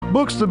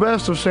books the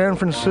best of San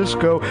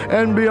Francisco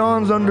and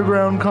beyond's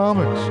underground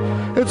comics.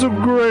 It's a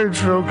great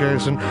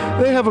showcase, and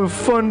they have a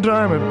fun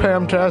time at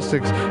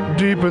Pamtastic's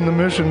deep in the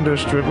Mission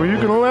District, where you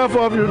can laugh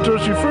off your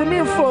tushy for a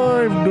mere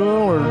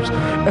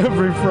 $5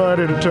 every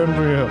Friday to 10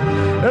 p.m.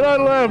 And I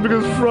laugh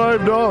because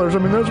 $5, I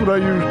mean, that's what I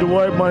use to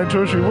wipe my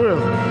tushy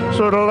with.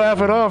 So to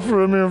laugh it off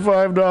for a mere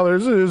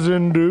 $5 is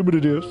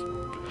indubitious.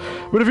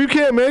 But if you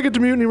can't make it to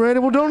Mutiny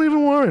Radio, well, don't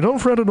even worry. Don't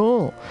fret at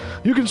all.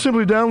 You can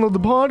simply download the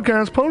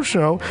podcast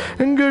post-show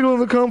and giggle in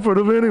the comfort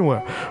of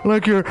anywhere,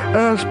 like your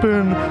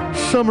Aspen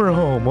summer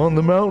home on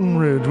the mountain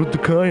ridge with the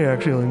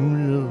kayak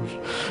feeling.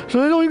 So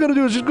all you got to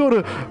do is just go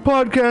to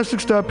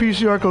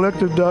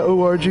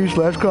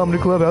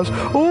podcastics.pcrcollective.org/comedy clubhouse,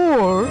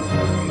 or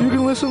you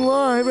can listen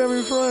live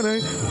every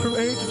Friday from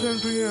 8 to 10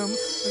 p.m.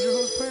 as your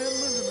host, Pam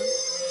Benjamin.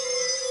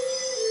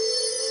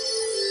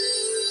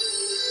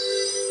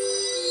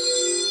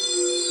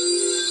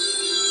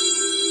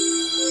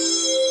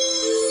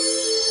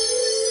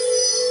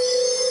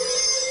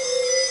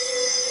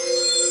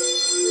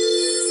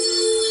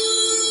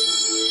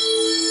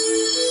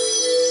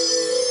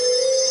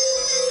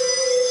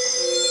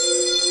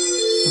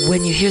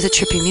 When you hear the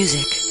trippy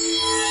music,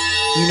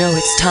 you know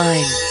it's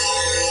time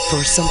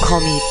for Some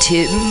Call Me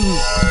Tim.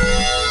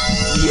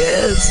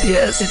 Yes,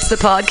 it's the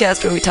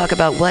podcast where we talk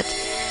about what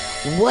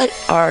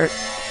our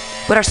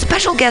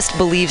special guest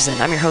believes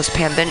in. I'm your host,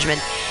 Pam Benjamin,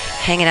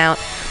 hanging out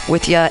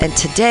with you. And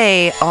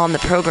today on the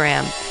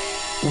program,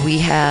 we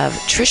have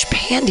Trish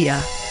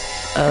Pandia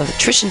of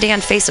Trish and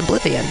Dan Face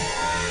Oblivion.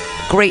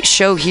 Great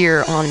show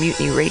here on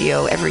Mutiny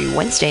Radio every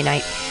Wednesday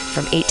night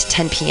from 8 to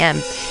 10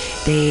 p.m.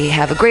 They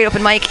have a great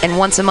open mic, and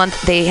once a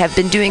month they have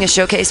been doing a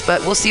showcase,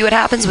 but we'll see what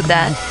happens with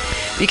that,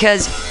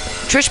 because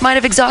Trish might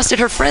have exhausted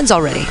her friends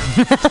already.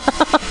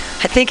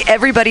 I think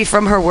everybody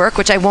from her work,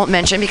 which I won't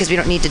mention because we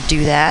don't need to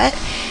do that,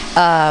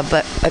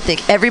 but I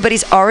think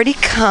everybody's already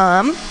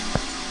come.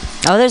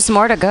 Oh, there's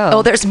more to go.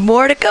 Oh, there's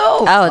more to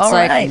go. Oh, it's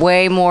like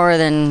way more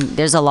than,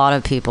 there's a lot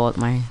of people at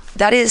my...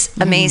 That is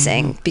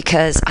amazing,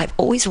 because I've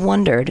always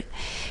wondered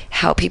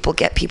how people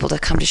get people to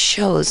come to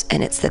shows,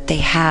 and it's that they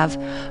have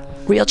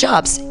real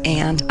jobs,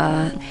 and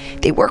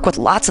they work with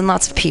lots and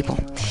lots of people.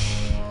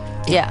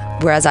 Yeah.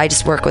 Whereas I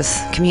just work with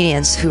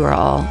comedians who are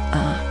all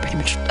pretty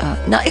much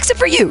not, except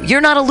for you.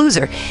 You're not a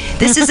loser.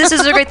 This is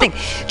a great thing.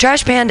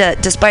 Trash Panda,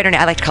 despite her name,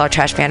 I like to call her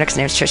Trash Panda because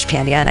her name's Trish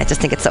Pandia, and I just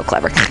think it's so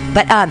clever.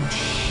 But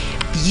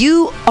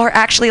you are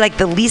actually like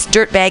the least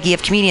dirtbaggy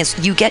of comedians.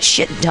 You get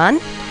shit done.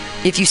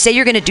 If you say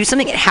you're going to do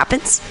something, it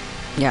happens.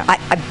 Yeah.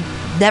 I've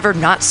never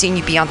not seen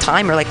you be on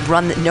time or like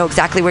know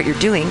exactly what you're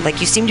doing. Like,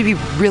 you seem to be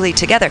really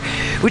together,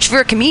 which for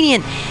a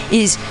comedian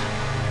is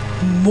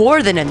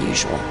more than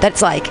unusual.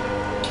 That's like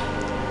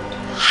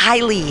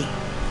highly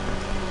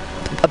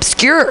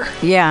obscure.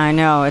 Yeah, I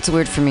know. It's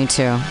weird for me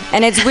too.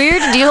 And it's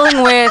weird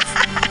dealing with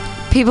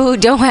people who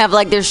don't have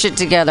like their shit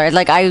together.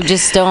 Like, I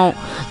just don't,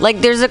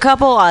 like, there's a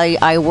couple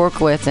I work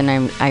with and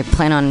I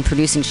plan on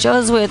producing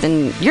shows with,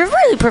 and you're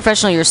really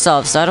professional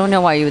yourself, so I don't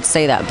know why you would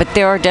say that. But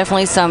there are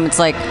definitely some, it's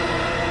like,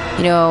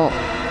 you know,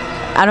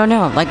 I don't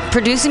know, like,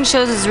 producing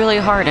shows is really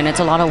hard and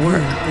it's a lot of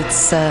work.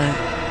 It's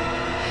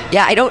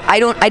yeah, I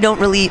don't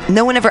really,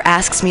 no one ever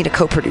asks me to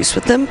co-produce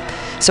with them,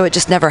 so it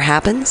just never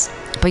happens.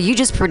 But you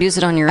just produce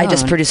it on your own. I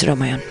just produce it on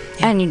my own.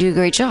 Yeah. And you do a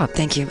great job.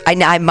 Thank you.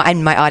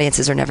 My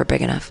audiences are never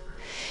big enough.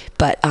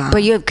 But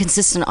you have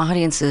consistent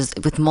audiences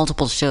with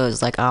multiple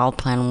shows. Like, I'll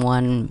plan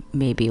one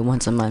maybe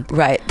once a month.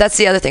 Right. That's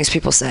the other things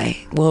people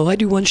say. Well, I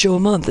do one show a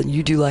month, and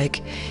you do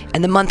like...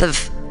 And the month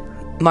of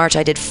March,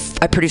 I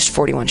produced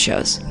 41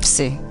 shows.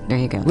 See, there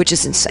you go. Which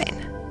is insane.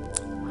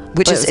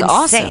 Which is insane.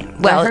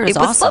 Awesome. Well, it was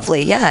awesome.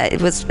 lovely. Yeah,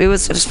 it was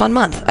a fun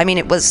month. I mean,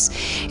 it was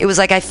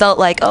like I felt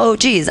like, oh,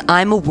 geez,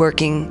 I'm a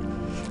working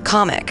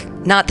comic.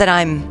 Not that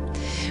I'm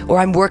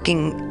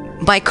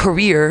working. My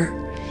career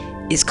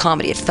is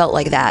comedy. It felt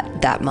like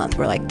that month.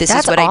 We're like, this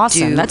is what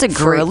awesome. I do. That's a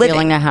great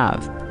feeling to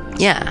have.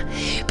 Yeah,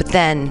 but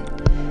then,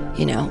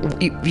 you know,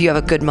 you have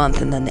a good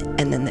month and then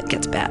it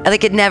gets bad.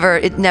 Like, it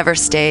never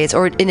stays,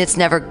 and it's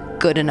never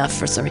good enough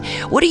for some reason.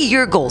 What are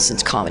your goals in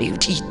comedy?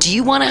 Do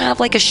you want to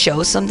have like a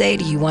show someday?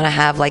 Do you want to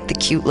have like the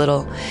cute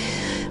little,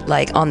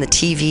 like, on the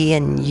TV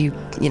and you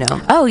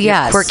know? Oh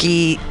yeah,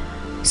 quirky.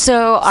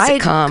 So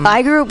sitcom.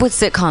 I grew up with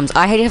sitcoms.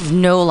 I have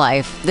no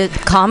life. The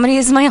comedy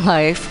is my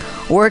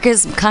life. Work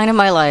is kind of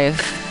my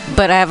life.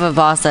 But I have a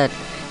boss that,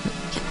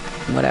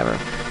 whatever.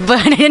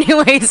 But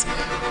anyways,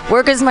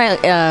 work is my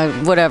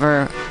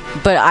whatever.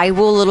 But I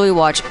will literally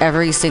watch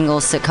every single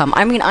sitcom.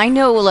 I mean, I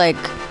know like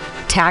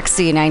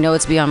Taxi, and I know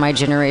it's beyond my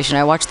generation.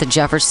 I watch The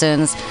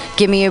Jeffersons,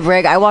 Give Me a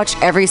Break. I watch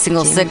every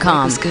single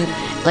sitcom. Was good.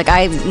 Like,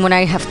 when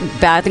I have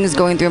bad things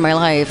going through my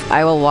life,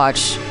 I will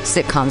watch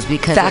sitcoms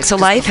because Facts of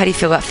Life. How do you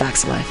feel about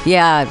Facts of Life?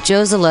 Yeah,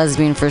 Joe's a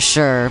lesbian for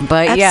sure,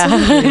 but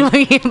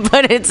absolutely. Yeah,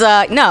 but it's no,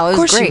 it was of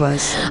course great. She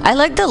was. I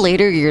like the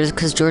later years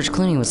because George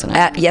Clooney was in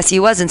it. Yes, he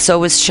was, and so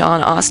was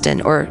Sean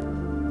Austin. Or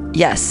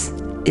yes,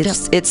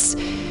 it's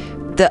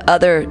the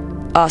other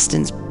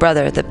Austin's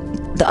brother,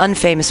 the the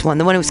unfamous one,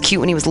 the one who was cute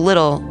when he was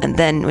little, and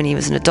then when he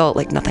was an adult,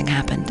 like nothing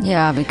happened.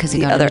 Yeah, because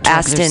he got other in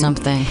drugs or Aston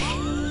something.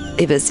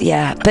 It was,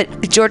 yeah,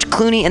 but George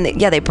Clooney and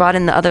they brought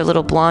in the other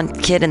little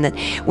blonde kid, and then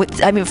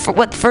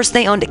first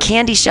they owned a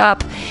candy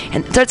shop,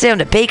 and third they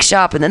owned a bake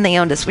shop, and then they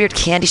owned this weird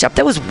candy shop.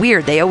 That was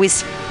weird. They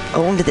always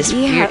owned this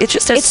weird. It's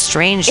just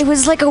strange. It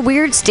was like a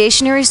weird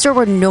stationery store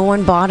where no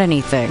one bought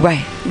anything.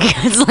 Right.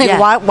 It's like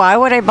why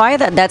would I buy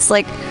that? That's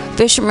like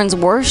fisherman's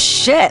worst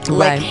shit.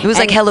 Right. It was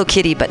like Hello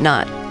Kitty, but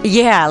not.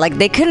 Yeah, like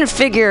they couldn't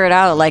figure it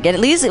out. Like at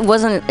least it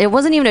wasn't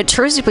even a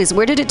touristy place.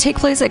 Where did it take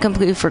place? I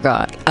completely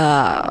forgot.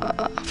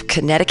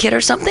 Connecticut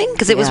or something,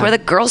 because it was where the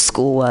girls'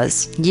 school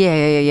was.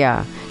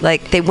 Yeah.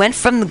 Like they went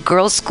from the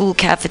girls' school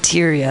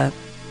cafeteria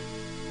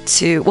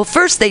to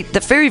first the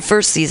very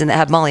first season that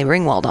had Molly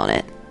Ringwald on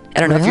it.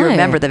 I don't know if you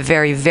remember the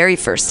very, very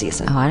first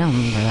season. Oh, I don't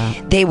remember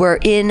that. They were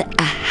in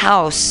a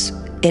house,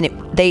 and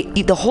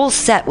the whole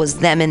set was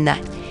them in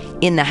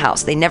the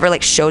house. They never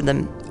like showed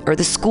them, or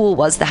the school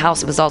was the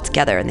house. It was all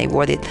together, and they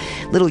wore the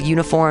little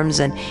uniforms,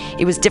 and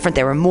it was different.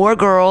 There were more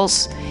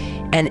girls,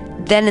 and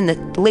then in the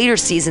later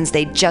seasons,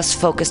 they just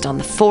focused on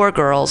the 4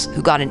 girls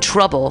who got in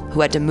trouble,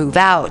 who had to move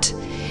out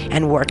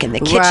and work in the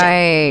kitchen.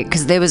 Right,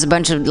 because there was a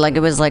bunch of, like, it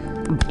was like,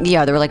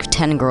 yeah, there were like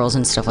 10 girls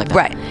and stuff like that.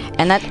 Right.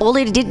 And that old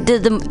lady,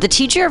 did the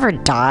teacher ever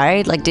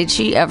die? Like, did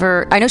she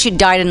ever, I know she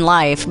died in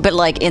life, but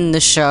like in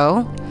the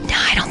show? No,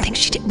 I don't think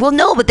she did. Well,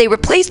 no, but they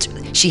replaced,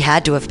 she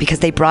had to have, because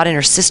they brought in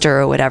her sister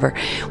or whatever.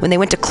 When they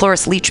went to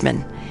Cloris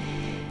Leachman.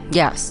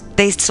 Yes.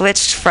 They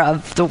switched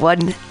from the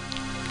one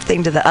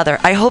thing to the other.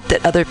 I hope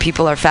that other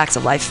people are Facts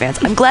of Life fans.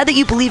 I'm glad that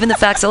you believe in the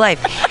Facts of Life.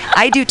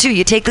 I do too.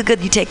 You take the good,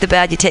 you take the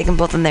bad, you take them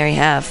both, and there you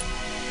have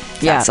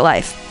Facts of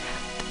Life.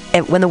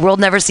 And when the world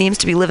never seems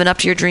to be living up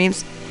to your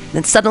dreams,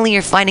 then suddenly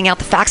you're finding out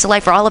the Facts of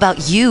Life are all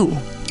about you.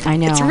 I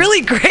know. It's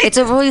really great. It's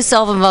a really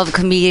self-involved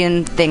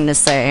comedian thing to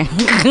say.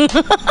 It's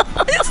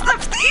the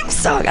theme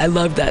song. I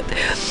love that.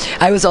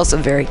 I was also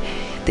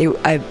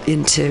I'm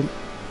into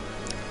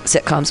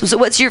sitcoms. So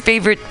what's your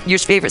favorite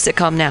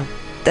sitcom now?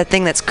 That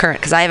thing that's current,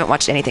 because I haven't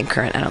watched anything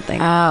current, I don't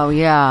think. Oh,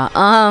 yeah.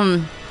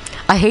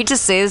 I hate to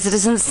say this, it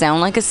doesn't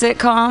sound like a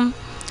sitcom.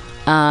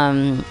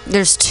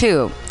 There's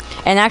 2.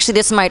 And actually,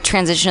 this might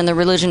transition in the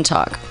religion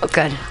talk. Oh,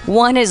 good.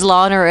 One is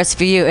Law and Order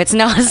SVU. It's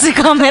not a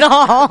sitcom at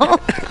all.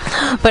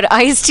 But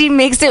Ice-T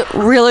makes it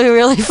really,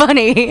 really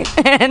funny.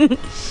 And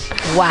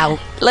wow.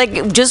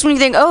 Like, just when you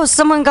think, oh,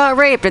 someone got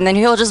raped, and then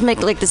he'll just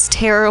make like this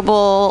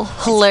terrible,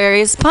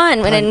 hilarious pun.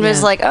 And it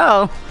was like,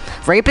 oh,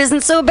 rape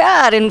isn't so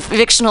bad in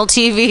fictional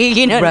TV,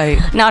 you know? Right.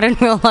 Not in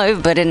real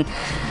life, but in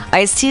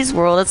Ice-T's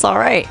world, it's all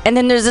right. And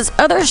then there's this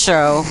other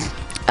show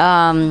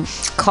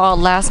called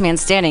Last Man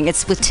Standing.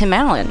 It's with Tim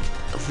Allen.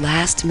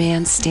 Last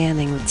Man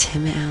Standing with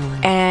Tim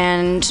Allen.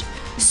 And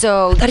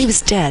so... I thought he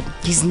was dead.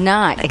 He's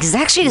not. He's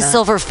actually a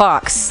silver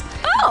fox.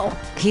 Oh!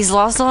 He's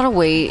lost a lot of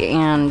weight,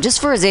 and just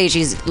for his age,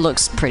 he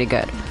looks pretty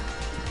good.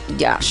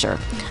 Yeah, sure.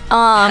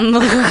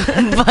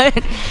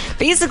 But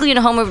basically in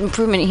Home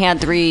Improvement, he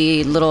had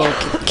 3 little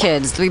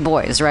kids, 3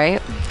 boys,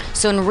 right?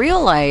 So in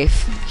real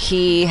life,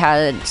 he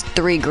had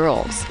 3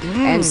 girls.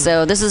 And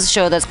so this is a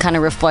show that's kind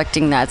of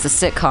reflecting that. It's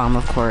a sitcom,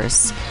 of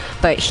course.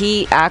 But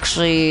he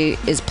actually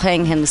is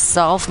playing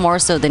himself more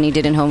so than he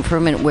did in Home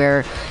Improvement,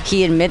 where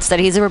he admits that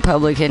he's a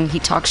Republican. He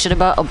talks shit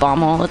about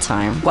Obama all the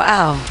time.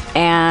 Wow.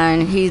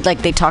 And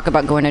they talk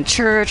about going to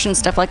church and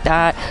stuff like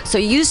that. So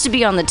it used to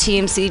be on the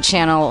TMC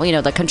channel, you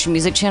know, the country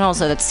music channel,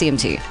 so that's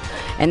CMT.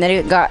 And then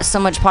it got so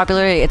much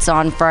popularity, it's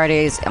on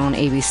Fridays on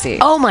ABC.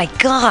 Oh my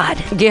God.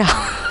 Yeah.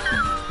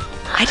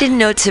 I didn't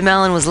know Tim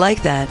Allen was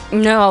like that.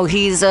 No,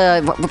 he's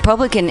a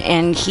Republican,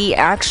 and he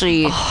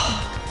actually...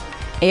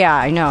 Yeah,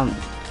 I know.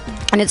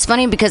 And it's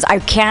funny because I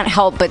can't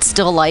help but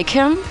still like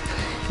him.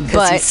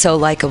 Because he's so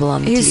likable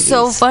on the TV. He's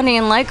so funny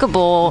and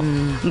likable,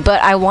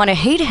 but I want to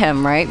hate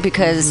him, right?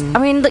 Because, I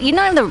mean, you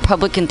know, the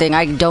Republican thing,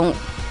 I'm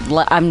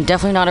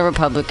definitely not a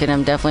Republican.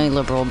 I'm definitely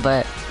liberal,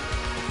 but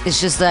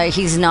it's just that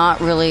he's not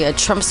really a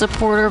Trump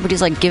supporter, but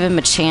he's like, give him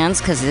a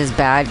chance because of his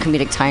bad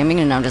comedic timing.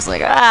 And I'm just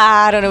like,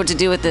 I don't know what to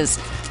do with this,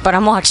 but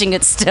I'm watching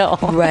it still.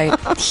 Right.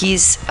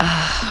 He's...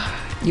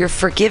 You're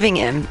forgiving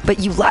him, but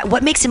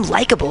what makes him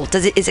likable?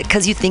 Is it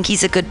because you think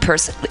he's a good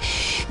person?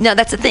 No,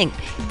 that's the thing.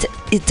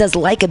 Does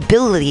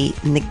likability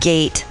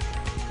negate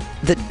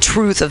the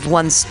truth of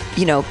one's,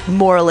 you know,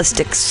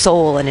 moralistic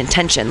soul and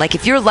intention? Like,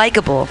 if you're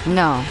likable,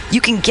 no,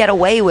 you can get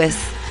away with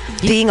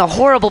being a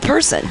horrible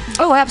person.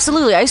 Oh,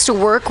 absolutely. I used to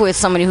work with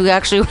somebody who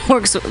actually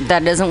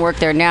that doesn't work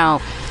there now.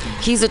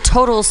 He's a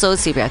total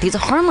sociopath. He's a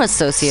harmless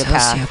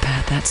sociopath.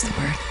 Sociopath, that's the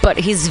word. But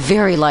he's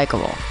very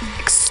likable.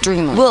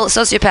 Extremely. Well,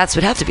 sociopaths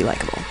would have to be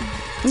likable.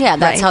 Yeah,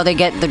 that's how they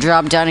get the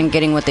job done and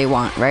getting what they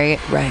want, right?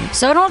 Right.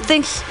 So I don't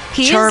think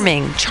he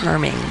Charming.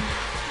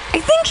 I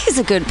think he's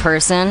a good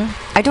person.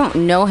 I don't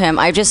know him.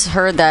 I just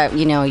heard that,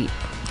 you know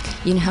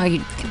how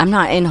I'm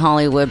not in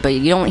Hollywood, but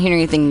you don't hear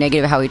anything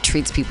negative how he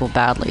treats people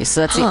badly.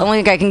 So that's the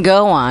only thing I can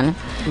go on.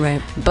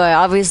 Right. But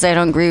obviously I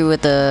don't agree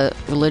with the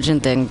religion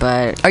thing,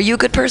 but... Are you a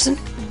good person?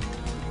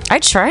 I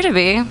try to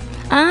be.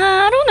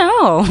 I don't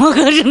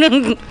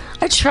know.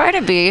 I try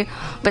to be.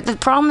 But the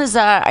problem is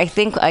that I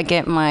think I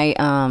get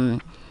my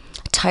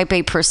type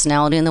A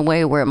personality in the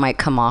way where it might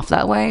come off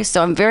that way.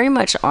 So I'm very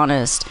much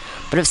honest.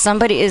 But if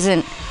somebody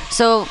isn't,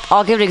 so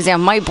I'll give an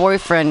example. My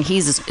boyfriend,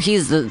 he's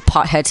the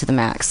pothead to the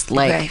max.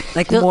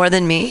 Like more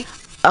than me.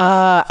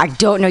 I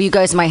don't know. You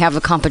guys might have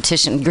a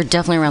competition. You're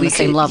definitely around the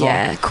same level.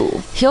 Yeah,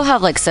 cool. He'll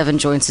have like 7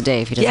 joints a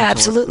day if he doesn't. Yeah,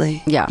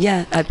 absolutely.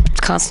 Yeah. I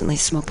constantly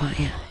smoke pot.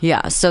 Yeah.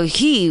 Yeah. So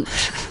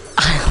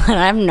and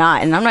I'm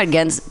not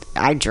against.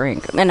 I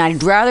drink, and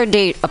I'd rather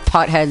date a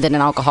pothead than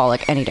an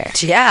alcoholic any day.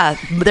 Yeah,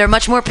 they're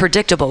much more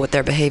predictable with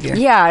their behavior.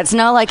 Yeah, it's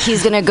not like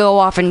he's gonna go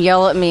off and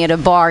yell at me at a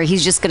bar.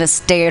 He's just gonna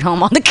stay at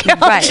home on the couch.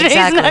 Right,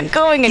 exactly. He's not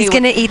going anywhere. He's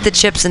gonna eat the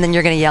chips, and then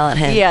you're gonna yell at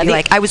him. Yeah, you're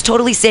like, I was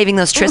totally saving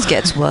those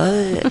Triscuits.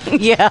 What?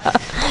 Yeah,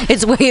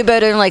 it's way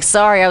better than like,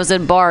 sorry, I was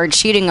at a bar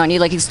cheating on you.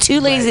 Like, he's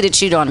too lazy to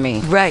cheat on me.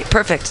 Right,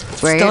 perfect.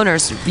 Right?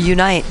 Stoners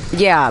unite.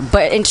 Yeah,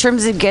 but in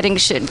terms of getting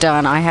shit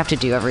done, I have to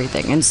do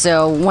everything, and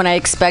so when I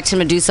expect him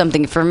to do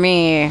something for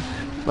me,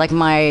 like,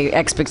 my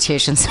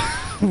expectations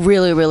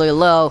really, really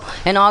low,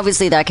 and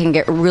obviously that can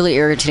get really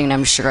irritating.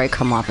 I'm sure I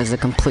come off as a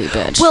complete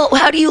bitch. Well,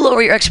 how do you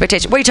lower your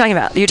expectations? What are you talking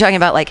about? You're talking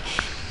about like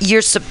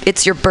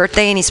it's your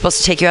birthday and he's supposed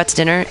to take you out to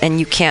dinner and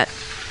you can't.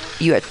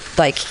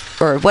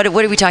 Or what are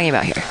we talking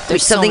about here?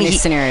 There's so many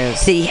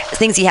scenarios.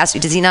 Things he has to.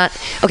 Does he not?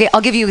 Okay, I'll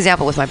give you an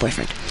example with my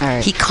boyfriend. All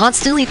right. He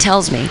constantly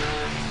tells me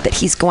that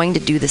he's going to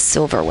do the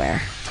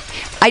silverware.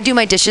 I do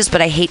my dishes,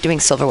 but I hate doing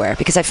silverware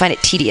because I find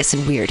it tedious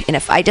and weird. And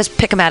if I just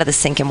pick them out of the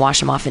sink and wash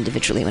them off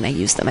individually when I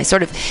use them, I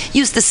sort of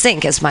use the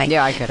sink as my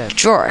I get it.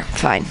 drawer.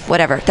 Fine,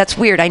 whatever. That's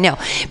weird, I know.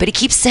 But he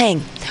keeps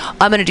saying,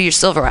 I'm going to do your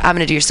silverware. I'm going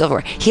to do your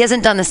silverware. He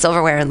hasn't done the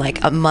silverware in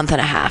like a month and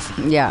a half.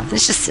 Yeah.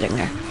 It's just sitting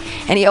there.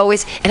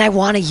 And I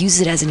want to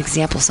use it as an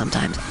example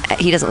sometimes.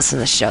 He doesn't listen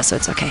to this show, so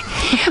it's okay.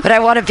 But I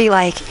want to be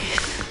like,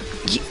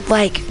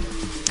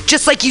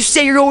 just like you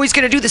say you're always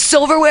going to do the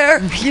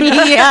silverware. You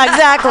know? Yeah,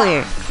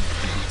 exactly.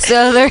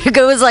 So there it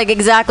goes, like,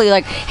 exactly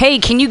like, hey,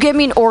 can you get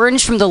me an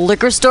orange from the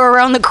liquor store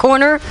around the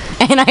corner?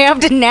 And I have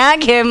to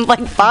nag him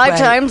like 5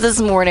 times this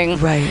morning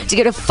to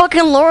get a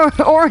fucking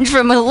orange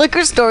from a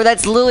liquor store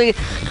that's literally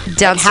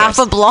downstairs, half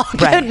a block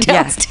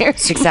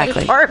downstairs from my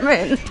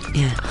apartment.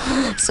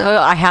 Yeah. So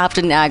I have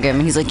to nag him.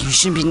 He's like, you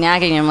shouldn't be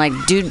nagging him. I'm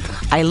like, dude,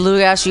 I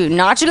literally asked you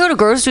not to go to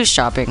grocery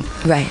shopping.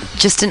 Right.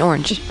 Just an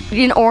orange.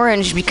 An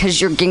orange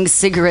because you're getting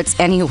cigarettes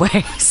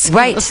anyway. So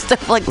right.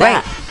 Stuff like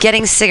that. Right.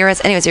 Getting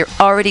cigarettes anyways. You're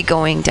already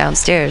going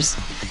downstairs.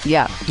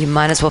 Yeah. You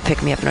might as well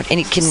pick me up. And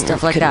he can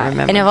stuff like that.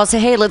 Remember. And if I'll say,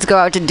 hey, let's go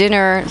out to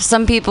dinner,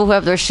 some people who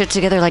have their shit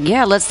together are like,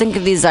 yeah, let's think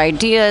of these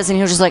ideas. And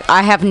he was just like,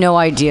 I have no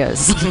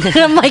ideas. And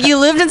I'm like, you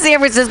lived in San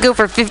Francisco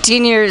for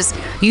 15 years.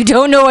 You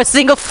don't know a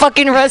single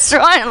fucking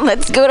restaurant.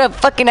 Let's go to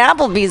fucking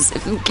Applebee's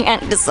if you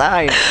can't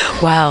decide.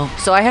 Wow.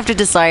 So I have to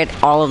decide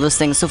all of those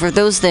things. So for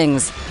those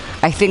things,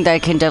 I think that I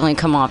can definitely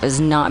come off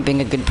as not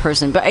being a good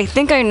person. But I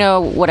think I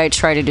know what I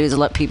try to do is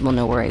let people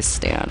know where I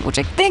stand, which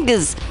I think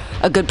is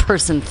a good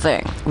person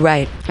thing.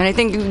 Right. And I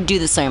think you do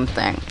the same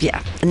thing.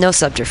 Yeah. No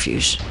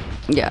subterfuge.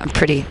 Yeah. I'm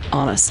pretty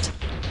honest.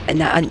 And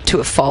not to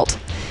a fault.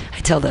 I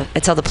tell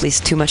the police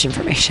too much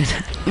information.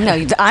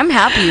 No, I'm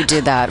happy you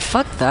did that.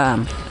 Fuck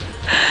them.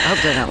 I hope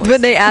they're not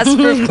when they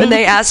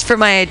asked for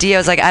my ID, I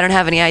was like, I don't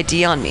have any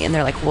ID on me, and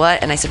they're like,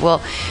 what? And I said,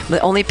 well, the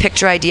only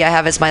picture ID I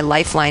have is my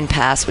Lifeline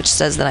pass, which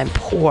says that I'm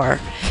poor.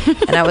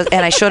 And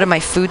I showed him my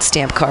food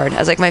stamp card. I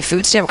was like, my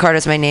food stamp card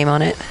has my name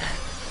on it.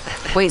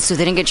 Wait, so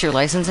they didn't get your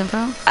license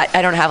info?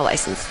 I don't have a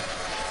license.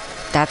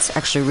 That's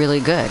actually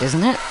really good,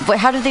 isn't it? But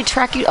how did they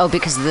track you? Oh,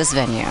 because of this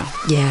venue.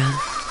 Yeah.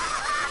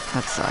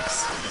 That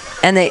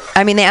sucks. And they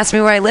asked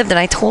me where I lived, and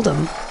I told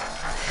them.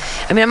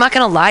 I mean, I'm not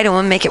going to lie to them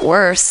and make it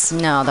worse.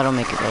 No, that'll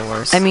make it go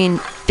worse. I mean,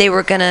 they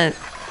were going to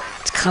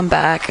come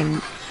back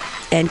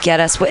and get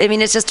us. I mean,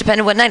 it's just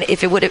dependent what night.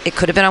 If it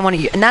could have been on one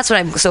of your, and that's what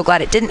I'm so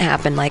glad it didn't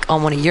happen, like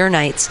on one of your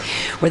nights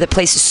where the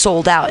place is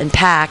sold out and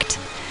packed.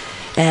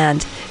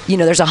 And, you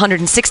know, there's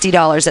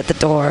 $160 at the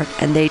door,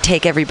 and they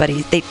take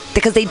everybody,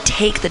 because they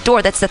take the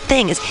door. That's the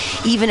thing, is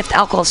even if the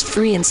alcohol is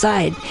free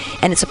inside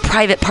and it's a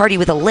private party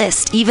with a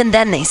list, even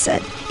then they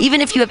said, even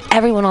if you have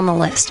everyone on the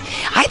list,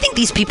 I think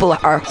these people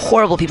are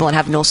horrible people and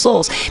have no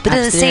souls. But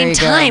at the same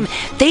time,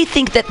 they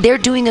think that they're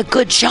doing a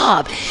good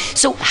job.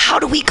 So how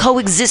do we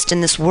coexist in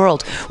this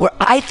world where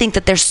I think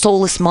that they're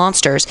soulless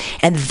monsters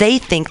and they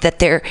think that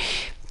they're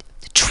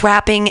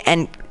trapping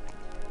and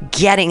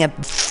getting a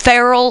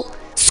feral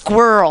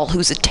squirrel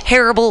who's a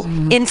terrible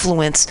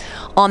influence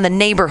on the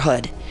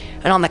neighborhood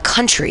and on the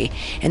country,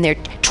 and they're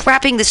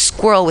trapping this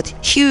squirrel with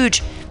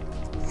huge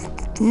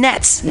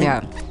nets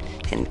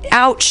and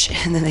ouch,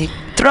 and then they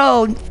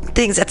throw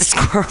things at the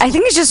squirrel. I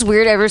think it's just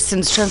weird ever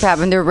since Trump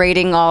happened, they're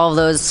raiding all of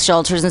those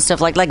shelters and stuff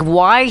like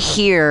why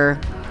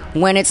here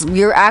when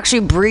you're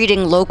actually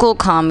breeding local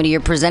comedy, you're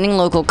presenting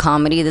local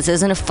comedy. This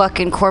isn't a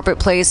fucking corporate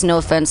place. No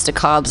offense to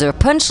Cobb's or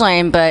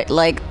Punchline, but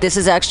like this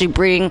is actually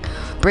bringing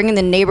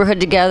the neighborhood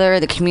together,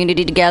 the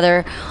community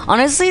together.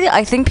 Honestly,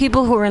 I think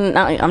people who are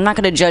I'm not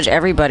going to judge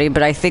everybody,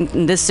 but I think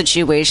in this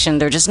situation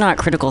they're just not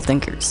critical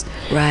thinkers.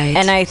 Right.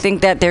 And I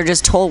think that they're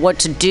just told what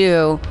to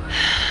do,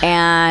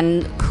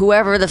 and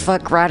whoever the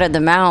fuck ratted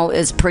them out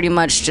is pretty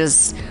much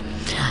just.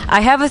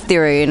 I have a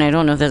theory, and I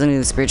don't know if there's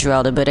any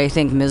spirituality, but I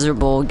think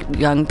miserable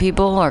young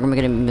people are going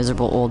to be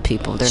miserable old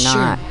people. They're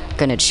not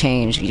going to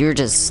change. You're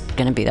just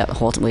going to be that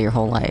your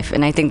whole life.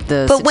 And I think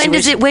But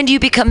when do you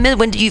become?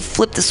 When do you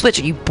flip the switch?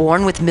 Are you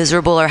born with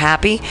miserable or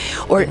happy,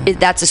 or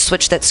that's a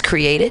switch that's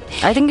created?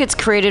 I think it's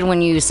created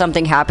when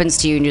something happens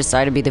to you and you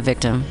decide to be the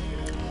victim.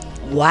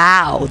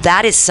 Wow,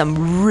 that is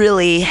some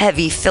really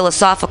heavy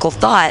philosophical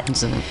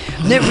thought.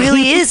 It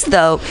really is,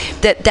 though.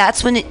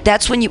 That's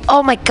when you.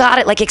 Oh my God!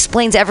 It like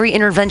explains every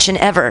intervention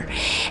ever,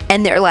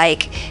 and they're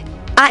like,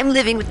 I'm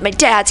living with my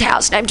dad's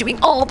house and I'm doing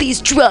all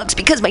these drugs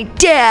because my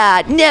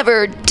dad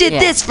never did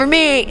this for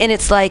me, and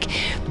it's like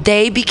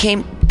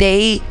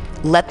they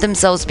let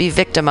themselves be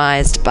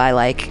victimized by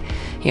like,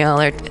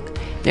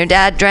 their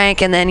dad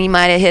drank and then he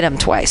might have hit him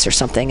twice or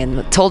something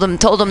and told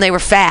them they were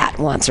fat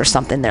once or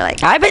something. They're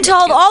like, I've been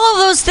told all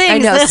of those things. I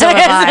know, so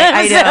have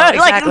I know,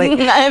 exactly.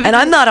 And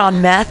I'm not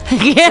on meth, so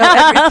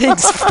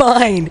everything's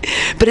fine.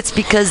 But it's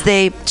because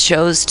they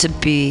chose to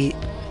be,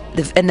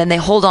 and then they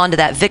hold on to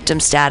that victim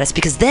status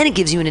because then it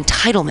gives you an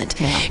entitlement.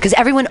 Because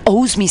everyone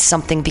owes me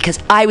something because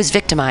I was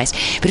victimized.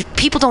 But if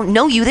people don't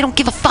know you, they don't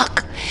give a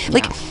fuck.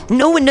 Like,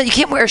 no one knows. You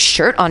can't wear a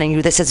shirt on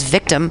you that says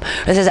victim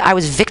or that says I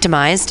was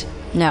victimized.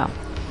 No.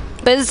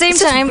 But at the same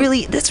time,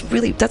 that's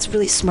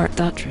really smart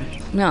thought,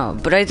 Trish. No,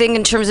 but I think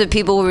in terms of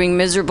people being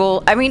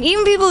miserable, I mean,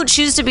 even people who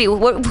choose to be,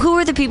 who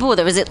are the people with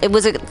it?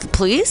 Was it the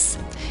police?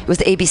 It was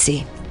the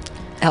ABC,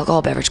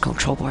 Alcohol Beverage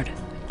Control Board.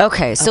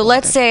 Okay, so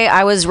let's say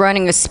I was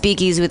running a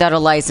speakeasy without a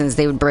license,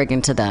 they would break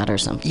into that or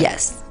something.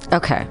 Yes.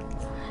 Okay.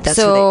 That's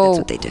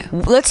what they do.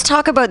 Let's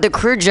talk about the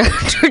career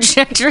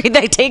trajectory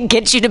they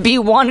get you to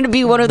wanting to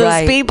be one of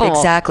those people.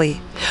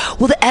 Exactly.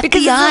 Well, the FBI,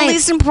 because it's the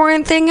least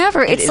important thing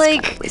ever. It's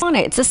like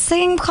it's the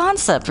same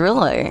concept,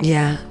 really.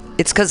 Yeah,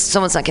 it's because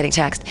someone's not getting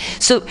taxed.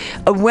 So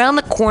around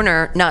the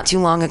corner, not too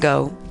long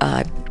ago,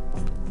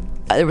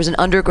 there was an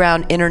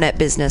underground internet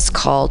business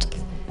called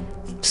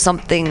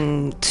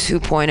something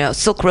 2.0,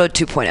 Silk Road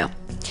 2.0.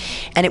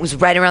 And it was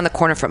right around the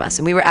corner from us.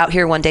 And we were out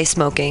here one day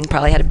smoking,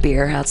 probably had a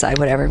beer outside,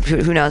 whatever.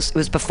 Who knows? It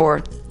was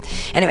before.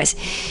 Anyways,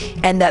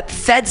 and the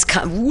feds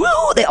come, woo!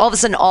 All of a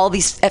sudden, all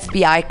these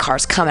FBI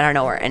cars come out of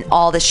nowhere, and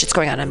all this shit's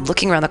going on. I'm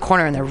looking around the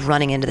corner, and they're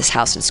running into this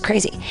house, and it's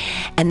crazy.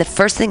 And the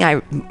first thing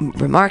I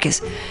remark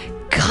is,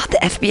 God, the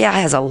FBI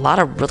has a lot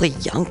of really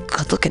young,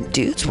 good-looking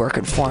dudes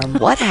working for them.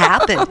 What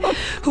happened?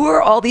 Who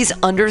are all these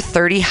under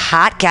 30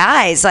 hot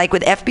guys, like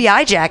with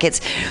FBI jackets?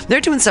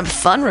 They're doing some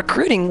fun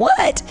recruiting.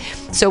 What?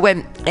 So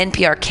when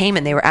NPR came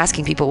and they were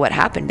asking people what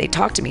happened, they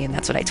talked to me, and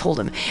that's what I told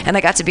them. And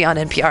I got to be on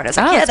NPR, and I was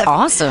like, that's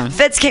awesome.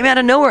 Feds came out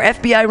of nowhere,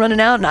 FBI running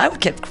out, and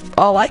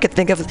all I could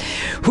think of was,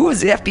 who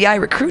is the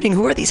FBI recruiting?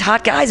 Who are these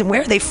hot guys, and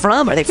where are they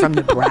from? Are they from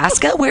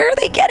Nebraska? Where are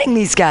they getting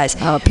these guys?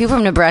 Oh, people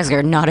from Nebraska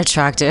are not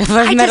attractive.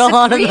 I've met a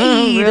lot of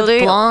them. Really?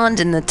 The blonde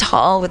and the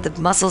tall with the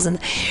muscles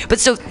but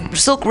so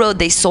Silk Road,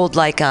 they sold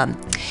like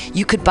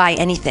you could buy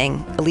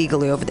anything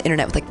illegally over the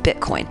internet with like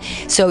Bitcoin.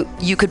 So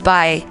you could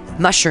buy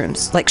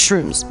mushrooms, like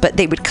shrooms, but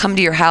they would come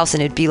to your house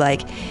and it'd be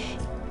like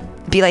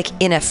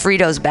in a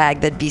Fritos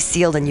bag that'd be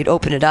sealed, and you'd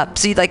open it up.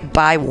 So you'd like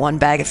buy one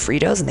bag of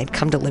Fritos and they'd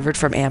come delivered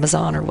from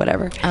Amazon or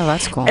whatever. Oh,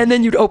 that's cool. And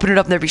then you'd open it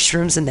up and there'd be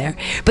shrooms in there.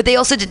 But they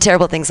also did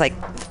terrible things like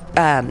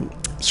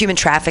human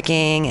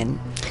trafficking and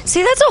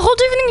see, that's a whole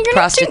different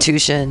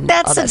prostitution.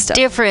 That's all that a stuff.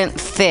 different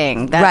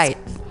thing. Right.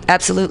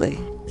 Absolutely.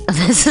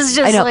 This is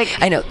just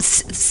I know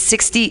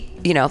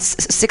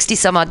 60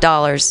 some odd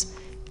dollars,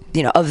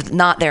 of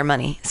not their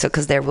money. So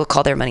because we'll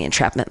call their money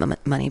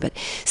entrapment money, but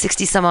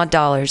 60 some odd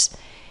dollars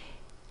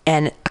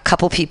and a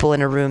couple people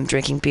in a room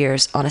drinking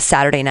beers on a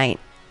Saturday night.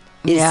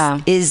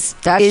 That's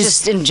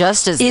just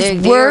injustice.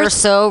 They're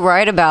so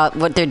right about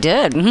what they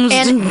did.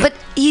 But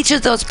each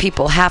of those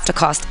people have to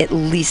cost at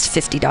least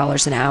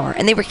 $50 an hour,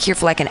 and they were here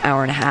for like an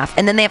hour and a half,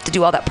 and then they have to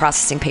do all that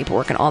processing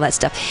paperwork and all that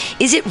stuff.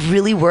 Is it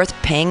really worth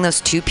paying those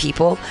two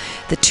people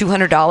the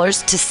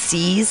 $200 to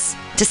seize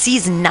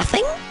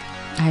nothing?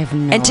 I have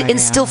no idea. And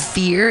instill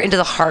fear into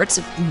the hearts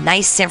of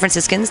nice San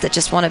Franciscans that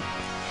just want to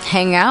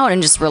hang out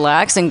and just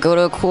relax and go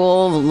to a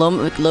cool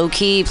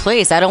low-key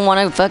place. I don't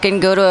want to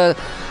fucking go to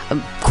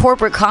a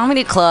corporate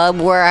comedy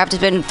club where I have to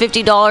spend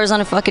 $50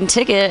 on a fucking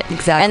ticket.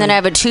 Exactly. And then I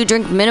have a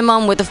 2-drink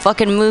minimum with a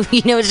fucking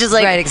movie. It's just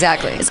like... Right,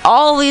 exactly. It's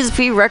all these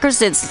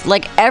prerequisites.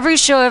 Like every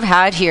show I've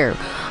had here,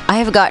 I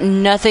have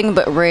gotten nothing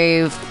but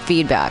rave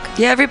feedback.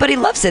 Yeah, everybody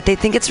loves it. They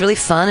think it's really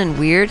fun and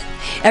weird.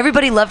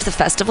 Everybody loved the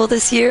festival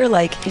this year.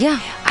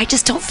 I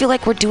just don't feel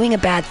like we're doing a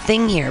bad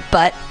thing here,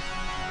 but...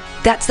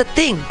 That's the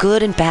thing,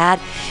 good and bad,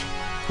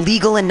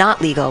 legal and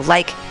not legal.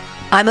 Like,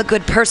 I'm a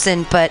good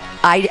person, but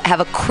I have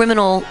a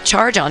criminal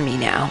charge on me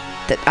now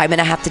that I'm going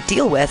to have to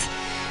deal with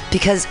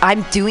because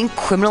I'm doing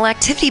criminal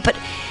activity. But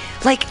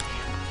like,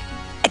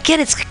 again,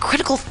 it's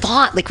critical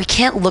thought. Like, we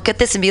can't look at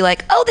this and be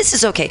like, oh, this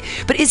is okay.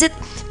 But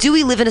do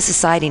we live in a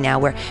society now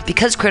where,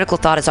 because critical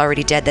thought is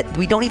already dead, that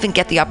we don't even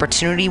get the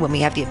opportunity when we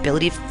have the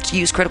ability to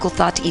use critical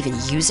thought to even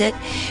use it?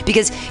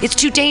 Because it's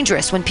too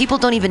dangerous. When people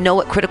don't even know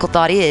what critical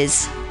thought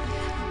is.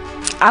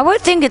 I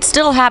would think it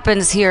still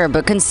happens here,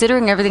 but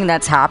considering everything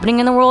that's happening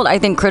in the world, I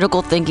think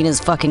critical thinking is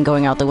fucking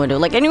going out the window.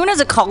 Like, anyone who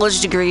has a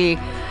college degree,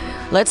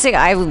 let's say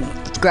I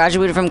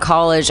graduated from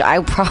college, I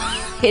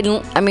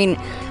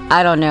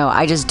don't know.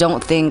 I just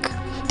don't think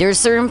there are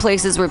certain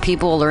places where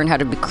people learn how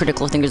to be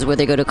critical thinkers, whether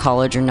they go to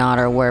college or not,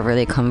 or wherever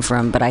they come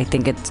from. But I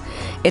think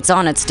it's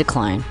on its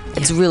decline.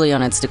 It's really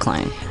on its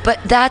decline. But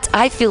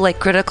I feel like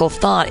critical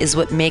thought is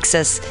what makes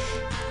us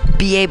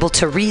be able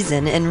to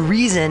reason, and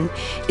reason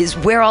is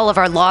where all of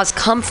our laws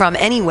come from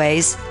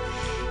anyways.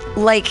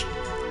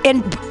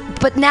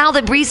 But now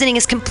the reasoning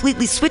is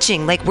completely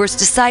switching. Like, we're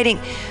deciding,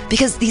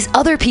 because these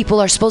other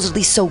people are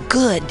supposedly so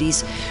good,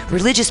 these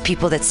religious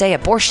people that say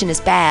abortion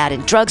is bad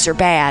and drugs are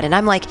bad. And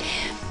I'm like,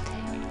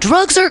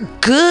 drugs are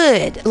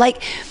good.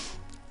 Like,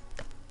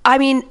 I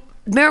mean,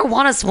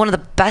 marijuana is one of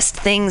the best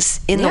things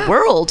in the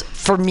world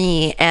for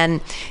me, and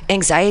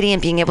anxiety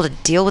and being able to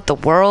deal with the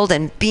world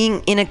and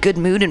being in a good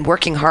mood and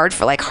working hard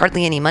for like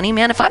hardly any money,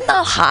 man. If I'm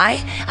not high,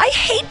 I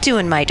hate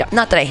doing my job.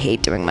 Not that I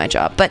hate doing my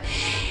job, but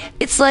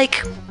it's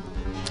like,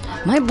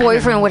 my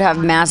boyfriend would have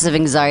massive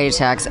anxiety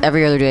attacks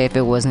every other day if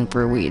it wasn't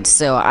for weed.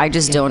 So I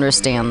just don't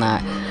understand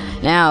that.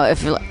 Now,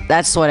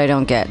 that's what I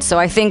don't get. So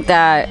I think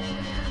that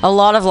a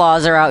lot of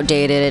laws are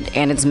outdated,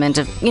 and it's meant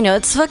to,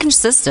 it's a fucking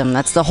system.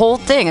 That's the whole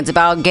thing. It's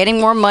about getting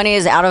more money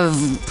out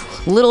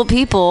of little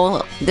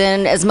people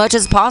than as much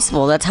as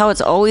possible. That's how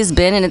it's always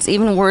been, and it's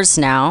even worse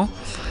now.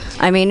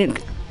 I mean,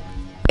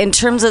 in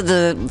terms of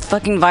the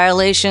fucking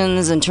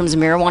violations, in terms of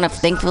marijuana,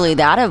 thankfully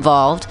that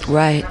evolved.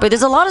 Right. But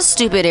there's a lot of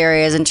stupid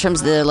areas in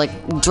terms of the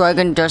like drug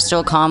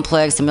industrial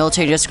complex, the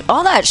military district,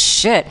 all that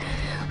shit.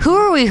 Who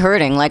are we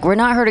hurting? Like, we're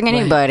not hurting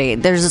anybody.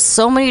 Right. There's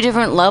so many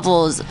different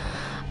levels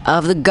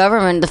of the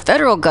government, the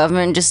federal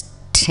government, just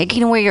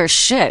taking away your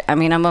shit. I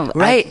mean,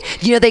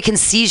 they can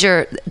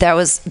seizure.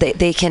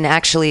 They can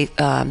actually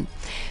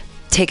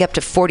take up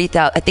to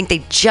 40,000. I think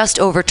they just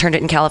overturned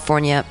it in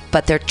California,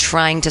 but they're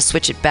trying to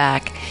switch it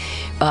back.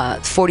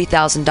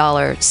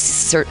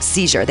 $40,000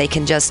 seizure. They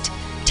can just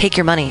take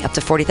your money up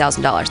to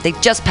 $40,000. They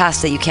just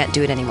passed that you can't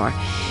do it anymore.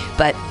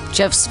 But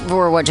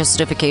for what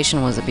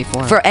justification was it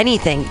before? For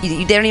anything.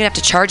 They don't even have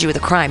to charge you with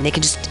a crime. They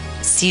can just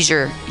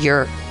seizure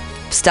your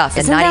stuff.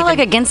 Isn't that like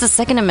against the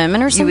Second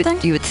Amendment or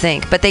something? You would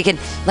think. But they can,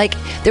 like,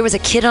 there was a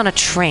kid on a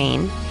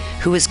train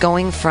who was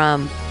going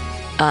from,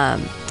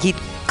 he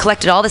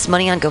collected all this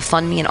money on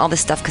GoFundMe and all this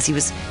stuff because he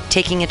was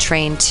taking a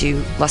train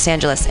to Los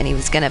Angeles, and he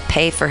was going to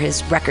pay for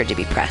his record to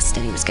be pressed,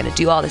 and he was going to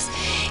do all this.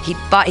 He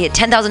had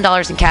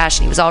 $10,000 in cash,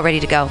 and he was all ready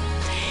to go.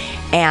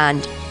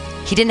 And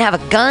he didn't have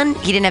a gun.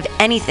 He didn't have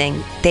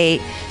anything. They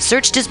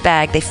searched his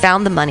bag. They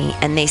found the money,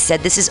 and they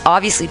said, this is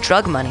obviously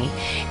drug money.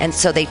 And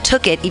so they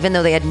took it, even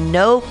though they had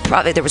no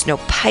profit. There was no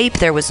pipe.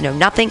 There was no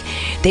nothing.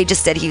 They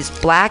just said he was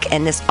black,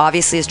 and this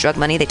obviously is drug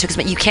money. They took his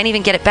money. You can't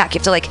even get it back. You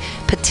have to like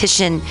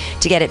petition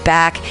to get it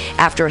back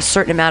after a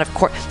certain amount of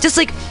court. Just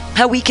like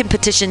how we can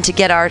petition to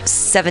get our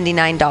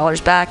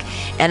 $79 back,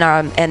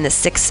 and the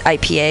 6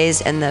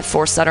 IPAs and the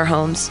 4 Sutter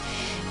Homes,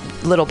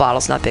 little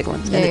bottles, not big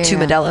ones, and the 2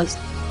 Modelo's,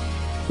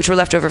 which were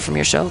left over from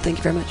your show. Thank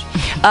you very much.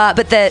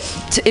 But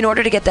in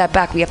order to get that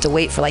back, we have to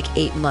wait for like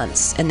 8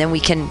 months, and then we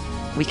can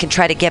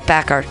try to get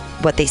back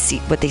what they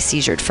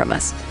seizured from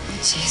us.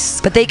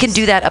 Jesus but they can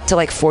do that up to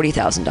like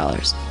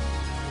 $40,000.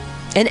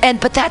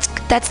 But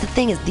that's the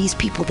thing, is these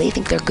people, they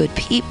think they're good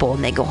people,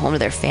 and they go home to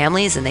their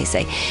families and they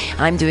say,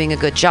 I'm doing a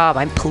good job.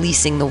 I'm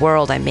policing the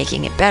world. I'm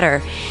making it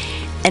better.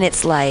 And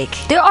it's like,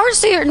 there are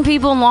certain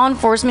people in law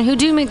enforcement who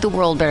do make the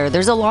world better.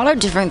 There's a lot of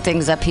different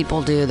things that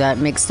people do that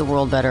makes the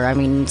world better. I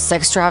mean,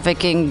 sex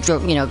trafficking,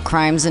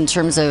 crimes in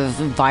terms of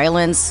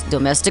violence,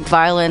 domestic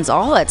violence,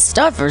 all that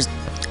stuff.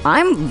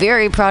 I'm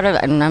very proud of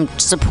it, and I'm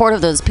supportive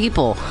of those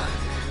people.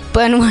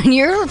 But when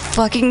you're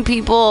fucking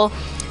people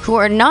who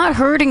are not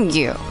hurting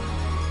you,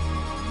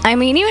 I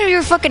mean, even if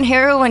you're a fucking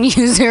heroin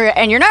user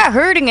and you're not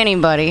hurting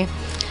anybody,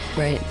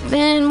 right,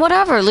 then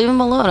whatever, leave them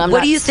alone.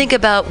 What do you think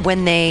about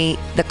when the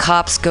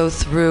cops go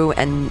through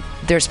and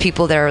there's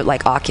people that are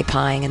like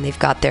occupying and they've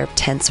got their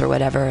tents or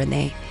whatever, and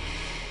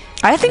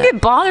I think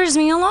it bothers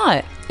me a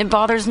lot. It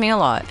bothers me a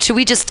lot. Should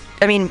we just,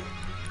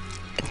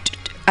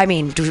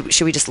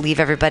 should we just leave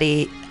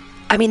everybody?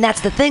 I mean,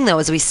 that's the thing though,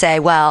 is we say,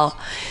 well,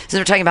 since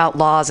we're talking about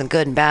laws and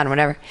good and bad and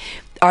whatever,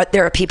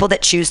 there are people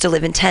that choose to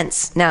live in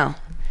tents now.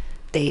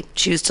 They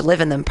choose to live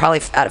in them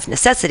probably out of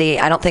necessity.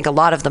 I don't think a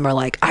lot of them are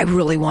like, I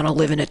really want to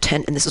live in a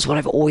tent and this is what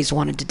I've always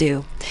wanted to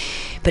do.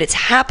 But it's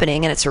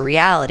happening and it's a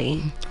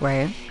reality.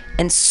 Right.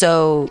 And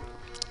so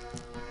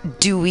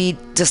do we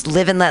just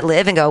live and let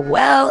live and go,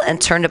 well,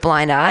 and turn a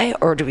blind eye?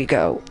 Or do we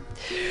go,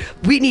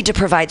 we need to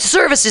provide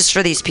services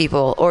for these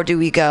people? Or do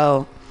we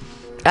go,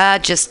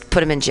 just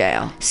put him in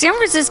jail. San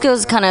Francisco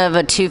is kind of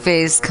a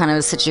two-faced kind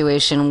of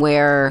situation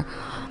where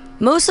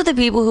most of the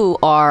people who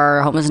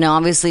are homeless now,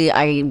 obviously,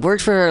 I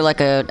worked for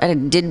I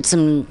did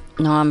some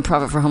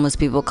nonprofit for homeless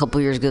people a couple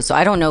years ago, so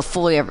I don't know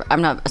fully.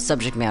 I'm not a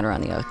subject matter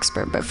on the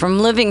expert, but from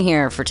living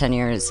here for 10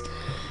 years,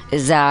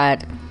 is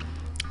that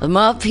a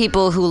lot of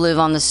people who live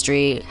on the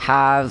street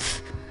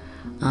have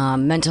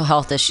mental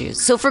health issues.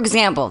 So, for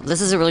example,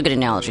 this is a really good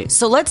analogy.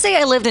 So, let's say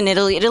I lived in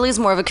Italy. Italy is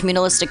more of a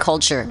communalistic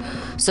culture.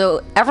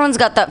 So, everyone's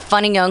got that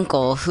funny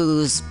uncle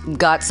who's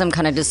got some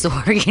kind of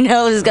disorder,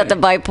 who's got the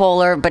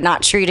bipolar, but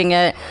not treating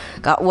it,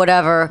 got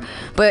whatever.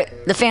 But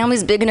the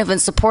family's big enough and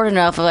supportive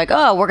enough of like,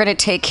 oh, we're going to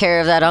take care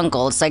of that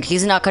uncle. It's like,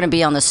 he's not going to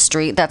be on the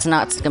street. That's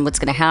not what's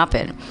going to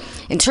happen.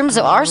 In terms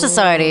of our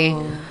society,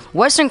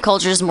 Western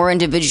culture is more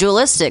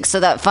individualistic. So,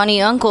 that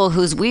funny uncle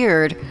who's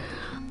weird,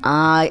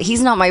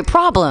 he's not my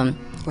problem.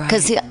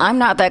 Because I'm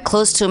not that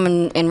close to him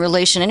in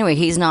relation anyway.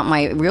 He's not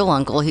my real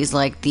uncle. He's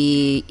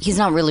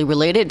not really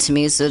related to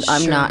me, so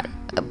I'm not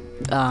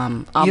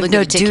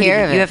obligated to take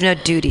care of it. You have no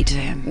duty to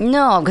him.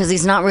 No, because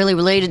he's not really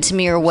related to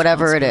me or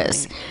whatever it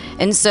is.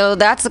 And so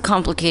that's a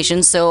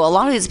complication. So a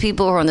lot of these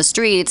people who are on the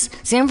streets,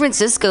 San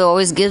Francisco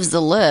always gives the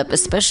lip,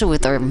 especially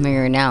with our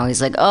mayor now.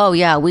 He's like, oh,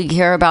 yeah, we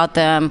care about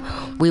them.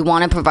 We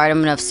want to provide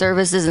them enough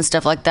services and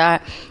stuff like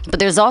that. But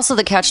there's also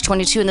the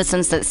catch-22 in the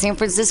sense that San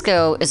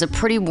Francisco is a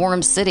pretty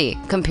warm city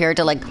compared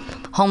to, like,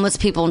 homeless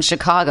people in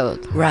Chicago.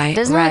 Right.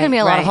 There's not going to be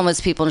a lot of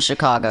homeless people in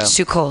Chicago. It's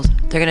too cold.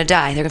 They're going to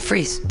die. They're going to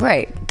freeze.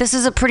 Right. This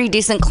is a pretty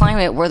decent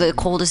climate where the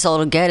coldest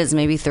it'll get is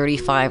maybe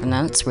 35, and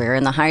that's rare.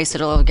 And the highest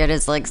it'll get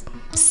is like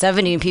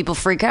 70, and people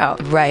freak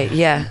out. Right,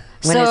 yeah.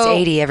 When it's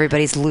 80,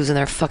 everybody's losing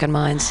their fucking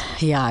minds.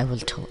 Yeah, I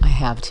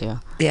have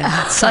to.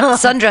 Yeah.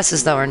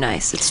 Sundresses, though, are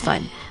nice. It's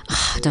fun.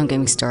 Don't get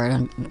me started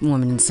on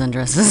women in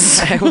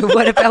sundresses.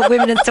 What about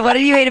women? What do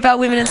you hate about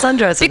women in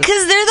sundresses?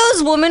 Because they're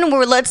those women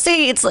where, let's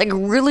say it's like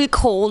really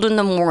cold in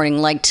the morning,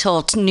 like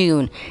till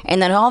noon, and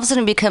then all of a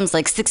sudden it becomes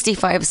like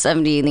 65,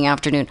 70 in the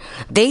afternoon.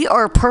 They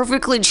are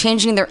perfectly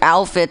changing their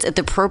outfits at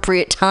the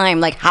appropriate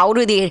time. Like, how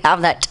do they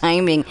have that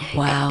timing?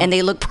 Wow. And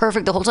they look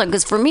perfect the whole time.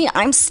 Because for me,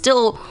 I'm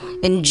still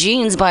in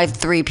jeans by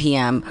 3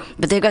 p.m.,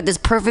 but they've got this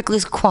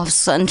perfectly coiffed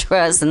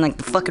sundress and like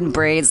the fucking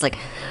braids, like...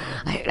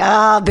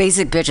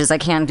 basic bitches. I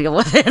can't deal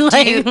with it.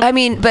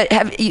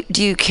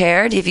 Do you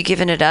care? Have you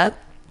given it up?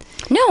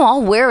 No,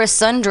 I'll wear a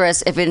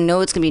sundress if I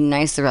know it's gonna be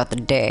nice throughout the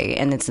day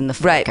and it's in the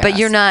forecast. Right, but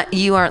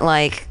you aren't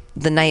like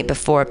the night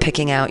before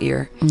picking out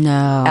your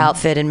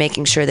outfit and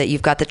making sure that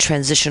you've got the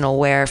transitional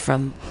wear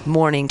from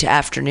morning to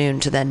afternoon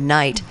to then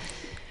night.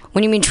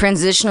 When you mean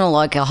transitional,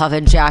 like I'll have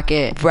a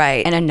jacket,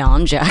 right, and a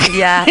non-jacket.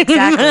 Yeah,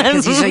 exactly.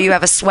 Because you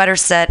have a sweater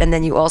set, and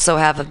then you also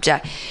have a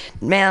jacket.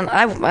 Man,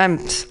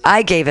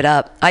 I gave it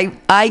up.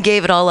 I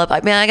gave it all up.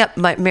 I got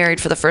married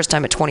for the first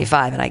time at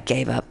 25, and I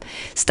gave up.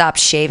 Stopped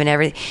shaving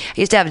everything.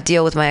 I used to have a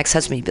deal with my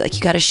ex-husband. He'd be like,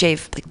 "You got to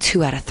shave like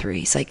 2 out of 3."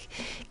 He's like,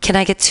 "Can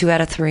I get 2 out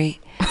of 3?"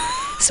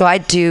 So I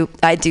do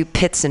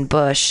pits and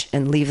bush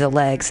and leave the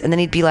legs, and then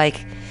he'd be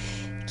like,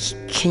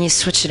 can you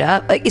switch it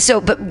up?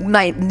 But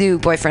my new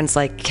boyfriend's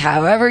like,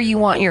 however you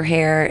want your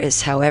hair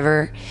is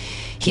however.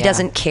 He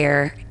doesn't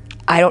care.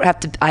 I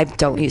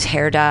don't use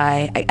hair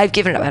dye. I've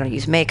given it up. I don't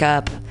use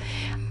makeup.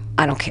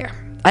 I don't care.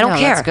 I don't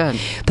care. That's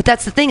good. But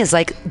that's the thing is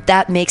like,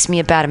 that makes me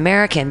a bad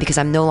American because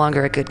I'm no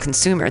longer a good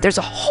consumer. There's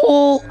a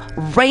whole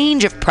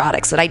range of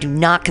products that I do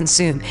not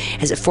consume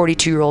as a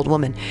 42-year-old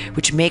woman,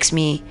 which makes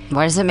me...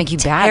 Why does that make you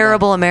bad?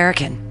 Terrible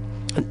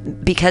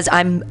American. Because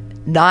I'm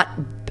not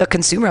a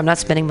consumer. I'm not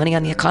spending money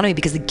on the economy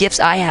because the gifts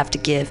I have to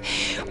give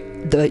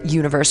the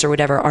universe or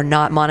whatever are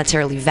not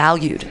monetarily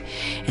valued.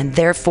 And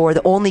therefore,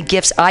 the only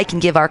gifts I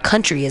can give our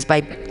country is by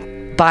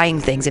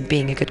buying things and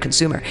being a good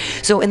consumer.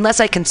 So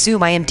unless I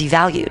consume, I am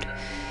devalued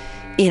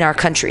in our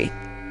country.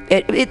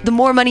 The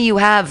more money you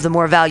have, the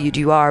more valued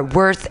you are.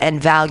 Worth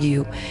and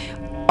value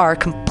are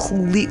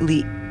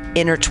completely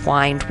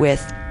intertwined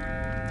with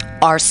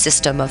our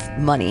system of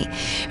money.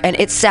 And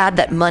it's sad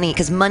that money,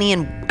 because money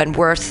and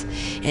worth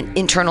and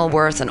internal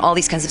worth and all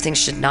these kinds of things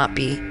should not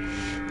be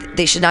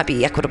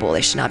equitable.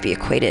 They should not be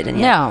equated.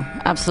 And no,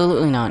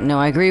 absolutely not. No,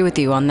 I agree with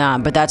you on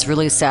that. But that's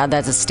really sad.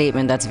 That's a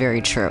statement that's very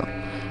true,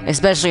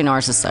 especially in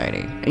our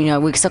society.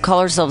 We still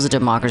call ourselves a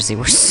democracy.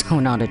 We're so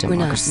not a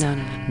democracy. We're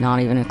not. No. Not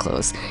even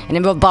close.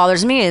 And what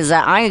bothers me is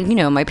that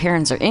my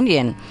parents are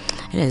Indian.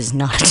 It is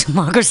not a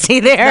democracy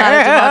there. It's not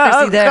a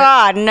democracy there. Oh,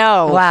 God,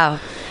 no. Wow.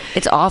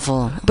 It's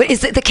awful. But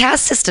the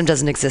caste system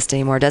doesn't exist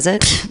anymore, does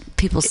it?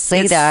 People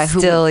say that.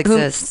 Still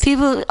exists.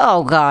 People,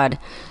 oh, God.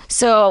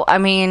 So, I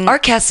mean... Our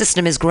caste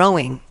system is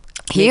growing.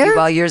 Here? Maybe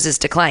while yours is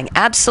declining.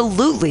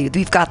 Absolutely.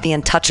 We've got the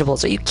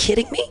untouchables. Are you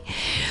kidding me?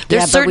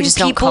 There's certain but we just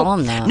people, don't call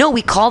them that. No,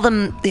 we call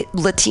them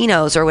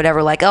Latinos or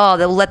whatever. Like, oh,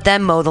 they'll let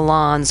them mow the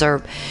lawns.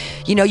 Or,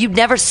 you'd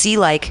never see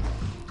like...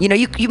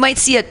 you might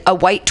see a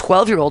white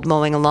 12-year-old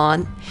mowing a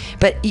lawn,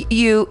 but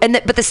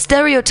the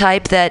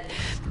stereotype that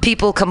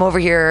people come over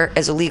here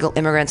as illegal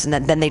immigrants and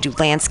then they do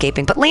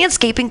landscaping. But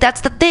landscaping,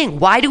 that's the thing.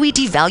 Why do we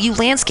devalue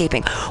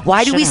landscaping?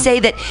 Why do we say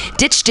that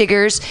ditch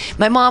diggers?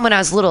 My mom, when I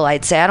was little,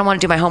 I'd say, I don't want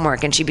to do my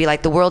homework. And she'd be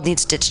like, the world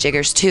needs ditch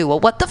diggers too. Well,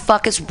 what the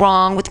fuck is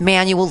wrong with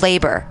manual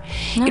labor?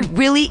 It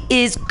really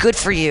is good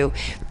for you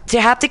to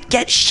have to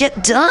get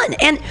shit done.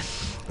 And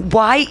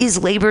why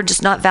is labor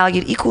just not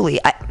valued equally?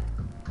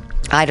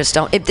 I just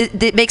don't.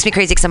 It makes me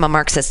crazy because I'm a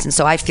Marxist, and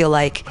so I feel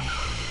like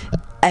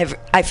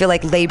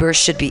labor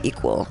should be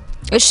equal.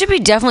 It should be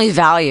definitely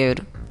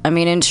valued. I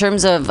mean, in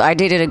terms of, I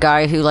dated a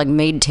guy who like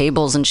made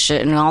tables and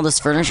shit and all this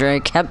furniture. I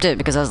kept it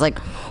because I was like,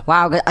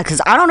 wow,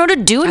 because I don't know how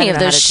to do any of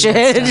this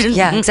shit.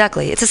 Yeah,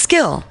 exactly. It's a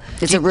skill.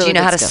 It's a really. Do you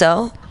know how to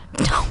sew?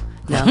 No.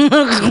 I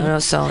don't know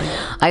sewing.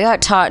 I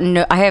got taught.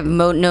 I have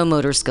no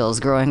motor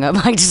skills growing up.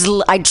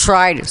 I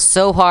tried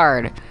so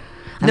hard.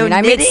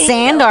 I made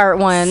sand art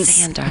once.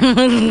 Sand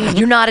art.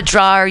 You're not a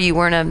drawer. You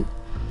weren't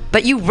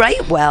but you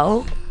write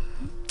well.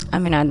 I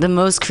mean, the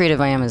most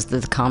creative I am is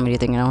the comedy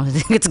thing. I don't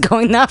think it's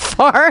going that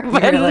far.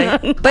 But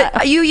really?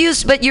 But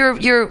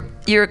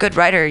you're a good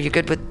writer. You're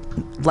good with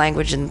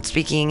language and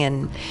speaking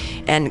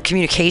and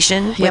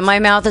communication. Yeah, my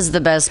mouth is the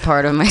best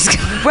part of my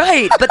skill.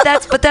 Right, but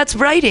that's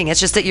writing. It's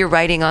just that you're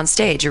writing on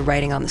stage. You're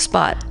writing on the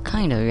spot.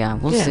 Kind of, yeah.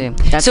 We'll see.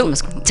 So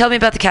tell me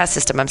about the caste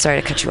system. I'm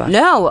sorry to cut you off.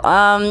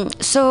 No,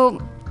 so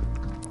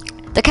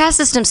the caste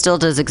system still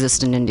does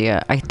exist in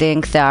India. I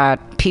think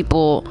that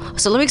people...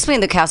 So let me explain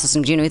the caste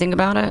system. Do you know anything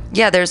about it?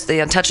 Yeah, there's the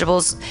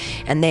untouchables,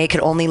 and they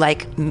could only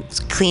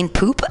clean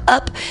poop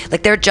up.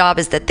 Like their job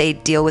is that they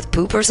deal with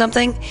poop or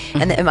something.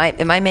 Mm-hmm. And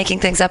am I making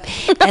things up?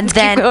 And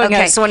then okay,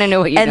 I just want to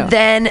know what you know. And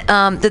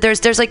then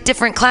there's like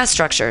different class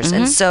structures,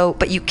 mm-hmm. and so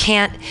but you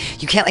can't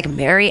like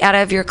marry out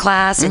of your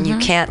class, and mm-hmm.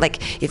 you can't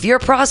like if you're a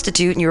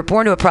prostitute and you were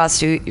born to a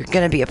prostitute, you're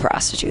gonna be a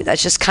prostitute.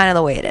 That's just kind of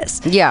the way it is.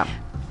 Yeah.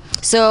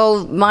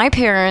 So my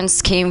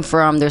parents came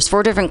from, there's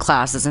 4 different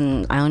classes,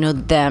 and I don't know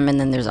them, and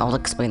then I'll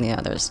explain the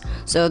others.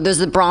 So there's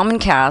the Brahmin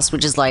caste,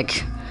 which is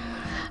like,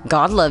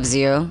 God loves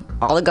you,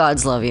 all the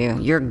gods love you,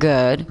 you're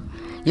good,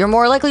 you're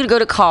more likely to go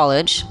to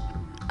college.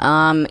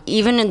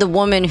 Even the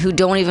women who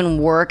don't even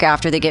work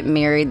after they get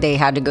married, they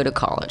had to go to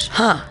college.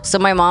 Huh. So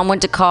my mom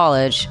went to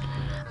college.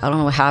 I don't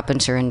know what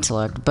happened to her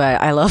intellect, but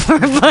I love her.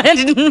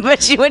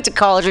 But she went to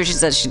college, or she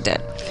says she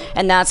did.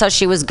 And that's how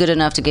she was good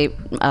enough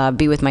to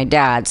be with my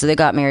dad. So they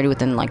got married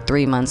within like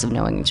 3 months of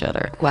knowing each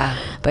other. Wow.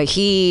 But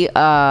he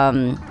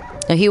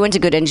went to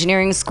good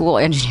engineering school,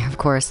 of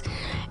course.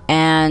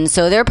 And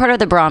so they're part of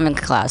the Brahmin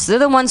class. They're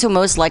the ones who are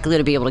most likely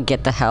to be able to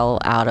get the hell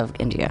out of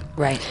India.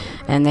 Right.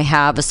 And they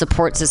have a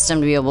support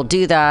system to be able to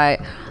do that.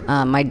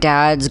 My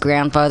dad's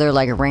grandfather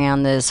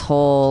ran this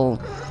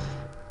whole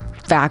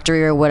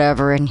factory or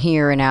whatever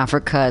in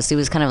Africa, so he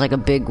was kind of like a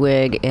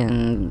bigwig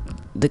in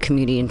the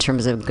community in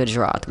terms of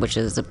Gujarat, which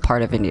is a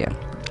part of India.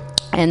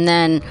 And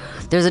then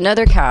there's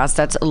another caste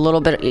that's a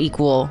little bit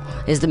equal,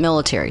 is the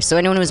military. So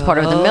anyone who's part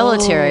of the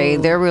military,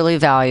 they're really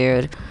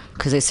valued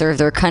because they serve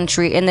their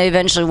country, and they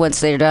eventually, once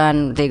they're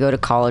done, they go to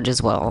college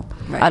as well.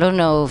 Right. I don't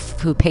know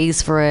who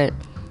pays for it.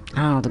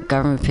 I don't know, the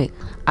government pays.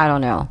 I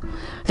don't know.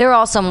 They're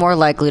also more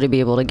likely to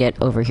be able to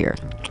get over here.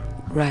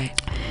 Right.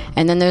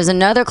 And then there's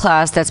another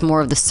class that's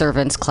more of the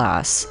servants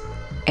class.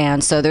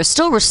 And so they're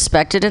still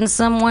respected in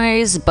some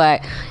ways,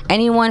 but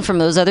anyone from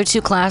those other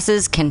 2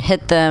 classes can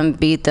hit them,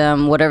 beat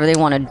them, whatever they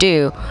want to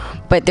do,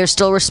 but they're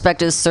still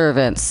respected as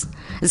servants.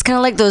 It's kind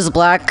of like those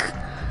black,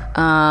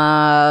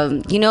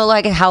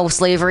 like how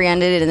slavery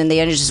ended and then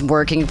they ended just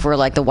working for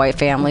like the white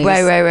families.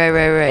 Right.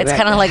 It's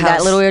kind of like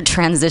that little weird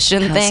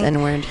transition thing.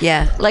 N-word.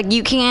 Yeah. Like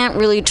you can't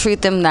really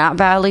treat them that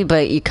badly,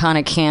 but you kind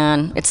of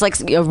can. It's like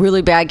a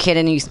really bad kid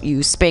and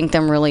you spank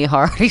them really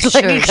hard.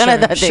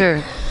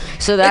 Sure.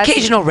 So that's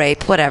occasional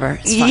rape, whatever.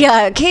 It's fine.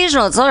 Yeah,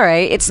 occasional. It's all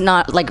right. It's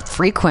not like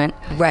frequent.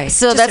 Right.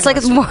 So that's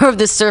like more of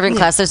the servant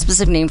class. There's a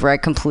specific name for it. I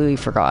completely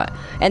forgot.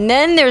 And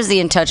then there's the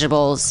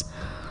untouchables,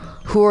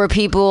 who are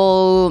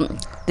people...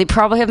 They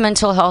probably have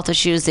mental health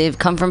issues. They've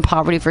come from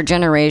poverty for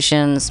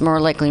generations, more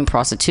likely in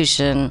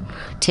prostitution,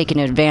 taken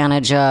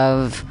advantage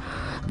of.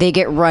 They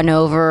get run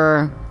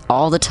over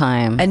all the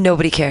time. And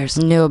nobody cares.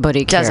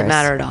 Nobody cares. Doesn't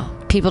matter at all.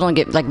 People don't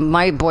get, like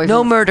my boyfriend.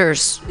 No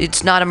murders.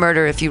 It's not a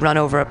murder if you run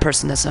over a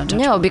person that's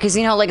untouchable. No, because,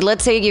 like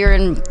let's say you're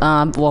in,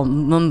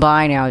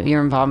 Mumbai now,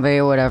 you're in Bombay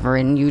or whatever,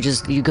 and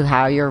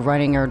you're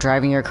running or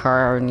driving your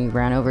car and you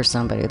ran over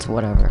somebody. It's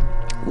whatever.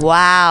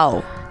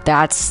 Wow.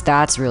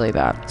 That's really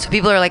bad. So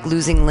people are like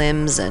losing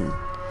limbs and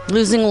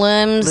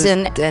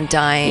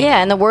dying.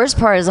 Yeah, and the worst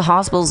part is the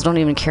hospitals don't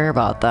even care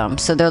about them.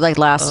 So they're like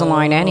last in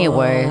line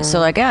anyway. So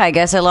like, yeah, I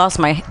guess I lost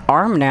my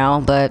arm now,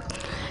 but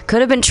could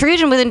have been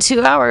treated within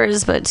 2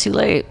 hours, but too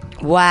late.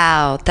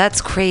 Wow,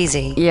 that's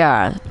crazy.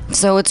 Yeah,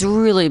 so it's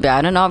really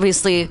bad. And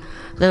obviously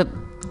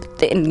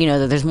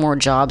there's more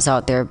jobs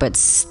out there, but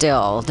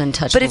still, the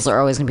untouchables are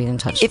always going to be the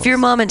untouchables. If your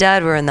mom and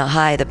dad were in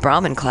the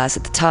Brahmin class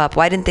at the top,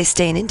 why didn't they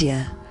stay in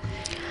India?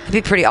 It'd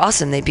be pretty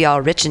awesome. They'd be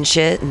all rich and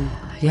shit.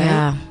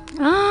 Yeah.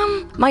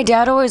 Right? My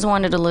dad always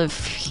wanted to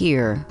live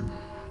here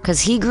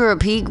because he grew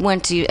up.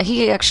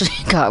 He actually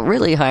got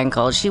really high in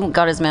college. He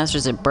got his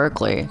master's at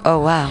Berkeley. Oh,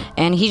 wow.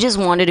 And he just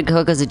wanted to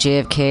go because of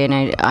JFK,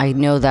 and I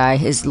know that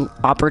his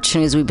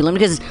opportunities would be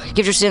limited because you have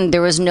to understand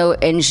there was no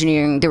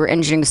engineering. There were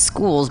engineering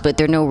schools, but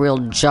there were no real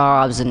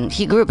jobs, and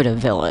he grew up in a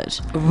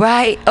village.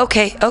 Right.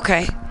 Okay.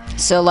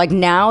 So, like,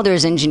 now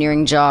there's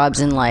engineering jobs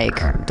in,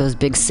 like, those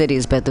big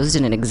cities, but those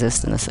didn't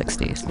exist in the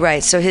 60s.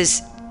 Right. So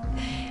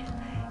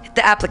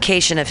the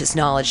application of his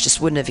knowledge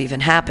just wouldn't have even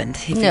happened.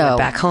 If he went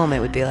back home, it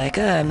would be like,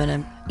 I'm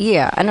going to...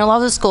 Yeah, and a lot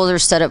of the schools are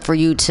set up for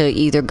you to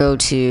either go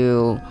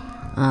to,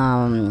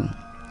 the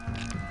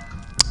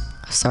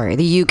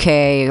UK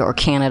or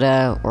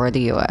Canada or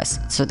the US.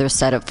 So they're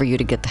set up for you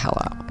to get the hell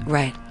out.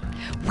 Right.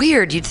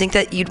 Weird. You'd think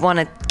that you'd want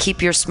to keep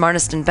your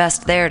smartest and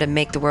best there to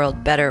make the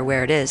world better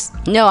where it is.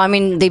 No, I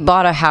mean, they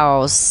bought a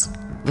house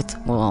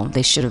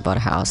they should have bought a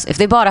house. If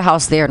they bought a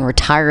house there and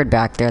retired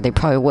back there, they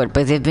probably would.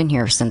 But they've been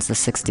here since the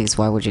 60s.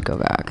 Why would you go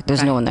back?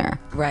 There's no one there.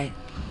 Right.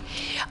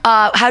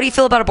 How do you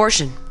feel about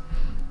abortion?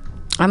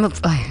 I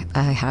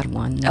had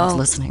one. I was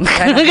listening.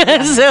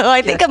 So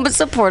I think I'm a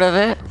support of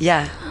it.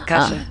 Yeah,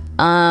 gotcha.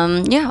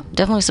 Yeah,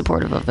 definitely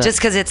supportive of it. Just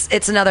because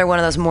it's another one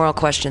of those moral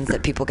questions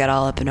that people get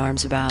all up in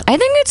arms about. I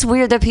think it's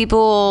weird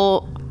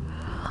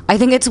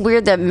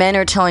that men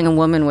are telling a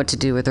woman what to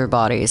do with their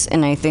bodies.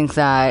 And I think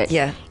that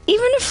even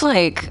if,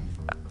 like,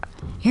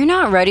 you're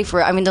not ready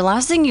for it, I mean, the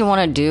last thing you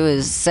want to do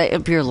is set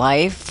up your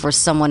life for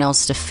someone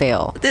else to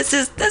fail. This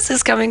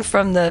is coming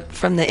from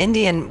the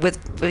Indian with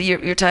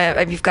your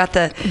time. You've got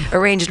the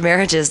arranged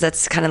marriages.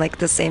 That's kind of like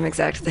the same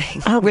exact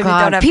thing. Oh, Women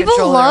God. don't have People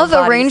control love of their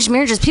own bodies. arranged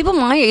marriages. People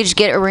my age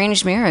get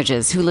arranged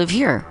marriages who live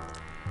here.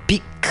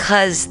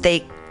 Because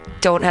they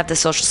don't have the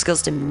social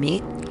skills to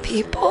meet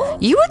people?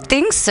 You would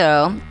think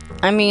so.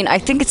 I mean, I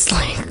think it's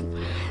like...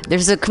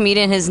 There's a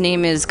comedian, his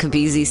name is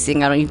Kabezi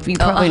Singh. You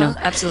probably know.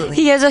 Absolutely.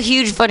 He has a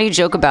huge funny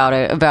joke about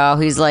it.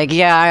 He's like,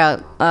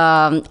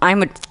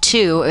 I'm a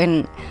 2,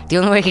 and the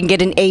only way I can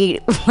get an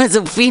 8 as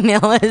a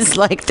female is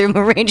like through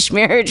arranged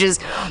marriages.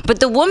 But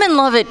the women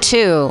love it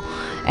too,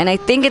 and I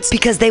think it's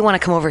because they want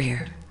to come over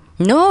here.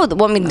 No,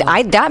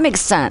 that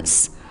makes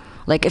sense.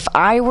 Like, if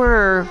I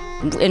were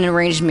in an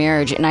arranged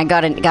marriage and I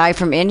got a guy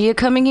from India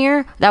coming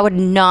here, that would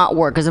not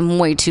work because I'm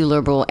way too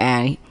liberal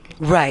and...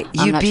 Right.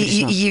 You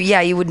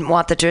wouldn't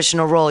want the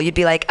traditional role. You'd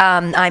be like,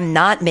 I'm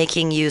not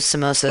making you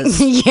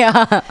samosas.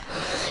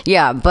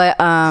 Yeah. But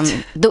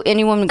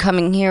any woman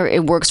coming here,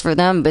 it works for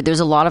them. But there's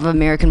a lot of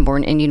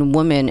American-born Indian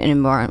women and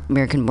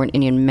American-born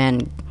Indian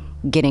men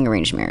getting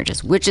arranged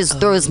marriages, which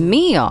throws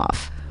me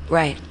off.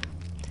 Right.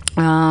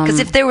 Because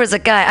if there was a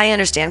guy, I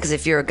understand. Because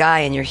if you're a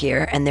guy and you're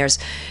here, and there's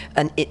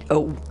an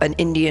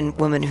Indian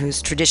woman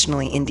who's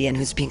traditionally Indian,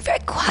 who's being very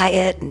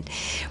quiet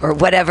or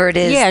whatever it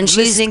is, and she's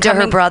listening to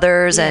her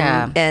brothers,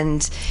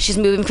 and she's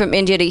moving from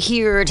India to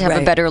here to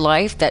have a better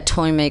life. That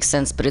totally makes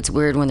sense. But it's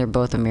weird when they're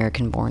both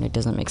American-born. It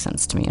doesn't make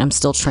sense to me. And I'm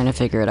still trying to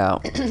figure it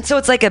out. So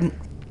it's like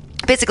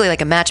basically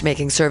like a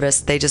matchmaking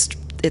service.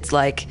 It's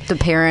like the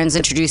parents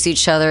introduce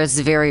each other. It's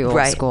very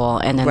old school,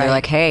 and then they're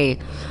like, hey.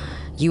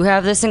 You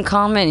have this in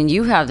common, and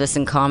you have this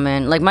in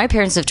common. Like, my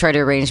parents have tried to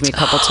arrange me a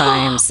couple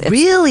times.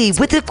 Really? Wow.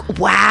 It's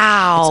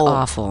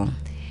awful.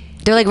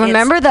 They're like,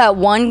 remember that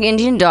one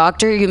Indian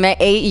doctor you met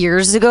 8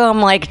 years ago? I'm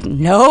like,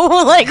 no.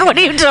 Like, what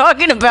are you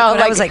talking about?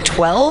 When I was like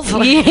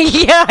 12?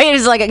 Yeah.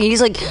 He's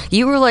like,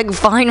 you were like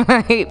fine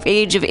right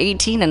age of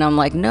 18. And I'm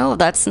like, no,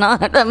 that's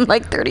not. I'm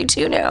like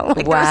 32 now.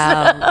 Like,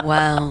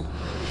 wow.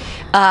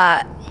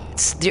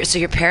 So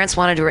your parents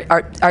wanted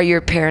to... Are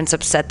your parents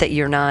upset that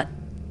you're not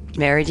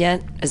married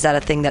yet? Is that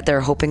a thing that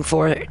they're hoping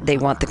for? They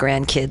want the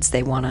grandkids.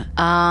 They want to...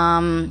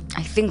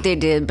 I think they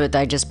did, but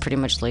I just pretty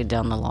much laid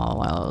down the law a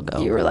while ago.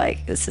 You were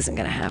like, this isn't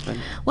going to happen.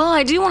 Well,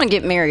 I do want to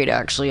get married,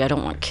 actually. I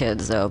don't want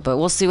kids, though, but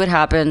we'll see what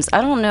happens.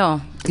 I don't know.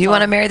 You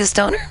want to marry the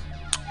stoner?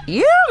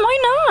 Yeah,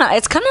 why not?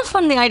 It's kind of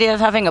fun, the idea of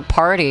having a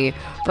party,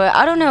 but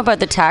I don't know about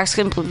the tax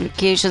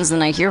implications,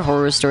 and I hear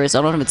horror stories.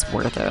 I don't know if it's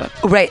worth it.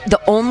 Right. The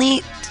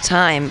only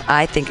time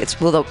I think it's...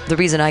 Well, the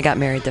reason I got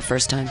married the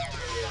first time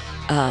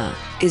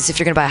is if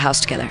you're going to buy a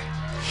house together.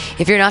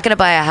 If you're not going to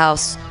buy a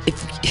house,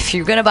 if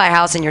you're going to buy a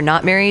house and you're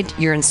not married,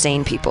 you're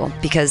insane people,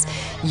 because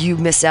you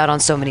miss out on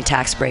so many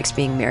tax breaks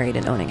being married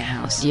and owning a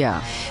house.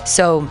 Yeah.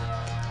 So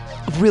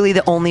really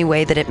the only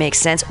way that it makes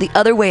sense. The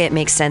other way it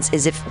makes sense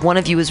is if one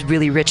of you is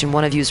really rich and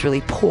one of you is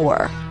really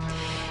poor.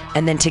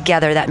 And then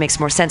together that makes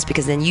more sense,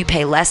 because then you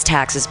pay less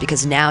taxes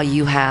because now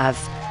you have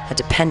a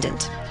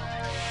dependent.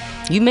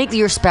 You make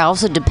your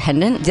spouse a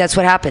dependent? That's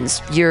what happens.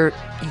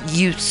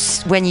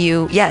 When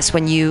you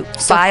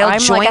file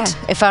joint.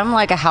 If I'm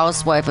like a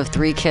housewife of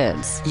 3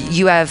 kids,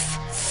 you have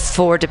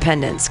 4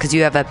 dependents, because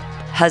you have a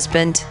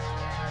husband.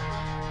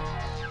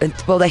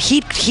 Well,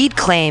 he'd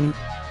claim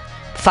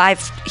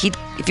 5. If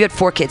you had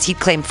 4 kids, he'd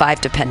claim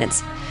 5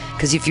 dependents.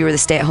 Because if you were the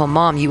stay-at-home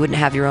mom, you wouldn't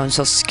have your own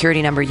social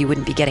security number. You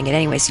wouldn't be getting it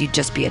anyway, so you'd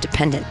just be a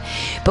dependent.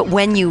 But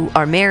when you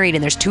are married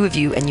and there's 2 of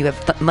you and you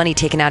have money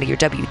taken out of your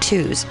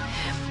W-2s,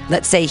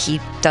 let's say he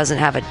doesn't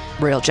have a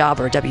real job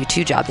or a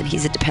W-2 job, then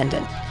he's a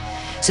dependent.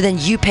 So then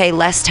you pay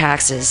less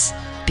taxes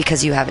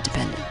because you have a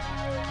dependent.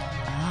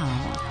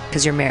 Oh.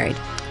 Because you're married.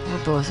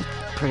 We're both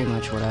pretty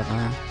much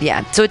whatever.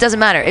 Yeah, so it doesn't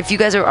matter if you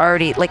guys are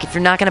already like if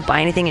you're not going to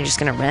buy anything, you're just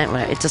going to rent.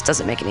 It just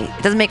doesn't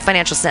make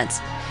financial sense.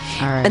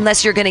 All right.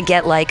 Unless you're going to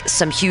get like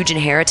some huge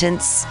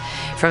inheritance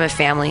from a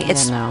family.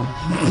 No.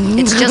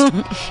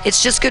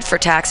 It's just good for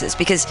taxes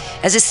because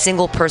as a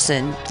single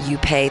person you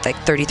pay like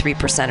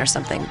 33% or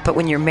something, but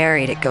when you're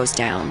married it goes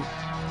down.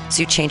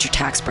 So you change your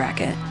tax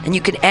bracket, and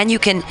you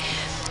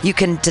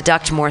can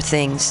deduct more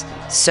things.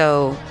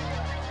 So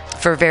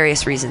for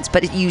various reasons,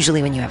 but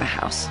usually when you have a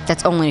house.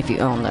 That's only if you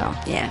own, though.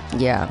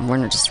 Yeah, we're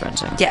not just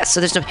renting. Yeah,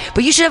 so there's no,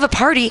 but you should have a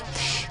party.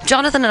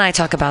 Jonathan and I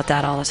talk about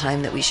that all the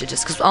time, that we should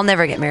just, because I'll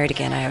never get married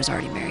again. I was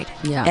already married.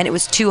 Yeah. And it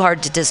was too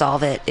hard to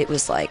dissolve it. It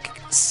was like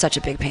such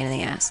a big pain in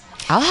the ass.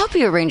 I'll help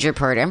you arrange your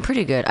party. I'm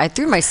pretty good. I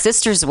threw my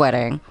sister's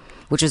wedding,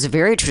 which was a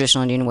very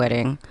traditional Indian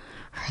wedding.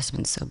 Her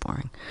husband's so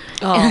boring.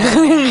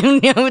 Oh.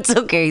 No, it's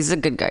okay. He's a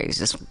good guy. He's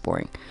just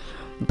boring.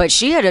 But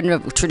she had a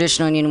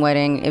traditional Indian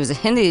wedding. It was a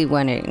Hindu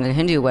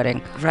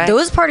wedding. Right.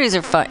 Those parties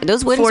are fun.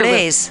 Those weddings 4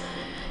 days.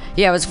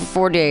 Yeah, it was for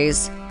 4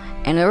 days.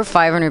 And there were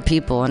 500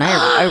 people. And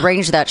I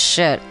arranged that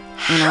shit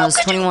when I was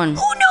 21. Who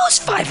knows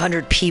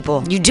 500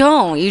 people? You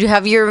don't. You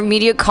have your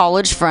immediate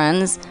college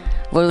friends.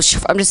 Well,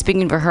 I'm just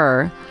speaking for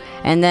her.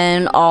 And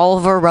then all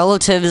of her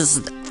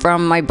relatives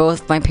from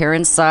both my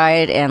parents'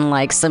 side and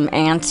like some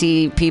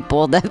auntie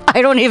people that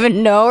I don't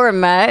even know or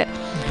met.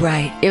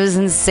 Right. It was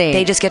insane.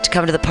 They just get to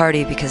come to the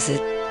party because it...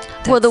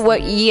 So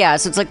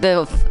it's like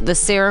the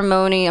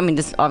ceremony. I mean,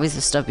 this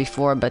obviously stuff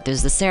before, but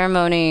there's the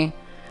ceremony,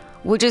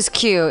 which is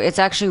cute. It's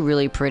actually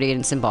really pretty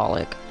and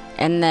symbolic.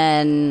 And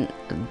then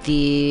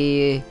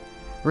the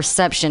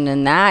reception,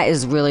 and that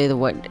is really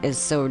what is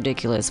so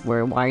ridiculous.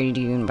 Why do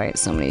you invite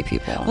so many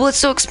people? Well, it's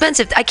so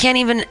expensive. I can't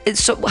even.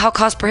 It's so how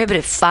cost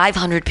prohibitive.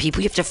 500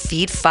 people. You have to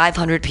feed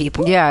 500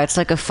 people. Yeah, it's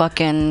like a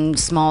fucking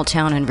small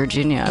town in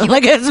Virginia.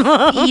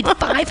 Feed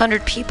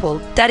 500 people.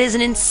 That is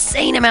an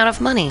insane amount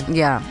of money.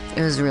 Yeah,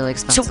 it was really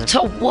expensive.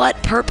 So to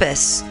what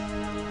purpose?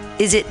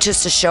 Is it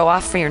just to show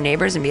off for your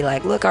neighbors and be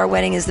like, look, our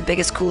wedding is the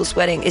biggest, coolest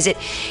wedding? Is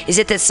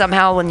it that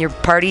somehow when your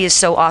party is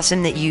so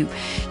awesome that you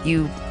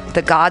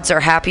the gods are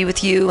happy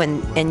with you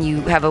and you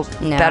have a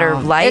better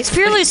life? It's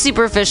purely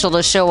superficial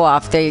to show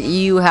off that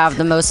you have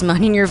the most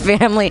money in your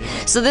family.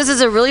 So this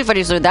is a really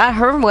funny story.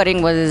 Her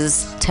wedding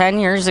was 10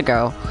 years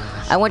ago.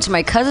 I went to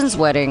my cousin's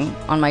wedding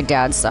on my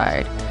dad's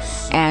side,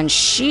 and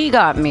she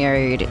got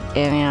married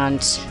in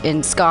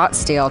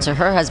Scottsdale to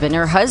her husband.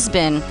 Her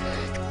husband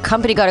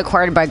company got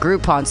acquired by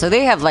Groupon, so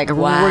they have like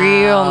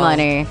real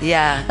money.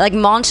 Yeah, like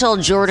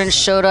Montel Jordan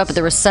showed up at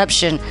the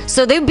reception,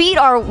 so they beat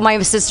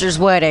my sister's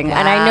wedding.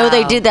 And I know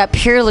they did that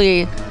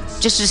purely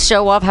just to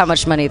show off how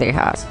much money they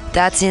had.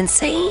 That's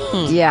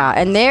insane. Yeah,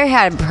 and they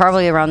had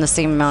probably around the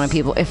same amount of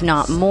people, if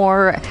not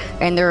more,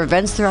 and there were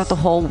events throughout the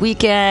whole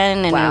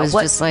weekend. And it was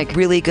just like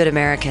really good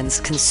Americans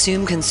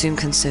consume.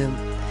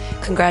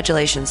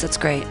 Congratulations, that's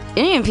great.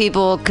 Indian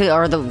people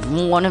are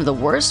one of the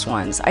worst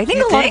ones. I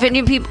think a lot of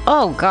Indian people,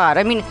 oh God,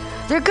 I mean,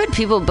 they're good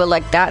people, but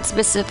like that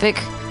specific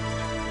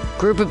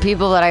group of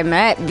people that I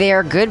met,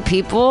 they're good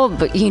people,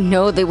 but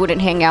they wouldn't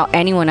hang out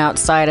anyone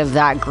outside of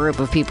that group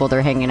of people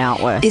they're hanging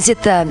out with.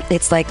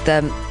 It's like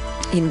the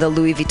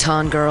Louis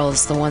Vuitton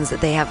girls, the ones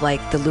that they have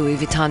like the Louis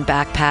Vuitton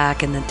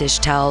backpack and the dish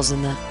towels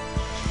and the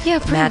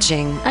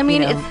matching. I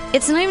mean,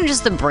 it's not even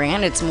just the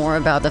brand. It's more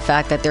about the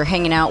fact that they're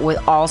hanging out with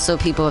also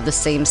people of the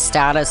same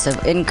status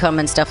of income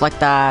and stuff like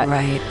that.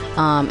 Right.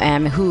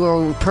 And who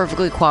are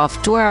perfectly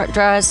coiffed,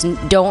 dressed,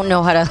 and don't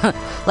know how to...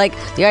 Like,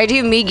 the idea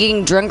of me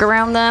getting drunk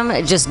around them,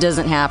 it just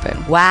doesn't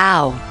happen.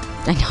 Wow.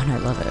 I know, and I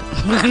love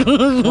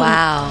it.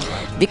 Wow.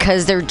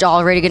 Because they're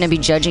already going to be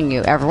judging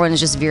you. Everyone's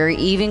just very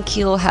even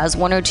keel, has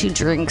 1 or 2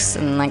 drinks,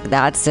 and like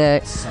that's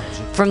it.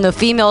 From the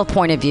female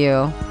point of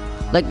view...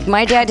 Like,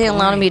 my dad didn't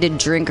allow me to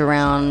drink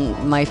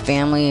around my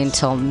family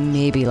until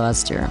maybe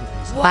last year.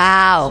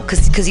 Wow.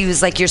 Because he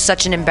was like, you're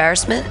such an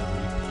embarrassment?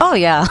 Oh,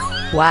 yeah.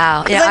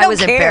 Wow. Yeah, I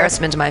was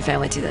embarrassment to my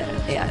family, too.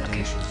 Yeah, I don't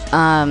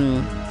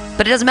care.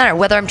 But it doesn't matter.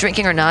 Whether I'm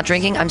drinking or not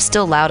drinking, I'm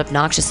still loud,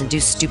 obnoxious, and do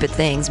stupid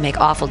things, make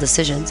awful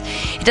decisions.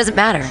 It doesn't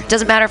matter. It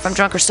doesn't matter if I'm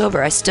drunk or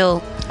sober. I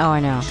still... Oh, I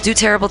know. Do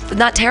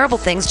not terrible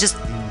things, just...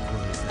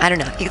 I don't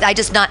know. I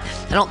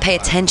don't pay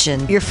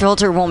attention. Your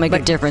filter won't make a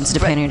difference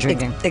depending on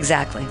drinking.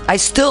 Exactly.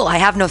 I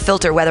have no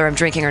filter whether I'm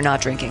drinking or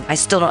not drinking. I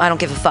don't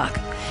give a fuck.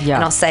 Yeah.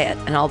 And I'll say it.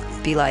 And I'll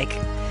be like,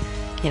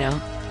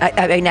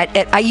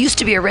 I used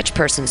to be a rich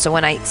person. So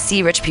when I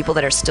see rich people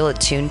that are still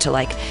attuned to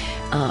like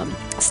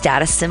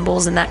status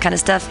symbols and that kind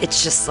of stuff,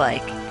 it's just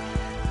like,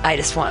 I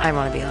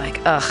want to be like,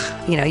 ugh,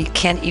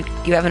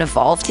 you haven't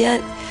evolved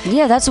yet.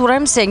 Yeah, that's what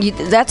I'm saying.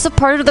 That's a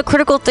part of the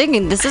critical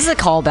thinking. This is a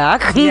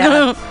callback.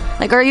 Yeah.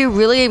 Like, are you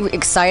really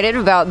excited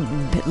about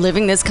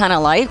living this kind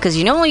of life? Because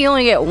you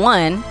only get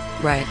one.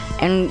 Right.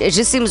 And it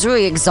just seems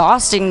really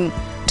exhausting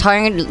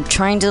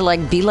trying to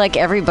like be like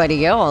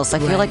everybody else. I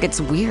feel like it's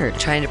weird.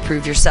 Trying to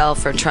prove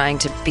yourself or trying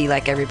to be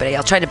like everybody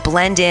else. Trying to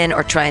blend in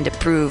or trying to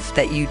prove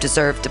that you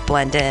deserve to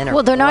blend in.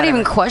 Or they're not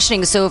even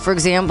questioning. So, for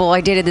example,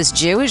 I dated this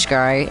Jewish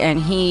guy, and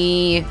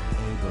he...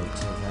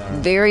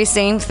 Very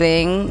same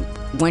thing.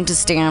 went to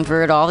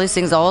Stanford, all these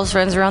things, all his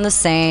friends around the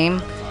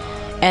same.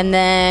 And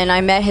then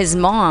I met his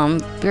mom,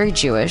 very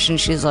Jewish, and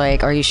she's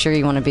like, are you sure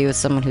you want to be with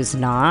someone who's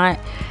not?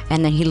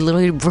 And then he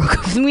literally broke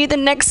up with me the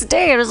next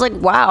day. I was like,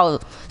 wow,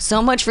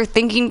 so much for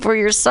thinking for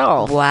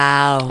yourself.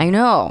 Wow. I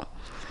know.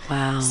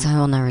 Wow. So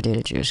I'll never date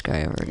a Jewish guy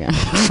ever again.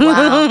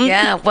 Wow.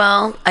 Yeah,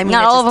 well, I mean,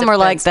 not all of them are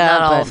like that,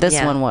 but this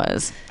yeah. one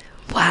was.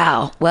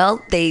 Wow.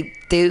 Well, they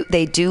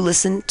do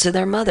listen to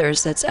their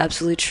mothers. That's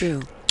absolutely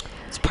true.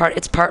 It's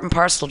part and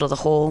parcel to the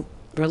whole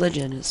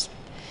religion is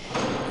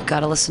you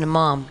got to listen to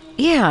mom.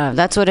 Yeah,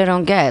 that's what I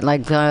don't get.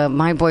 Like,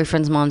 my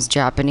boyfriend's mom's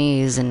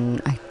Japanese,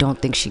 and I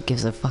don't think she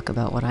gives a fuck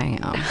about what I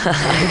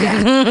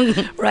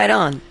am. Right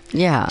on.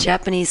 Yeah.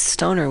 Japanese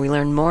stoner. We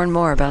learn more and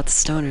more about the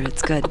stoner.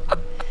 It's good.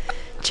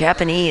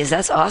 Japanese.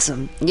 That's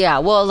awesome. Yeah,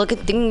 well,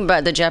 thinking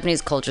about the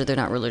Japanese culture, they're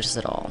not religious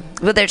at all.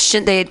 Well, there's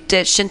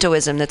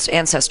Shintoism. That's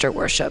ancestor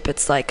worship.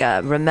 It's like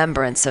a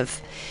remembrance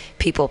of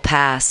people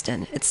past,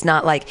 and it's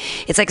like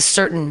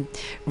certain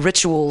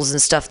rituals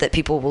and stuff that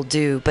people will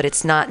do, but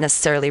it's not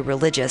necessarily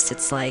religious.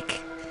 It's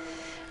like,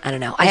 I don't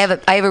know. I have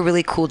a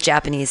really cool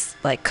Japanese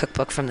like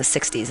cookbook from the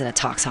 60s, and it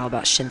talks all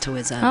about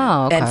Shintoism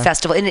and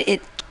festival, and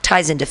it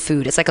ties into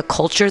food. It's like a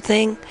culture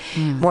thing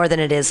more than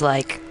it is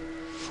like,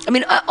 I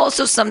mean,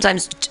 also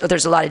sometimes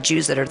there's a lot of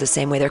Jews that are the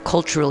same way. They're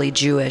culturally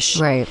Jewish,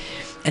 right?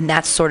 And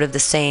that's sort of the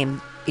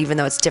same, even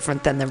though it's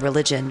different than the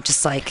religion.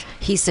 Just like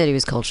he said, he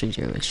was culturally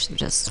Jewish.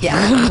 Just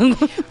yeah,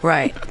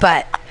 right.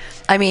 But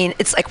I mean,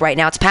 it's like right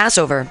now it's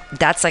Passover.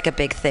 That's like a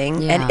big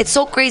thing, and it's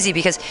so crazy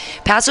because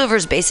Passover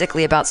is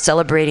basically about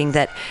celebrating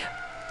that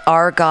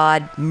our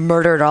God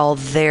murdered all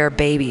their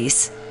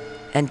babies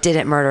and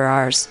didn't murder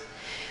ours.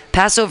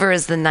 Passover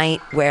is the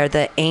night where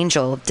the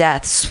angel of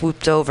death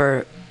swooped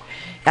over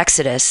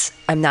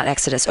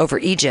over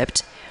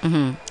Egypt,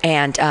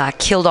 and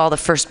killed all the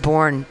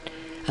firstborn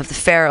of the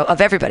Pharaoh,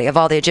 of everybody, of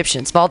all the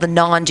Egyptians, of all the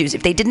non-Jews.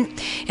 If they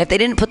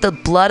didn't put the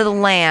blood of the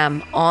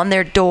lamb on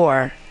their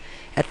door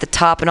at the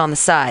top and on the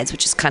sides,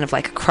 which is kind of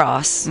like a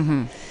cross,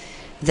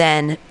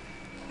 then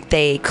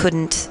they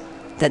couldn't.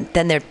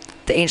 Then the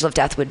angel of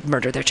death would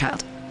murder their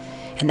child.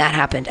 And that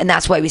happened. And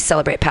that's why we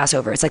celebrate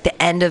Passover. It's like the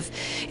end of,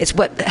 it's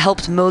what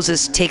helped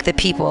Moses take the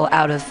people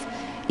out of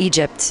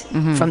Egypt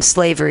from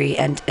slavery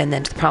and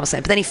then to the promised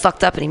land. But then he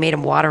fucked up and he made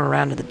them water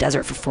around in the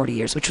desert for 40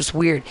 years, which was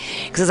weird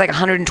because it's like a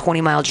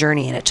 120-mile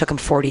journey and it took him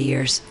 40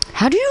 years.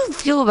 How do you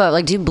feel about,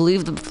 like, do you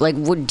believe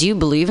do you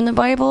believe in the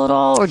Bible at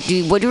all, or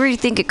what do you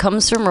think it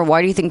comes from, or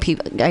why do you think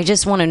people? I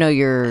just want to know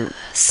your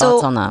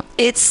thoughts on that.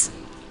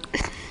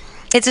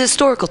 It's a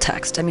historical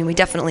text. I mean, we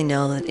definitely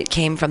know that it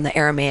came from the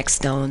Aramaic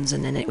stones,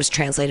 and then it was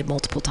translated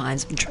multiple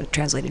times, and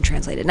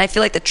translated. And I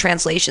feel like the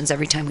translations,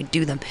 every time we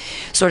do them,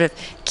 sort of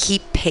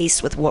keep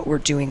pace with what we're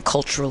doing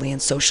culturally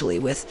and socially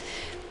with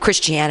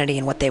Christianity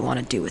and what they want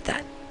to do with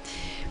that.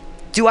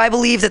 Do I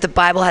believe that the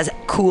Bible has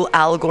cool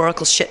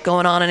allegorical shit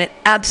going on in it?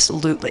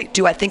 Absolutely.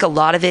 Do I think a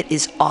lot of it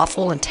is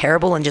awful and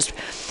terrible and just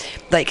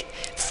like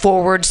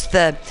forwards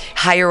the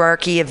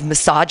hierarchy of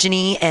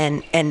misogyny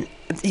and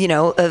you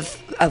know,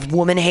 of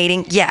woman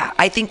hating? Yeah,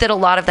 I think that a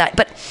lot of that,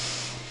 but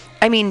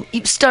I mean,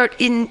 you start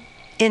in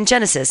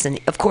Genesis, and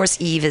of course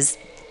Eve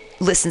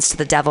listens to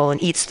the devil and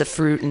eats the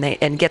fruit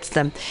and gets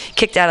them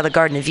kicked out of the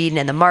Garden of Eden.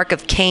 And the mark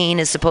of Cain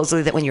is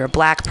supposedly that when you're a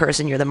black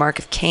person, you're the mark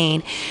of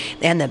Cain.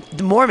 And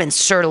the Mormons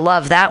sure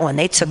love that one.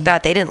 They took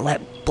that. They didn't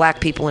let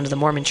black people into the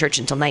Mormon church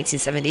until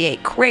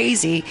 1978.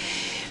 Crazy.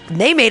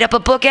 They made up a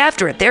book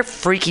after it. Their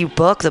freaky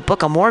book, the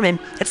Book of Mormon,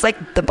 it's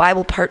like the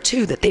Bible Part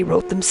 2 that they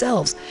wrote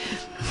themselves.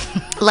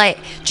 Like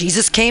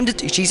Jesus came to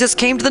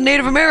the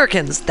Native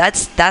Americans.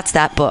 That's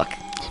that book.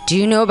 Do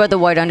you know about the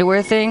white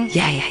underwear thing?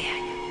 Yeah.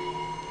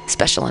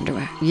 Special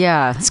underwear.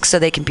 Yeah. It's so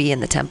they can be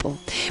in the temple.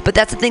 But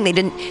that's the thing.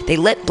 They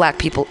let black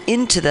people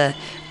into the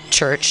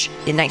church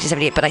in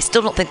 1978, but I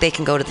still don't think they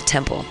can go to the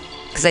temple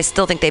because I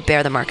still think they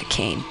bear the mark of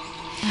Cain.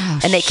 Oh,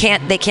 and they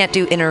can't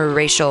do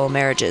interracial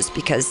marriages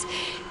because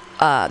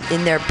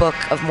in their Book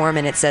of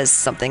Mormon it says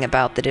something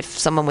about that if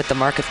someone with the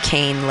mark of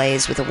Cain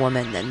lays with a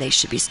woman, then they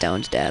should be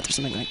stoned to death or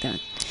something like that.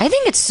 I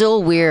think it's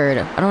still weird.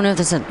 I don't know if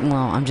this is, well,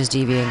 I'm just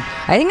deviating.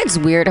 I think it's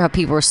weird how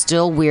people are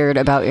still weird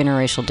about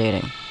interracial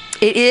dating.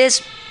 It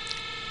is.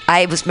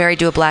 I was married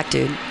to a black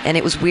dude, and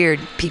it was weird.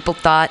 People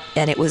thought,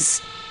 and it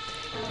was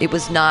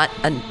not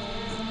an.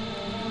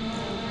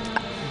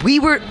 He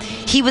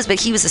was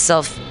a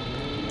self,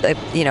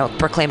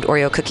 proclaimed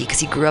Oreo cookie because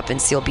he grew up in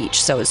Seal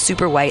Beach, so it was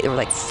super white. There were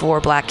like 4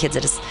 black kids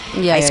at his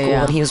high school,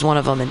 and he was one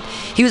of them. And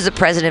he was the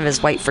president of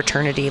his white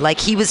fraternity. Like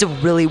he was a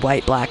really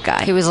white black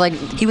guy. He was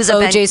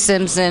O.J.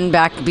 Simpson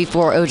back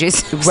before O.J.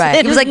 Simpson.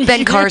 Right. He was like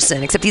Ben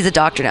Carson, except he's a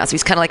doctor now, so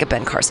he's kind of like a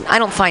Ben Carson. I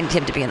don't find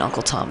him to be an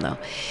Uncle Tom though.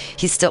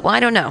 He's still. Well,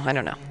 I don't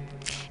know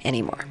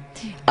anymore.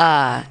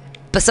 But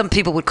some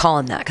people would call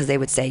him that because they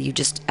would say you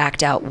just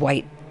act out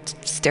white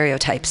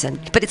stereotypes,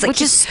 but it's like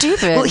which is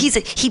stupid. Well,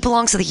 he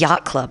belongs to the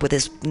yacht club with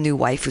his new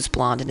wife who's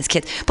blonde and his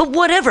kids. But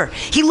whatever,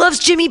 he loves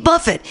Jimmy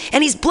Buffett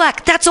and he's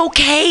black. That's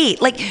okay.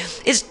 Like,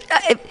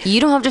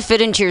 you don't have to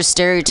fit into your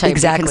stereotype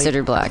to be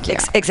considered black.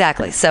 Yeah.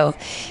 Exactly. So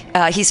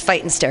he's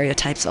fighting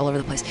stereotypes all over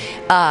the place.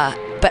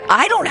 But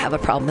I don't have a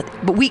problem with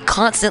it. But we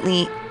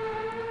constantly,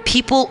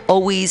 people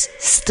always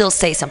still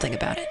say something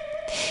about it.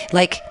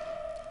 Like,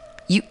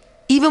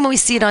 even when we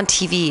see it on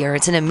TV or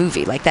it's in a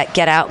movie, like that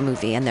Get Out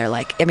movie, and they're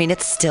like, I mean,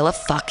 it's still a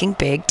fucking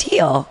big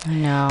deal. I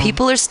know.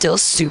 People are still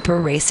super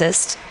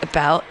racist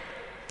about,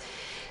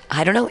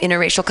 I don't know,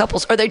 interracial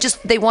couples, or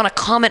they want to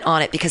comment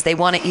on it because they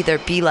want to either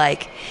be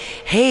like,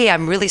 hey,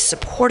 I'm really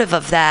supportive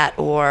of that,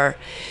 but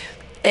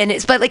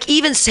like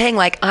even saying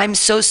like, I'm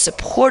so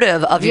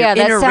supportive of your interracial.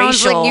 Yeah, that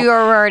sounds like you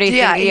are already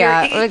thinking,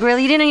 yeah. Like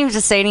really, you didn't even have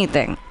to say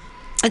anything.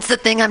 It's the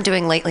thing I'm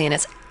doing lately, and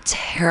it's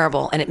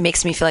terrible, and it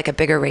makes me feel like a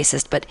bigger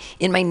racist. But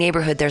in my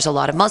neighborhood, there's a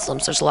lot of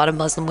Muslims. There's a lot of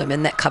Muslim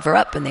women that cover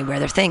up and they wear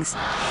their things.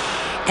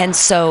 And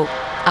so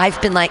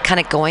I've been like kind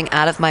of going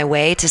out of my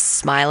way to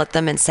smile at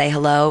them and say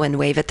hello and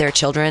wave at their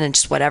children and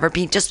just whatever,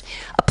 be just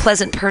a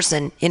pleasant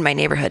person in my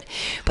neighborhood.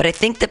 But I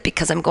think that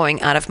because I'm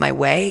going out of my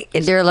way,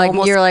 you're like,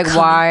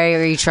 why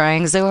are you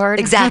trying so hard?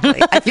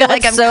 Exactly. I feel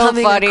like I'm so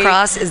coming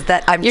across is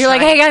that you're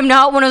like, hey, I'm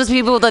not one of those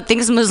people that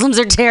thinks Muslims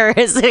are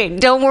terrorists. Hey,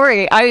 don't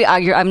worry,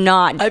 I'm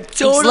not. I'm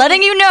just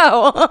letting you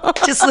know.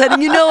 Just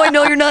letting you know. I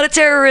know you're not a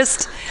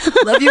terrorist.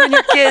 Love you and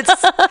your kids.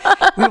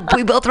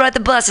 We both ride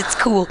the bus. It's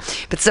cool.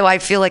 But so I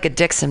feel like a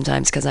dick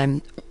sometimes because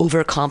I'm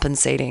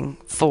overcompensating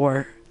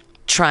for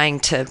trying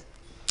to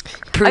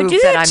prove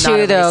that I'm too, not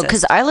a though, racist.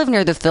 because I live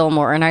near the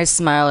Fillmore and I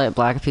smile at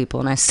black people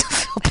and I still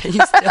feel bad.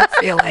 You still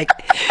feel like,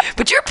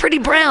 but you're pretty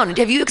brown.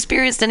 Have you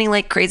experienced any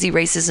like crazy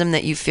racism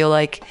that you feel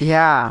like?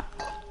 Yeah.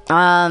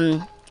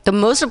 The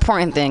most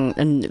important thing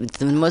and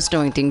the most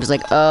annoying thing was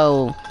like,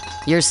 oh,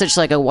 you're such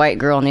like a white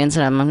girl on the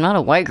inside. I'm not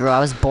a white girl. I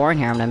was born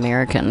here. I'm an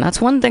American. That's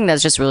one thing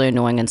that's just really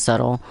annoying and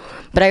subtle.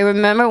 But I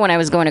remember when I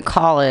was going to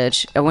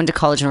college, I went to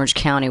college in Orange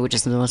County, which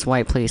is the most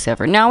white place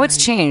ever. Now it's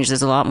changed.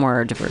 There's a lot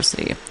more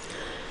diversity.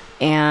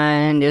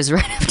 And it was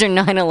right after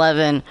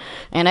 9/11,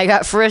 and I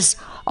got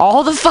frisked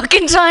all the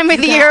fucking time at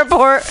the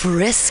airport.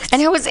 Frisked?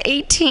 And I was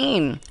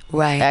 18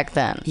 back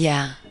then.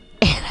 Yeah.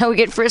 And I would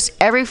get frisked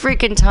every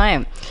freaking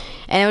time.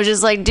 And it was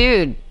just like,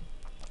 dude,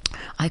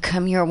 I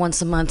come here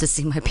once a month to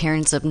see my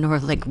parents up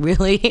north. Like,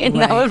 really? And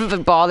that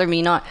would bother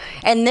me not.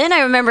 And then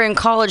I remember in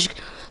college,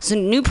 so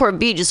Newport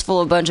Beach is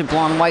full of a bunch of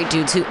blonde white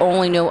dudes who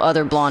only know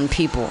other blonde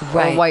people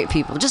or white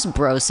people. Just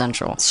bro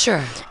central.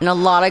 Sure. And a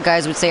lot of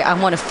guys would say, I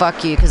want to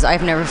fuck you because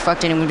I've never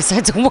fucked anyone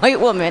besides a white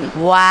woman.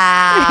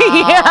 Wow.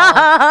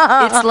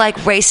 Yeah. It's like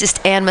racist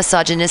and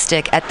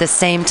misogynistic at the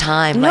same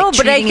time. No, like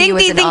but I think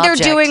they think they're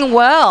doing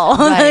well.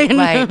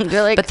 Right.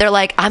 But they're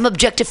like, I'm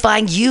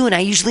objectifying you, and I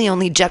usually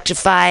only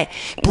objectify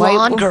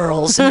blonde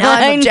girls. And now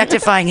I'm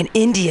objectifying an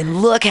Indian.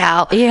 Look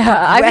how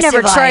I've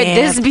never tried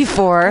this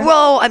before.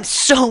 Whoa, I'm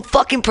so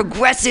fucking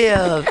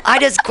progressive. I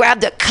just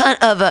grabbed a cunt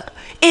of a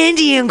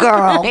Indian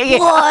girl.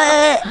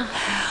 What?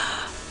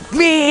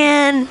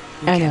 Man.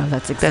 I know,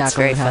 that's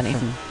exactly very what funny.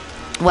 happened.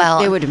 Well,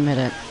 they would admit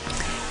it.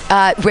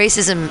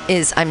 Racism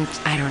is, I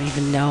don't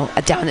even know.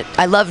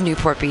 I love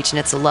Newport Beach, and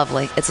it's a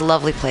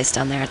lovely place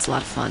down there. It's a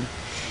lot of fun.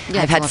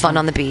 Yeah, I've had fun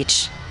on the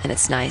beach, and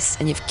it's nice.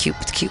 And you have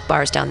cute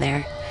bars down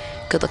there.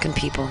 Good looking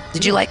people.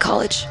 Did you like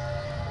college?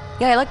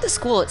 Yeah, I like the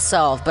school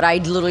itself, but I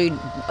literally,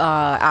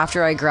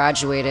 after I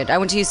graduated, I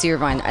went to UC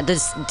Irvine. The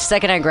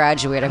second I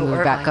graduated, I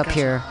moved back up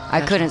here.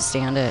 I couldn't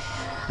stand it.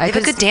 They have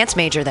a good dance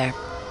major there.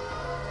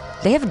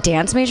 They have a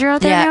dance major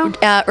out there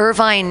now?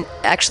 Irvine,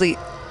 actually,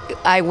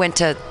 I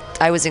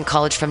was in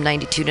college from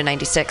 92 to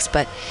 96,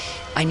 but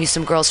I knew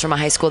some girls from a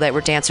high school that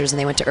were dancers, and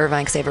they went to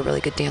Irvine because they have a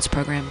really good dance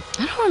program.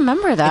 I don't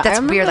remember that.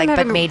 That's weird,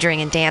 but majoring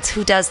in dance.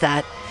 Who does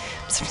that?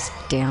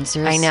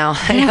 Dancers. I know.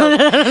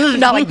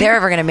 Not like they're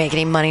ever going to make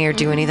any money or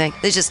do anything.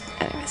 They just,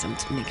 anyways, I'm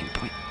making a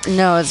point.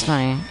 No, it's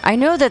funny. I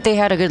know that they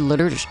had a good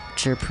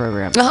literature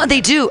program.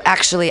 They do,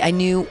 actually. I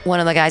knew one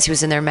of the guys who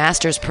was in their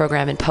master's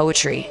program in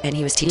poetry, and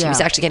he was teaching. He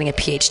was actually getting a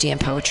PhD in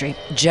poetry.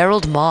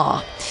 Gerald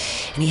Ma.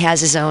 And he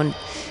has his own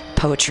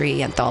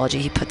poetry anthology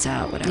he puts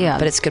out, whatever. Yeah.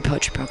 But it's a good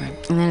poetry program.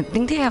 And then I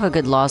think they have a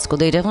good law school.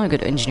 They definitely have a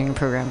good engineering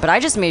program. But I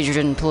just majored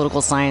in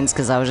political science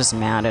because I was just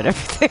mad at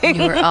everything.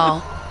 You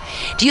were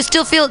Do you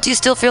still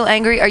feel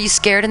angry? Are you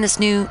scared in this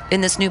new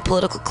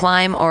political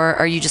climb, or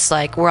are you just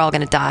like, we're all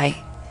gonna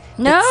die?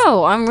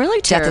 No, I'm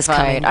really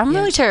terrified. I'm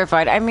really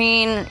terrified. I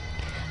mean,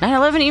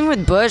 9/11, even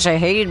with Bush, I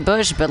hated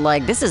Bush, but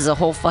like this is a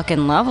whole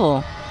fucking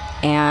level.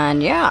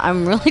 And yeah,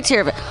 I'm really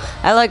terrified.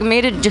 I like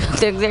made a joke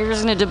that they're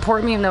just gonna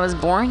deport me when I was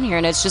born here,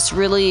 and it's just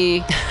really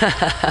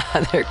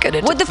they're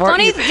gonna. What the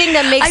funny thing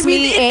that makes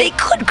they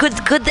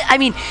could. I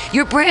mean,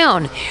 you're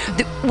brown.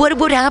 What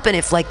would happen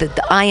if like the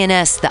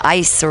INS, the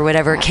ICE or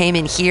whatever came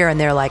in here and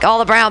they're like, all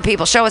the brown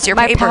people, show us your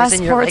papers,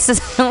 and you're like, my passport says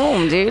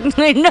home, dude.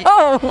 I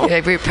know.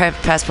 Your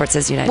passport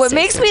says United What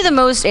States. makes me the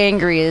most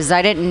angry is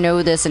I didn't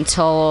know this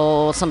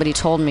until somebody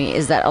told me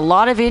is that a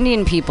lot of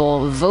Indian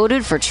people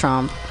voted for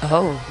Trump.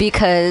 Oh.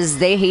 Because because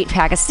they hate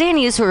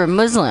Pakistanis who are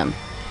Muslim.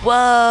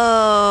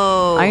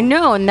 Whoa. I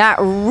know, and that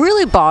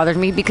really bothered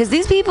me because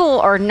these people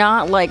are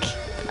not like,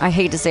 I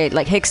hate to say it,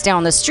 like hicks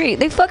down the street.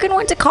 They fucking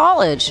went to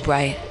college.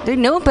 Right. They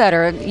know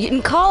better.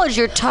 In college,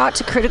 you're taught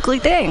to critically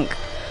think.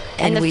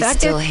 And the we fact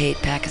still that, hate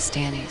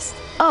Pakistanis.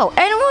 oh,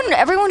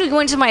 everyone who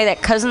went to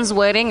that cousin's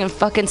wedding in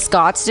fucking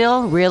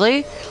Scottsdale,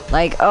 really?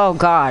 Like, oh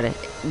God.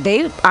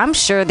 I'm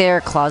sure they're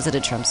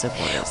closeted Trump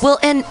supporters. Well,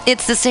 and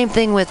it's the same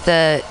thing with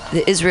the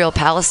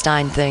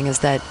Israel-Palestine thing, is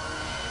that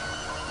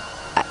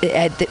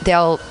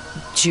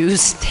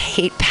Jews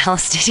hate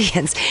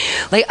Palestinians.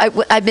 Like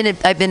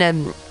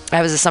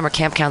I was a summer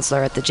camp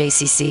counselor at the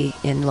JCC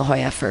in La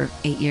Jolla for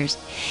 8 years,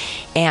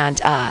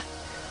 and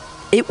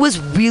it was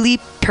really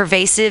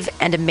pervasive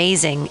and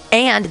amazing.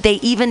 And they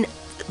even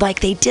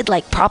they did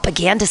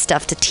propaganda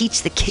stuff to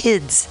teach the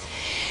kids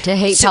to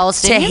hate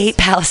Palestinians? To hate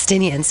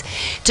Palestinians,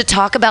 to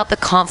talk about the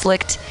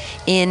conflict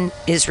in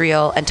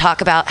Israel, and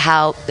talk about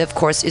how, of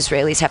course,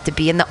 Israelis have to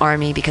be in the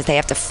army because they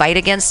have to fight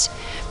against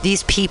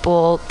these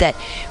people that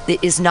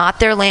it is not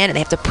their land, and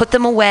they have to put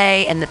them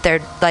away, and that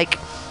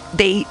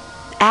they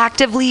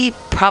actively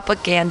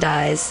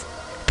proselytize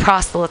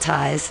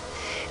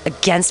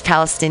against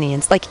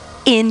Palestinians,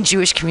 in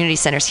Jewish community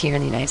centers here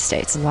in the United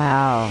States.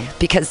 Wow.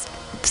 Because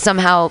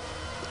somehow,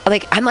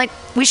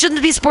 we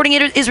shouldn't be supporting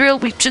Israel.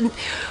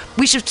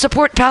 We should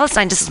support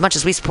Palestine just as much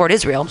as we support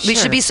Israel. Sure. We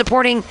should be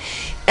supporting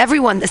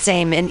everyone the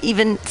same, and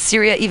even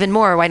Syria even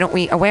more. Why aren't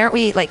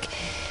we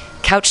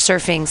couch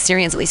surfing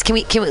Syrians at least? Can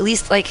we at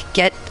least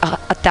get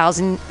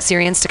 1,000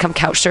 Syrians to come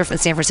couch surf in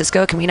San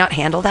Francisco? Can we not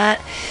handle that?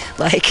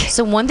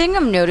 So one thing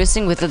I'm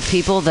noticing with the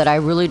people that I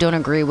really don't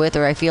agree with,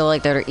 or I feel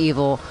like that are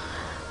evil.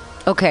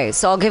 Okay,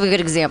 so I'll give a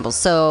good example.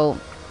 So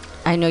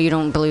I know you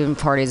don't believe in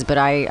parties, but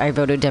I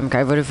voted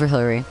Democrat. I voted for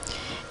Hillary.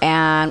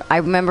 And I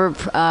remember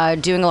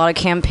doing a lot of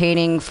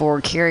campaigning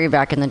for Kerry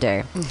back in the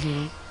day.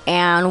 Mm-hmm.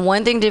 And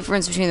one thing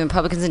difference between the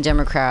Republicans and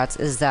Democrats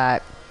is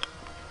that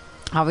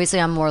obviously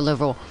I'm more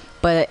liberal,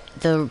 but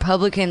the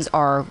Republicans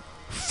are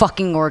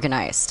fucking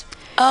organized.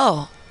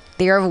 Oh.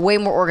 They are way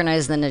more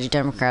organized than the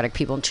Democratic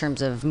people in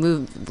terms of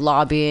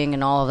lobbying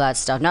and all of that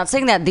stuff. Not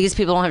saying that these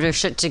people don't have their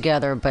shit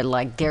together,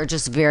 but they're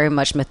just very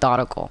much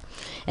methodical.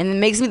 And it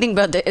makes me think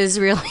about the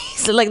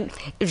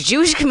Israelis. If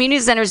Jewish community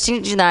centers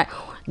teaching that,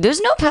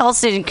 there's no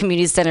Palestinian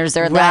community centers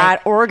that are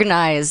that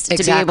organized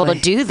to be able to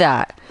do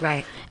that.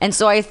 Right. And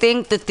so I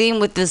think the theme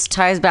with this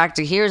ties back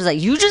to here is that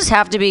you just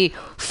have to be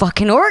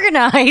fucking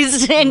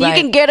organized and you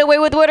can get away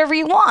with whatever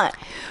you want.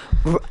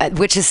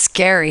 Which is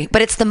scary.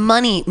 But it's the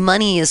money.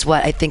 Money is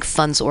what I think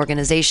funds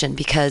organization,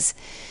 because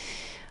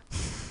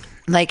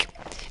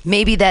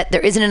maybe that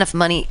there isn't enough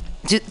money.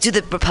 Do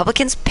the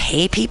Republicans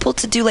pay people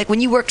to do,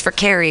 when you worked for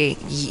Kerry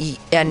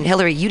and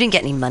Hillary, you didn't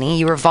get any money.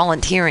 You were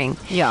volunteering.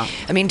 Yeah.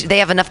 I mean, do they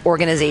have enough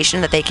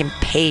organization that they can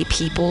pay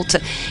people to?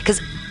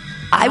 Because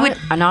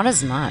not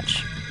as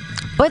much.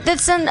 But I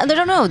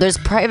don't know. There's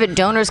private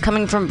donors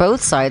coming from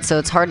both sides, so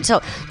it's hard to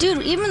tell.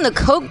 Dude, even the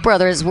Koch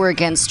brothers were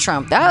against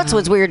Trump. That's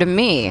what's weird to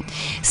me.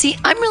 See,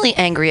 I'm really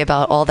angry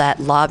about all that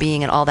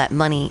lobbying and all that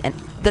money. And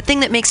the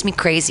thing that makes me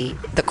crazy,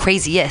 the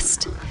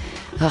craziest,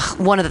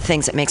 one of the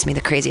things that makes me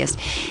the craziest,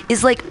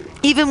 is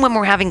even when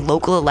we're having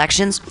local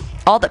elections,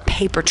 all the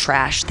paper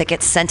trash that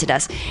gets sent at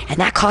us, and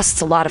that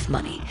costs a lot of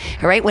money.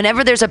 All right,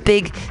 whenever there's a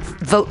big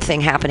vote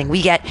thing happening,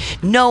 we get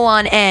no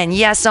on N,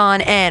 yes on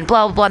N,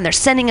 blah blah blah, and they're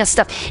sending us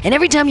stuff. And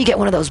every time you get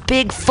one of those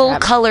big full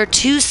color,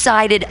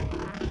 two-sided,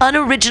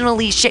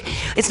 unoriginally shaped,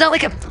 it's not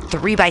like a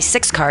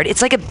 3x6 card.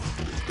 It's like a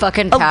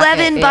fucking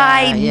 11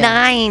 by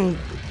 9.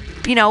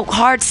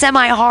 Hard,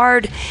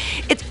 semi-hard.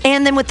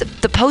 And then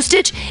with the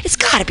postage, it's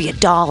got to be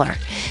 $1.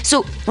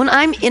 So when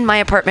I'm in my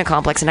apartment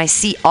complex and I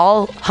see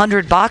all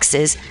 100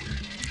 boxes,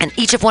 and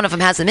each one of them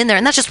has them in there,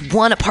 and that's just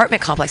one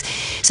apartment complex.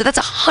 So that's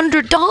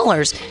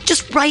 $100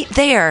 just right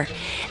there.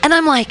 And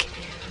I'm like,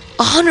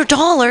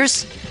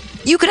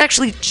 $100? You could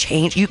actually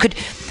change. You could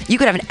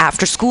have an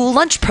after-school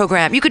lunch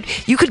program. You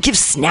could give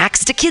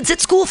snacks to kids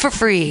at school for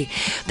free.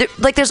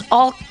 There's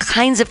all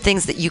kinds of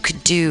things that you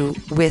could do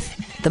with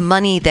the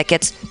money that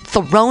gets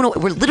thrown away.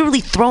 We're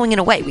literally throwing it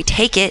away. We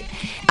take it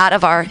out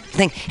of our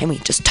thing and we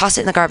just toss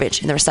it in the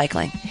garbage, in the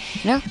recycling.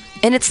 Yeah.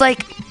 And it's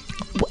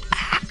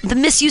the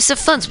misuse of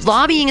funds.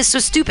 Lobbying is so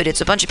stupid.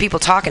 It's a bunch of people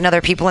talking to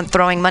other people and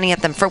throwing money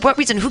at them. For what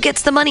reason? Who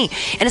gets the money?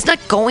 And it's not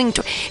going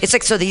to...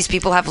 It's so these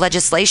people have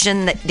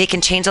legislation that they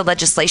can change the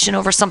legislation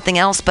over something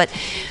else, but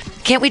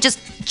can't we just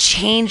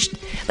change...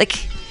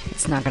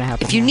 It's not going to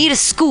happen. If you need a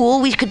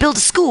school, we could build a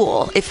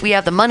school. If we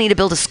have the money to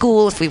build a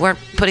school, if we weren't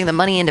putting the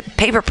money into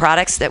paper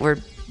products that we're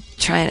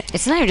trying to...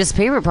 It's not even just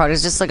paper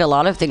products. It's just a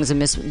lot of things.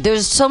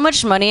 There's so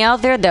much money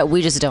out there that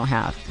we just don't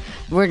have.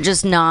 We're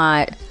just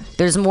not...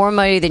 There's more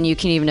money than you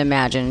can even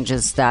imagine.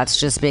 That's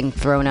just being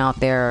thrown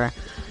out there,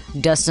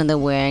 dust in the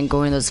wind,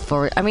 going to those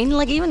forward. I mean,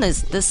 even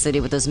this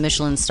city with those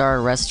Michelin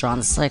star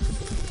restaurants,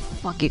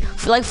 fuck you.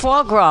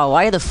 Foie gras,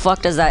 why the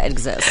fuck does that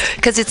exist?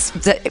 Because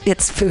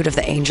it's food of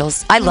the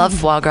angels. I love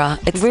foie gras.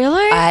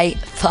 Really? I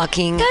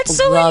fucking That's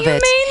so love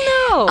it.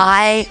 inhumane, though.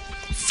 I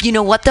You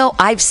know what though?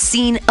 I've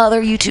seen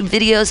other YouTube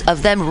videos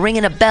of them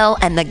ringing a bell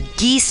and the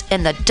geese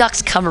and the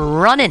ducks come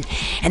running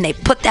and they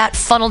put that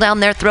funnel down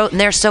their throat and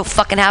they're so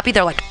fucking happy.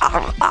 They're like,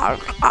 "Arr, arr,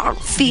 arr,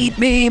 feed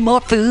me more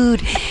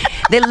food."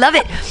 They love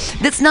it.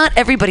 It's not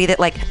everybody that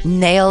like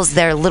nails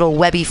their little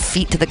webby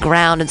feet to the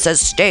ground and says,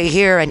 "Stay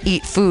here and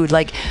eat food."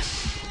 Like,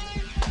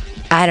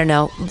 I don't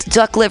know.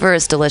 Duck liver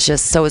is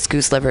delicious. So is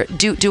goose liver.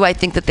 Do I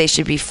think that they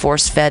should be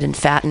force-fed and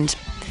fattened?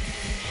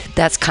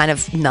 That's kind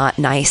of not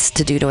nice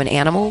to do to an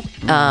animal.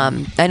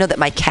 I know that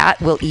my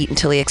cat will eat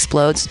until he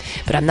explodes,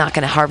 but I'm not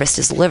going to harvest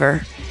his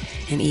liver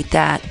and eat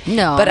that.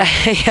 No. But I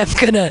am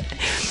going to.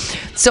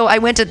 So I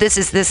went to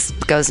this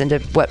goes into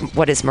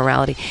what is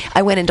morality.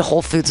 I went into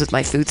Whole Foods with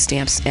my food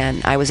stamps,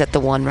 and I was at the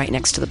one right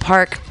next to the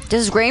park.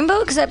 Does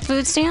Rainbow accept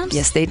food stamps?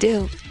 Yes, they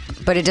do.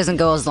 But it doesn't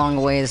go as long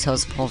a way as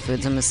Whole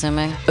Foods, I'm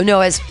assuming.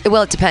 No, it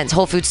depends.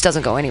 Whole Foods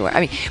doesn't go anywhere.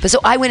 I mean, but so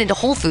I went into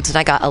Whole Foods and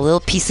I got a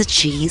little piece of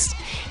cheese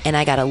and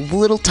I got a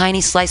little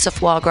tiny slice of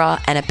foie gras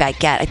and a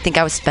baguette. I think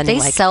I was spending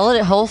They sell it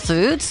at Whole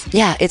Foods?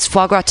 Yeah, it's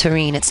foie gras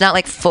terrine. It's not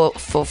like full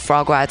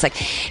foie gras.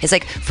 It's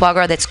like foie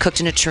gras that's cooked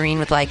in a terrine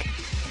with like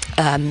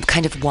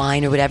kind of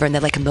wine or whatever, and they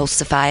like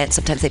emulsify it.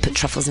 Sometimes they put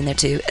truffles in there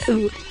too.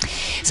 Ooh.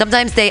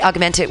 Sometimes they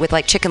augment it with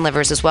like chicken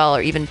livers as well,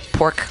 or even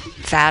pork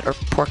fat or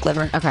pork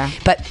liver. Okay.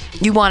 But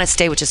you want to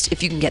stay with just,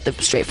 if you can get the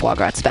straight foie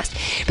gras, it's the best.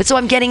 But so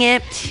I'm getting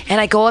it,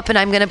 and I go up and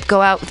I'm going to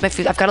go out with my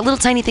food. I've got a little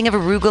tiny thing of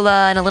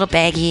arugula and a little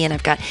baggie, and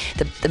I've got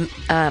the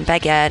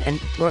baguette,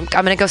 and I'm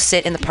going to go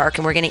sit in the park,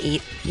 and we're going to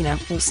eat, a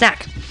little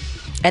snack.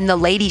 And the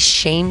lady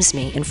shames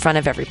me in front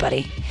of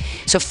everybody.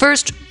 So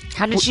first...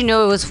 How did you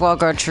know it was foie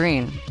gras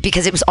terrine?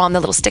 Because it was on the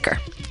little sticker.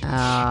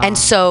 And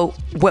so,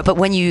 but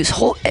when you use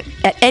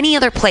at any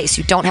other place,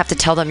 you don't have to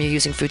tell them you're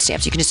using food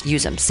stamps. You can just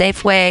use them.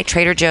 Safeway,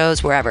 Trader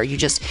Joe's, wherever. You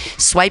just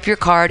swipe your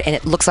card, and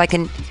it looks like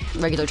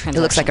regular transaction.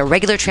 It looks like a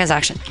regular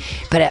transaction.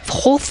 But at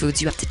Whole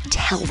Foods, you have to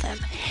tell them.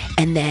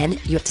 And then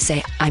you have to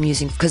say, I'm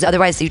using, because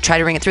otherwise you try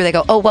to ring it through. They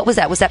go, oh, what was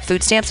that? Was that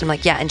food stamps? And I'm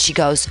like, yeah. And she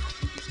goes,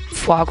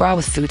 foie gras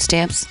with food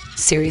stamps?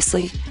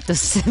 Seriously? The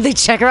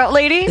checkout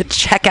lady? The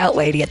checkout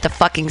lady at the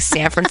fucking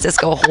San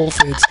Francisco Whole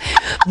Foods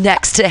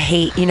next to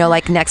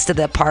like next to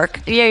the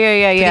park. Yeah.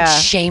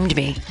 It shamed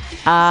me.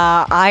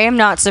 I am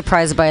not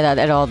surprised by that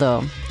at all,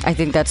 though. I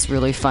think that's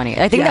really funny.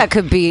 I think that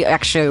could be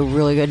actually a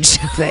really good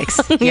joke. Thanks.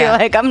 You're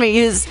like, I'm going to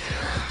use...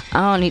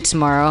 I don't eat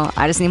tomorrow.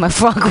 I just need my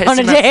foie gras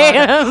today.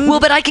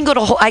 Well, but I can go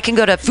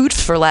to Food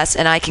for Less,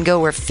 and I can go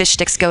where fish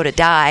sticks go to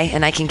die,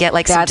 and I can get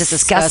like some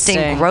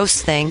disgusting,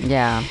 gross thing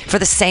for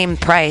the same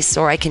price,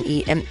 or I can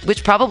eat, and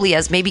which probably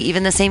has maybe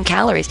even the same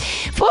calories.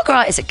 Foie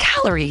gras is a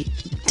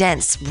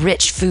calorie-dense,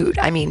 rich food.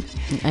 I mean,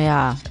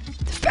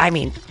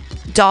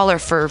 dollar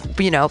for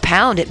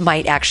pound, it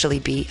might actually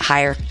be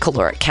higher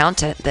caloric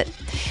content that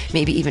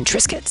maybe even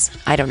Triscuits.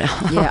 I don't know.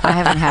 Yeah, I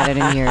haven't had it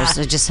in years.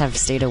 I just have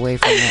stayed away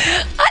from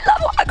it. I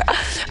love foie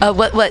gras.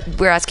 What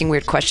we're asking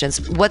weird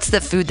questions. What's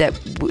the food that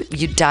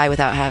you'd die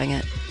without having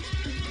it?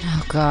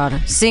 Oh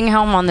God! Seeing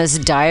how I'm on this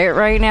diet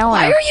right now.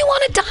 Why are you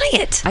on a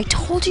diet? I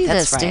told you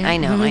That's this. right. Dude. I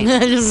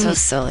know. So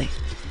silly.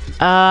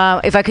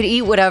 If I could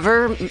eat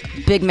whatever,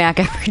 Big Mac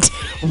every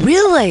day.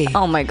 Really?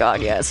 Oh my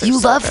God, yes. You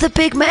love the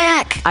Big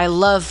Mac. I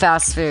love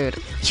fast food.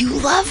 You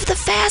love the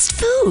fast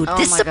food. Oh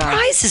this my God.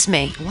 surprises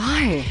me.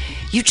 Why?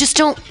 You just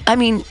don't,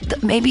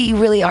 maybe you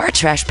really are a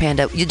trash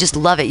panda. You just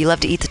love it. You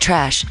love to eat the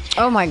trash.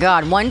 Oh my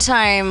God. One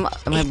time,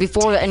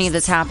 before any of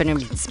this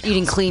happened,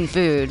 eating clean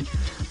food,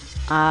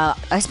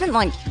 I spent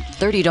like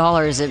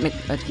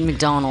 $30 at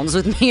McDonald's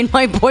with me and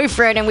my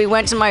boyfriend, and we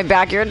went to my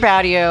backyard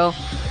patio.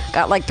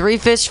 Got like 3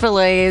 fish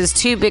fillets,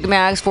 2 Big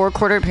Macs, 4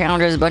 quarter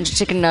pounders, a bunch of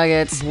chicken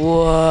nuggets.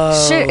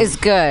 Whoa. Shit is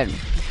good.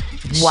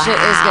 Wow. Shit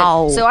is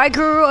good. So I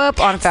grew up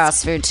on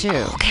fast food too.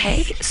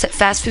 Okay. So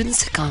fast food and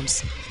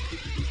sitcoms.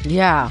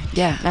 Yeah.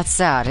 Yeah. That's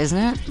sad, isn't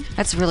it?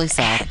 That's really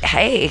sad.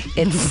 Hey,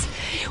 it's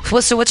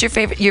so what's your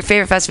favorite? Your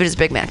favorite fast food is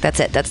Big Mac.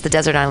 That's it. That's the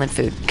desert island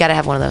food. Gotta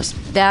have one of those.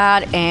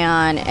 That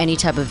and any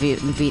type of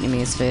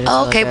Vietnamese food.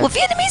 Okay, well,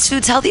 Vietnamese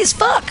food's healthy as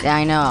fuck. Yeah,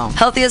 I know.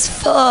 Healthy as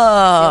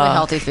fuck. Really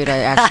healthy food I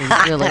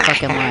actually really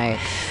fucking like.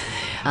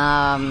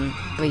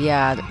 But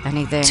yeah,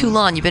 anything.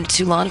 Toulon. You've been to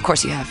Toulon? Of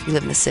course you have. You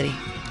live in the city.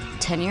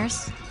 10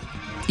 years?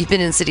 You've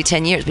been in the city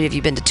 10 years, but have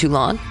you been to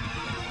Toulon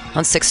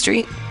on 6th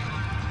Street?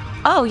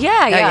 Oh,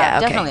 yeah,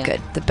 Okay, definitely.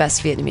 good. The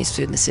best Vietnamese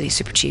food in the city,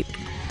 super cheap.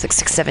 It's like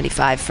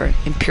 $6.75 for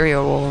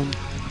imperial roll and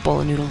bowl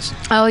of noodles.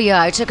 Oh,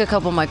 yeah, I took a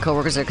couple of my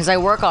coworkers there because I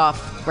work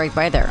off right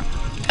by there.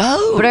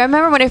 Oh. But I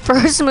remember when I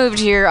first moved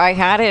here, I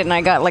had it and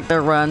I got like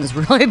the runs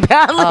really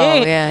badly.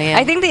 Oh, yeah.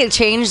 I think they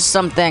changed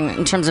something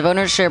in terms of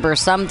ownership or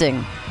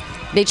something.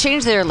 They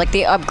changed they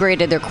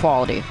upgraded their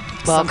quality.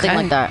 Something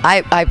like that.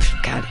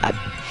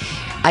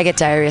 I get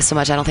diarrhea so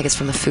much, I don't think it's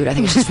from the food. I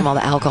think it's just from all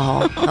the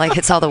alcohol. Like,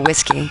 it's all the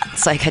whiskey.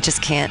 It's like, I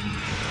just can't.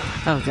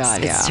 Oh,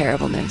 God, It's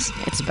terrible news.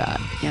 It's bad.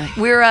 Yeah.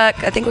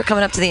 I think we're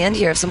coming up to the end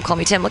here of Some Call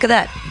Me Tim. Look at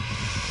that.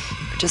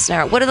 Just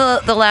now. What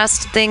are the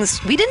last things?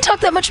 We didn't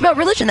talk that much about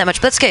religion that much,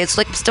 but that's okay. It's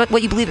like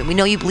what you believe in. We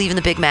know you believe in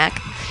the Big Mac.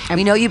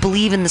 We know you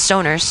believe in the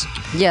stoners.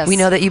 Yes. We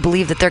know that you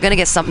believe that they're going to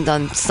get something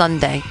done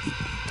Sunday.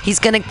 He's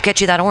gonna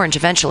get you that orange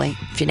eventually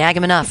if you nag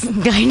him enough.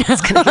 I know.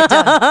 It's gonna get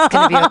done. It's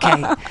gonna be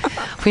okay.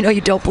 We know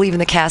you don't believe in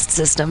the caste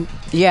system.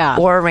 Yeah.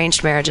 Or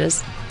arranged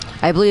marriages.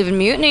 I believe in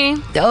mutiny.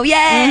 Oh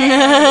yay!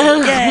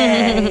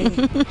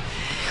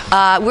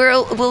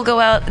 We'll go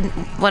out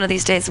one of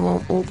these days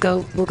and we'll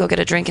go get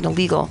a drink in a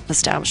legal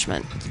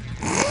establishment.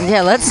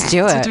 Yeah, let's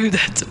do it. To do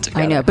that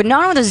together. I know, but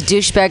not on those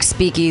douchebag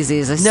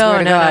speakeasies. I swear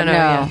to God, no.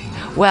 Yeah.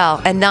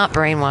 Well, and not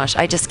brainwashed.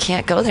 I just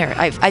can't go there.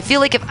 I feel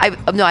like I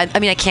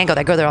can't go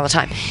there. I go there all the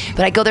time,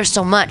 but I go there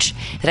so much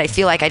that I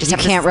feel like I just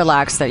can't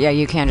relax there. Yeah,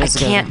 you can't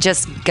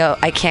just.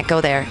 I can't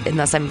go there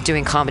unless I'm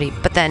doing comedy.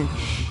 But then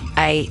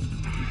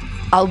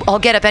I'll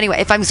get up anyway.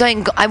 If I'm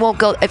saying I won't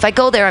go, if I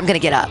go there, I'm gonna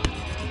get up.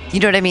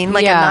 You know what I mean?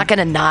 Like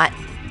I'm not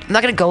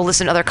gonna go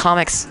listen to other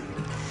comics.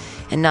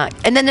 And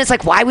then it's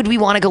like, why would we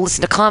want to go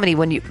listen to comedy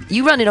when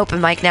you run an open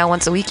mic now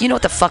once a week? You know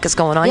what the fuck is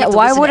going on. Yeah,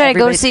 why would I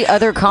go see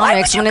other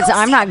comics when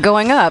I'm not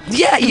going up?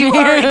 Yeah, you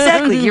are,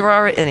 exactly. You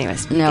are.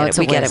 Anyways,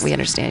 we get it. We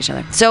understand each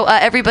other. So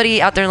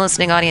everybody out there in the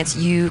listening audience,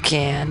 you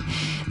can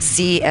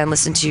see and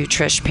listen to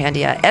Trish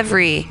Pandya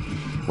every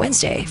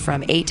Wednesday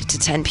from 8 to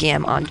 10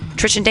 p.m. on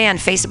Trish and Dan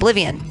Face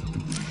Oblivion.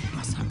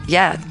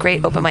 Yeah,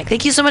 great open mic.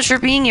 Thank you so much for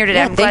being here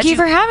today. Yeah, thank you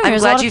for having me. I'm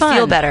glad you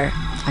feel better.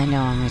 I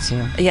know, me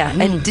too. Yeah,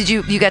 and did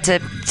you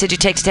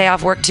take today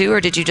off work too, or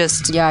did you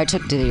just? Yeah, I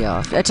took today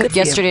off. I took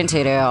yesterday and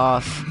today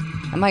off.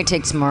 I might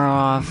take tomorrow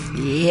off.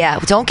 Yeah,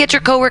 don't get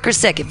your coworkers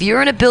sick. If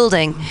you're in a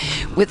building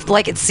with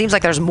it seems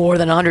like there's more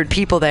than 100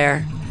 people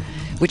there,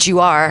 which you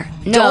are.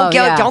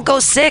 Don't go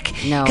sick.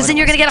 No, because then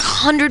you're gonna get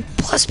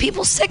 100+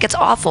 people sick. It's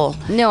awful.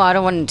 No, I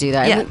don't want to do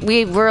that. Yeah.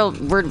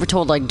 We're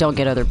told don't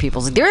get other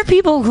people's. There are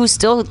people who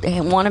still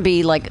want to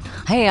be like,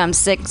 hey, I'm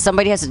sick.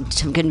 Somebody has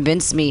to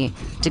convince me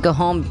to go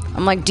home.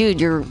 I'm like, dude,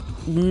 you're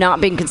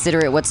not being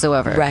considerate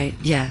whatsoever. Right.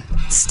 Yeah.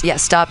 Yeah.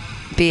 Stop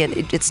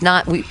being. It's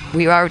not.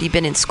 We've already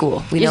been in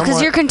school.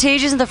 Because you're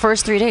contagious in the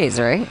first 3 days,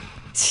 right?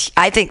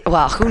 I think,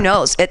 well, who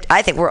knows?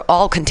 I think we're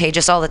all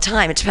contagious all the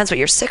time. It depends what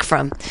you're sick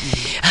from.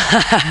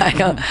 I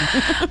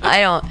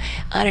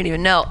don't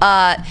even know.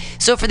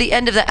 So for the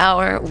end of the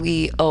hour,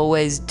 we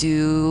always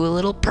do a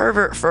little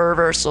pervert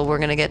fervor. So we're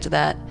going to get to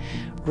that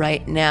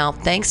right now.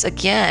 Thanks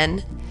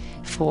again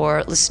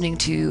for listening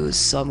to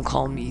Some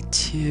Call Me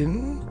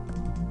Tim.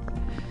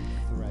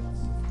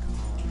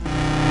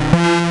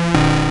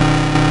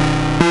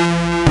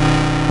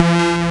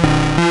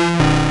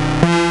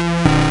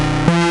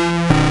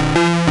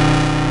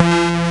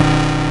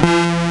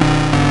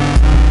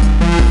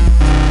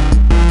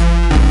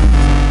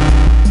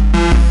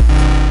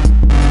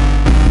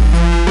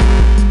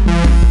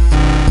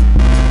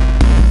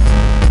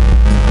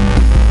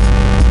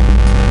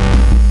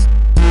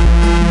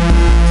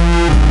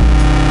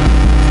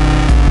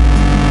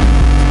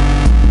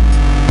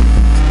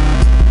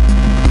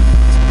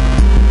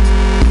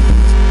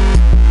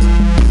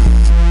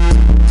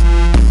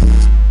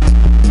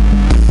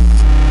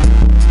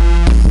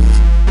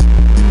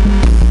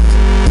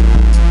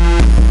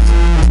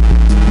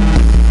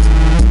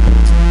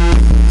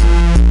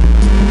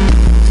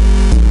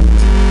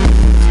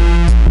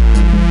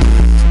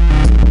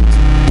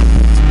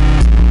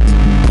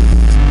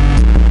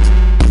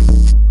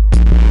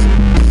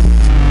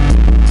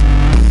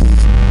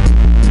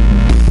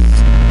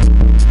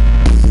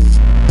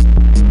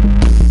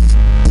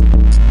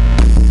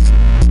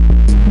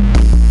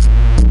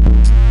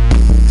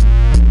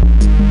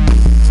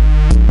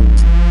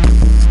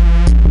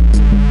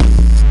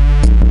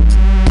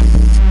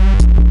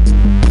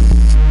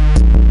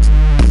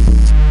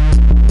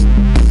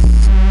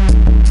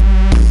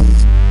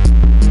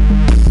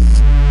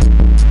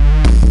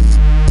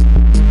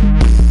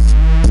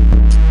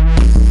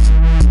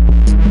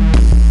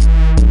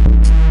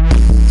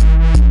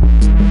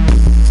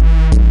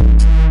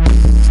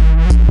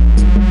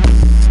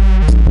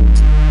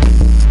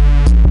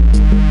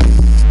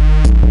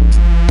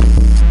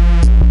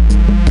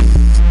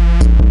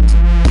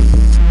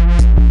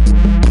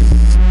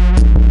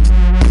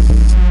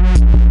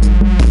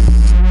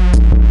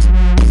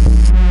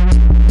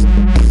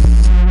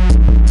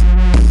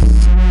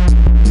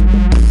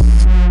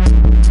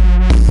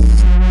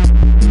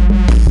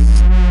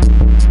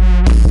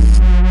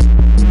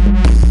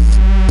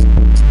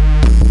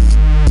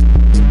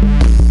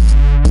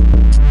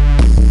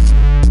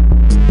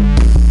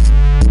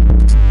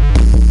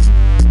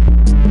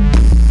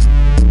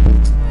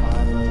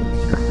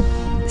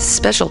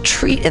 Special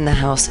treat in the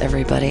house,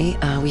 everybody.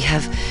 We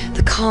have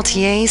the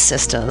Cartier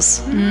sisters.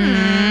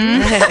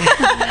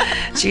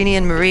 Jeannie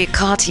and Marie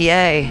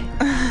Cartier.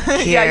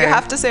 Yeah, you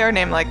have to say our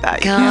name like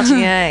that.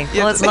 Cartier.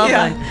 Well, it's lovely.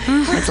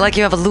 Yeah. It's like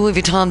you have a Louis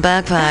Vuitton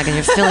backpack and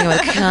you're filling it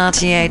with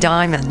Cartier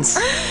diamonds.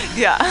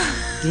 Yeah.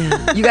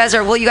 Yeah. You guys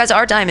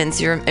are diamonds.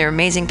 You're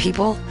amazing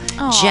people.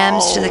 Aww.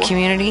 Gems to the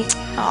community.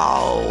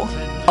 Oh.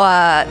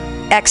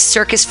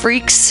 Ex-circus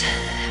freaks.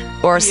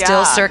 Or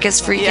still circus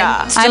freaking?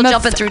 Yeah. Still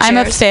jumping through chairs? I'm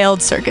a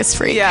failed circus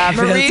freak. Yeah,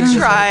 Marie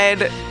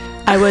tried.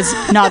 I was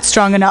not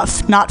strong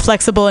enough, not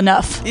flexible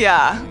enough.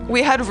 Yeah,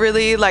 we had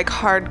really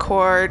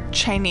hardcore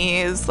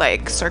Chinese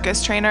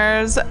circus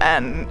trainers,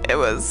 and it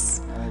was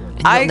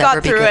I got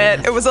never be through good it.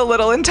 enough. It was a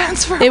little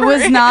intense for It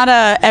was me. not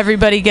a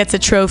everybody gets a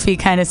trophy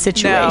kind of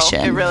situation.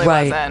 No, it really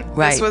Right, wasn't.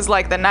 right. This was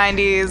like the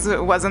 90s.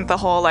 It wasn't the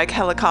whole like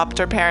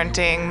helicopter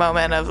parenting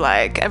moment of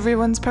like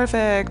everyone's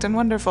perfect and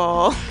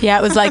wonderful. Yeah,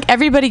 it was like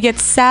everybody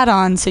gets sat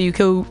on so you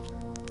go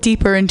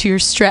deeper into your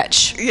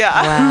stretch. Yeah.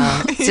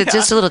 Wow. So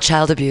just a little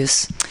child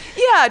abuse.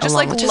 Yeah, just Along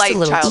like with just light a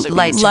little child abuse.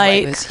 light child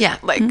Light. abuse. Yeah.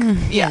 Like,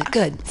 Yeah,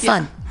 good.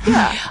 Fun.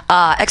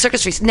 Yeah.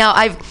 Ex-circus trees. Now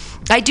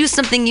I do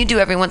something you do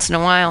every once in a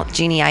while,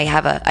 Jeannie.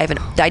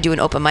 I do an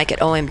open mic at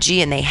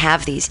OMG, and they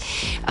have these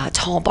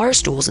tall bar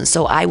stools, and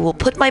so I will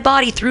put my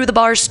body through the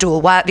bar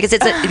stool because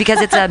it's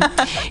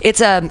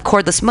a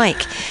cordless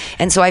mic,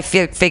 and so I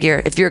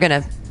figure if you're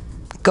gonna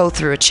go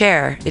through a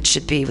chair, it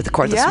should be with a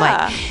cordless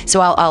Yeah. mic.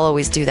 So I'll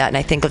always do that, and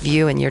I think of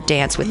you and your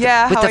dance with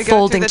Yeah, the how I go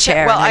folding through the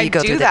chair. Well, and how I you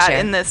go do through that the chair.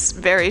 in this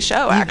very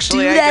show.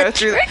 Actually, do I that go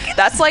through. trick?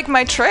 That's like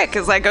my trick.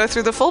 Is I go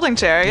through the folding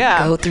chair.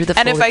 Yeah. Go through the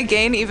And if folding- I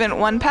gain even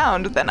 1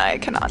 pound, then I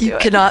cannot do You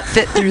it. cannot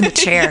fit through the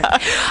chair.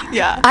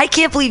 Yeah. I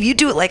can't believe you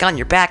do it like on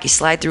your back. You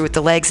slide through with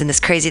the legs, and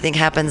this crazy thing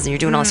happens, and you're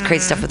doing all this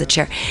crazy stuff with the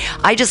chair.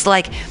 I just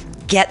like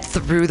get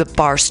through the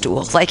bar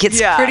stool. Like it's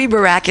pretty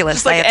miraculous.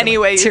 Just like I have to, any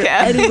way you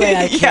can. Any way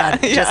I can.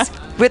 Yeah. Just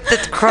with the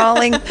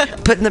crawling,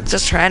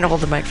 just trying to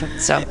hold the microphone.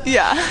 So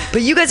Yeah.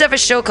 But you guys have a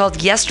show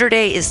called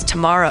Yesterday is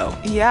Tomorrow.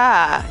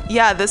 Yeah.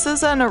 This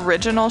is an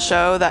original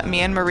show that me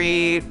and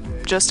Marie,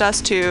 just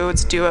us two,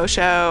 it's a duo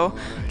show,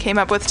 came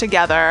up with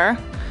together.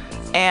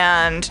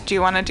 And do you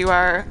want to do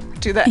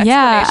the explanation?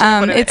 Yeah,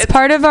 What it's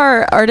part of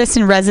our artist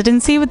in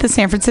residency with the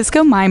San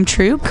Francisco Mime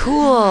Troupe.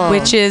 Cool.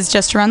 Which is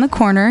just around the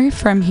corner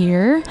from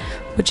here,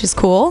 which is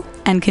cool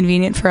and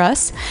convenient for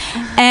us.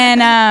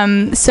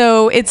 And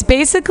so it's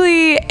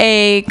basically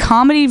a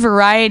comedy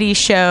variety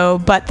show,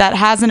 but that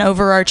has an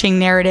overarching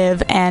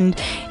narrative. And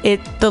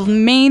the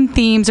main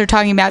themes are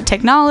talking about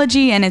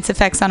technology and its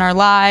effects on our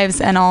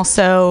lives, and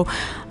also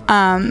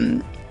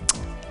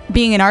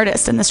being an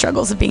artist and the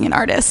struggles of being an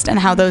artist and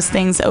how those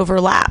things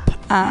overlap.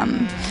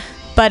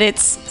 But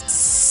it's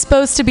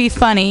supposed to be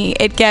funny.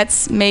 It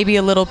gets maybe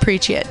a little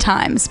preachy at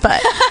times,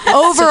 but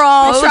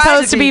overall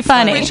supposed to be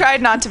funny. We tried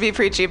not to be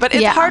preachy, but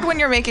it's hard when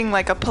you're making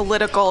like a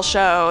political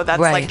show that's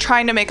Right. like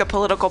trying to make a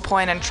political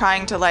point and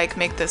trying to like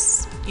make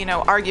this,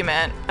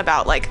 argument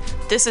about like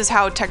this is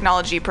how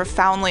technology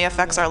profoundly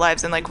affects our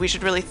lives, and like we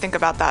should really think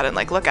about that and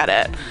like look at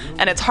it.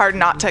 And it's hard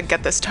not to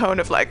get this tone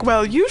of like,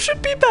 well, you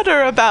should be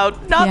better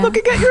about not Yeah.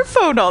 looking at your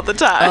phone all the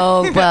time.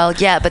 Oh, well,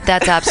 yeah, but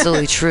that's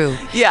absolutely true.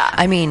 Yeah.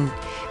 I mean,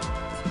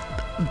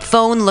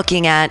 phone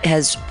looking at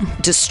has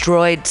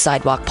destroyed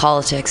sidewalk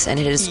politics, and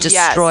it has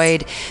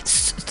destroyed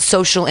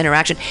social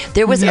interaction.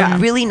 There was a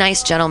really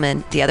nice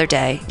gentleman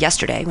yesterday,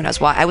 when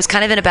I was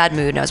kind of in a bad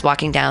mood, and I was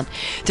walking down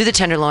through the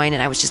Tenderloin,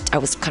 and I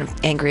was kind of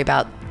angry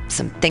about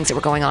some things that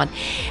were going on,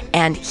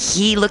 and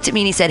he looked at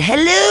me and he said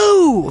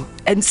hello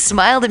and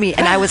smiled at me,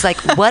 and I was like,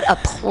 what a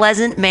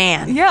pleasant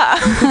man. Yeah.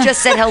 Who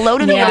just said hello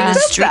to me Yeah. on the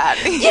Does street. that.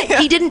 Yeah,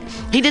 he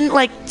didn't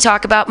like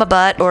talk about my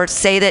butt or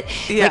say that.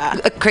 Yeah.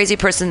 Like a crazy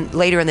person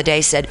later in the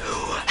day said,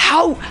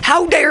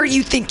 how dare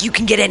you think you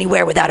can get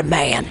anywhere without a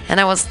man?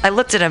 And I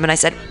looked at him and I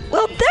said,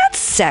 well,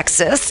 that's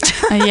sexist.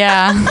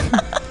 Yeah.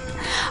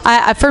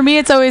 For me,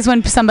 it's always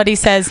when somebody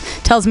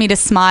tells me to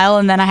smile,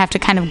 and then I have to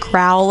kind of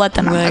growl at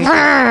them. I'm like,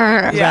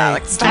 "Grr." Yeah,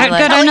 like stop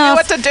Like- telling you enough.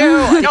 what to do.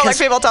 I don't like Because-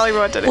 people telling me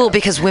what to do. Well,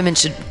 because women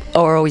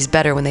are always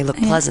better when they look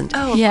pleasant.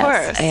 Oh, of Yes.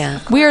 course. Yeah.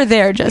 We are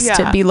there just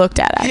to Yeah. be looked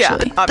at, Yeah,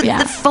 actually.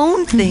 obviously. The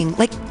phone thing,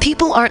 like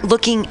people aren't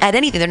looking at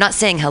anything. They're not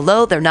saying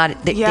hello. They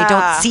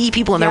don't see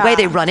people in their way.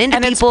 They run into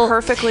and people. it's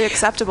perfectly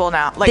acceptable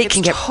now. Like They it's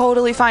can get-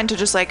 totally fine to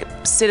just like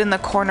sit in the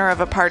corner of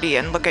a party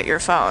and look at your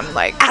phone.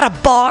 Like At a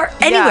bar,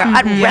 anywhere,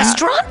 at Yeah.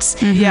 restaurants,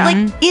 Yeah. like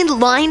in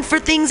line for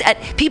things.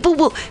 People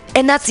will,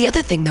 and that's the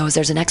other thing though, is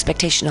there's an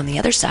expectation on the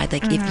other side.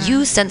 Like if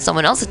you send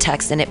someone else a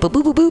text and it boop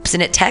boop boop boops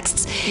and it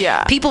texts,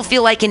 Yeah. people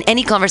feel like in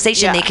any conversation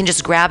Yeah. they can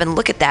just grab and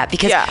look at that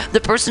because Yeah. the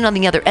person on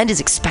the other end is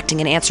expecting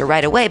an answer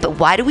right away. But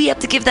why do we have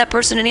to give that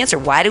person an answer?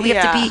 Why do we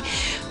have to Yeah. be?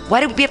 Why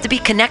do we have to be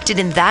connected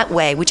in that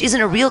way, which isn't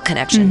a real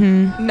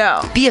connection?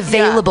 no. Be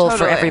available Yeah, for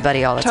totally.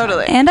 everybody all the time.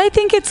 Totally. And I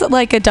think it's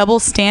like a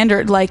double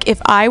standard. Like if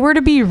I were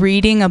to be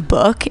reading a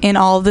book in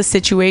all the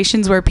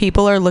situations where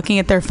people are looking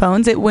at their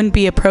phones, it wouldn't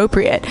be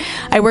appropriate.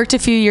 I worked a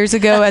few years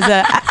ago as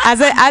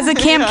a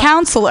camp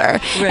counselor,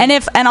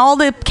 and all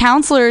the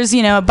counselors,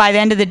 by the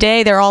end of the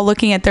day, they're all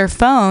looking at their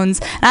phones.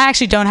 And I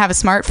actually don't have a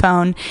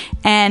smartphone,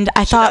 and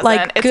I thought, doesn't.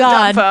 like, It's a dumb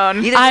God,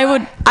 phone. Neither I do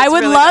would, I. I It's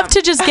would really love dumb.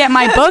 to just get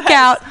my book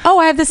out. Oh,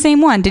 I have the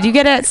same one. Did you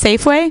get it at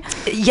Safeway?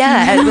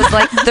 Yeah, it was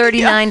like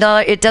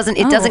 $39. It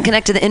doesn't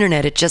connect to the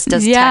internet. It just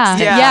does Yeah,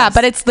 text. yeah,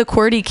 but it's the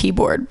QWERTY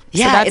keyboard.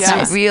 Yeah, so that's it's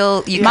nice. a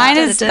real. You Mine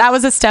can is set it to- that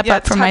was a step Yeah,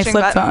 up from my touching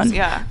flip buttons, phone.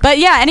 yeah. But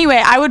yeah,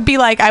 anyway, I would be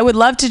like, I would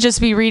love to just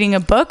be reading a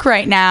book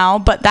right now,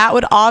 but that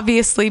would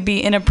obviously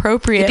be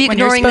inappropriate You'd be when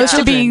you're ignoring the supposed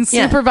to be children.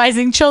 Yeah.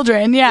 supervising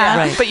children. Yeah.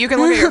 Right. But you can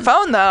look at your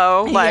phone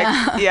though. Like,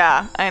 Yeah.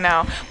 yeah, I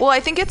know. Well, I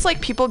think it's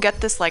like people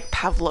get this like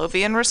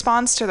Pavlovian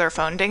response to their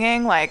phone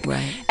dinging. Like,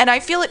 Right. and I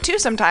feel it too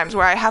sometimes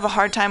where I have a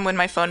hard time when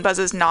my phone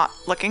buzzes not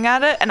looking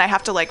at it and I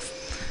have to like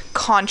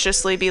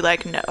consciously be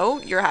like,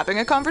 no, you're having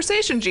a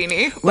conversation,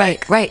 Jeannie.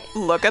 Right, right.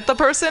 Look at the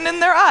person in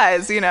their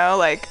eyes,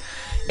 like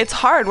it's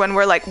hard when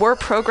we're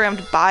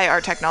programmed by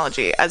our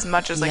technology as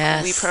much as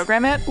like we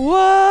program it.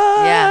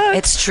 What? Yeah,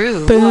 it's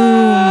true.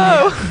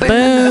 Boom.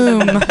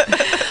 Boom.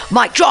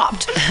 Mic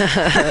dropped.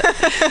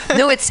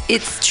 No,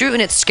 it's true,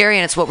 and it's scary,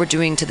 and it's what we're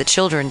doing to the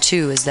children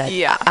too. Is that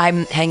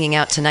I'm hanging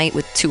out tonight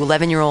with two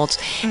 11-year-olds,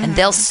 and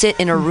they'll sit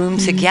in a room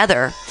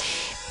together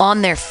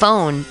on their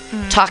phone,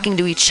 talking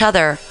to each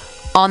other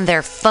on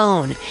their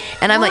phone.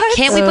 And I'm like,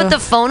 can't we put the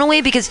phone away?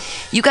 Because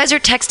you guys are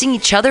texting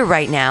each other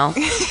right now.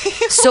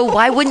 So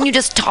why wouldn't you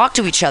just talk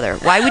to each other?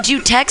 Why would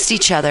you text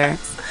each other?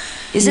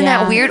 Isn't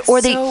that weird? It's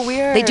Or so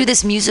weird. they do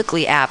this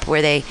Musical.ly app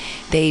where they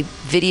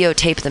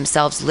videotape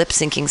themselves lip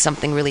syncing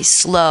something really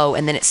slow,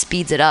 and then it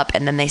speeds it up,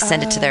 and then they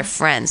send it to their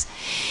friends.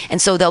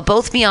 And so they'll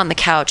both be on the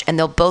couch, and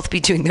they'll both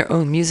be doing their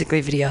own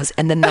Musical.ly videos,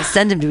 and then they'll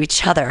send them to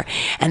each other,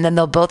 and then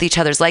they'll both each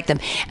other's like them.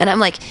 And I'm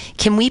like,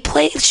 can we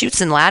play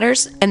Chutes and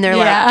Ladders? And they're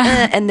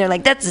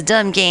like, that's a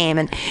dumb game.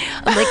 And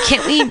I'm like,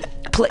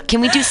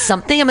 can we do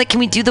something? I'm like, can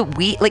we do the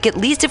Wii? Like, at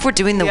least if we're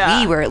doing the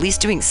Wii, we're at least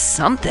doing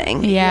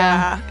something.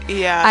 Yeah.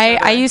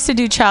 I used to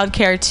do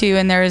childcare too,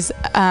 and there's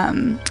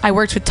I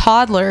worked with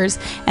toddlers,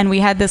 and we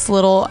had this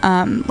little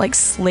like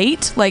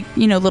slate, like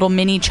little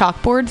mini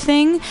chalkboard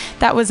thing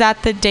that was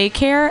at the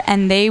daycare,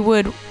 and they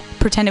would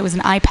pretend it was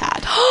an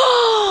iPad.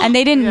 And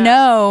they didn't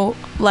know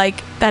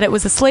like that it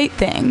was a slate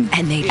thing,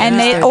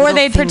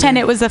 they'd pretend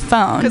it was a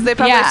phone because they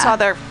probably saw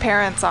their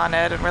parents on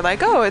it and were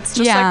like, oh, it's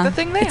just like the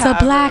thing they it's have.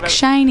 It's a black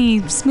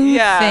shiny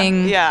smooth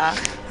thing.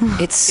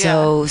 It's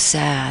so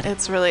sad.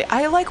 It's really,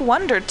 I like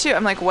wonder too.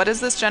 I'm like, what is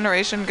this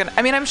generation gonna,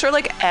 I mean, I'm sure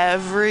like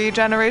every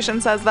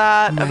generation says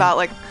that about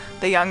like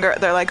the younger,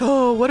 they're like,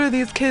 oh, what are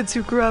these kids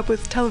who grew up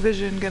with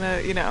television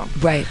gonna,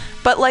 Right.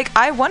 But like,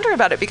 I wonder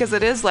about it because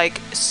it is like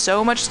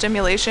so much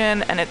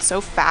stimulation, and it's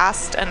so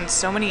fast, and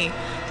so many,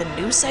 the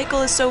news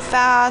cycle is so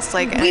fast.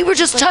 Like, we were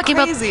just talking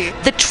about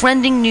the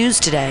trending news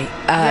today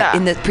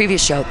in the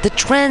previous show. The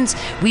trends,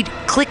 we'd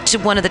click to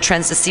one of the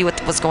trends to see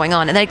what was going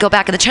on, and then I'd go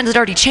back and the trends had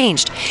already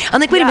changed. I'm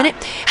like, wait a minute,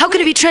 how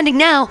could it be trending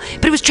now?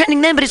 But it was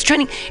trending then, but it's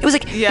trending. It was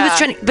like, it was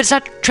trending, but it's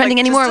not trending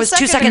like anymore. It was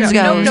 2 seconds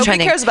ago.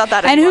 Nobody cares about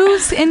that anymore. And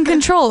who's in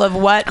control of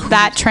what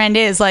that trend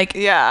is? Like,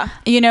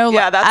 that's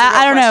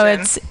I don't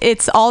know.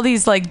 It's all these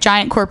like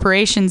giant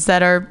corporations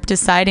that are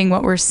deciding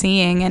what we're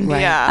seeing, and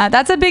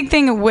that's a big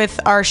thing with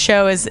our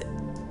show is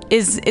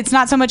it's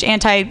not so much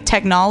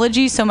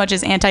anti-technology so much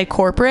as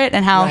anti-corporate,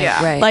 and how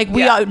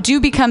we do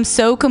become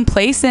so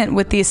complacent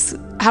with this,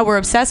 how we're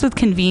obsessed with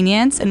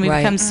convenience, and we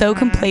become so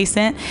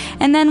complacent,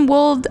 and then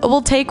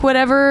we'll take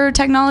whatever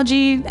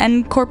technology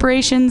and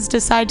corporations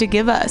decide to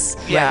give us.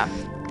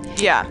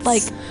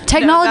 Like,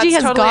 technology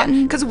has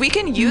gotten, because we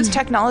can use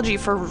technology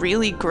for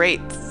really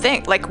great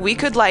things. Like, we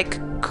could like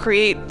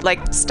create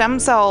like stem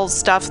cell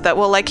stuff that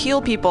will like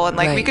heal people, and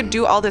like we could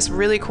do all this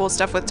really cool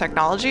stuff with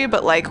technology,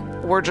 but like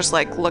we're just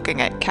like looking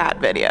at cat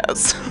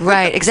videos.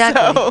 Right,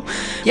 exactly. So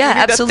yeah, we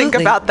need absolutely. to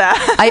think about that.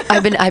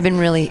 I've been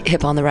really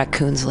hip on the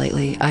raccoons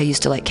lately. I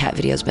used to like cat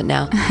videos, but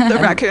now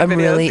I'm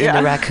really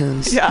into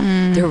raccoons.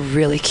 They're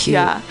really cute.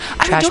 I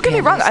mean, don't get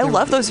me wrong, I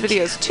love those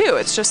videos too.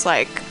 It's just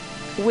like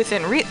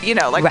within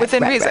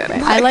within reason.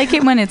 Right. I like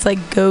it when it's like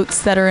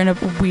goats that are in a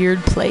weird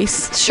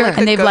place. Sure.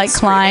 And they've like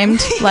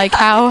climbed. Like,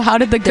 how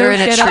did the goat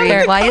get up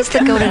there? Why is the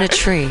goat in a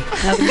tree?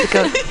 How did the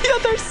goat?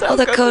 They're so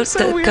the good.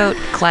 goat goat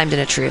climbed in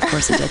a tree. Of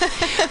course it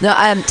did. No,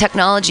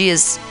 technology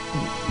is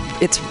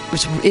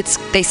it's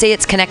they say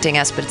it's connecting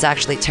us, but it's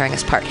actually tearing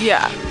us apart.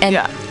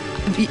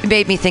 It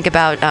made me think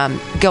about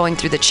going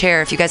through the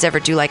chair. If you guys ever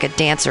do like a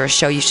dance or a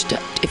show, you should,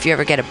 if you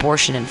ever get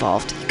abortion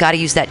involved, you got to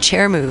use that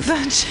chair move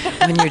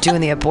when you're doing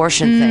the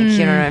abortion thing.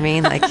 You know what I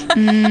mean? Like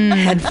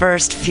head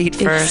first, feet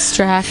first.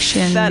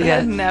 Extraction. That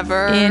had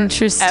never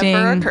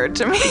ever occurred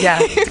to me.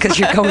 Yeah, because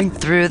you're going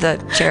through the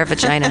chair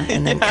vagina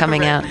and then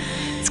coming out.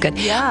 It's good.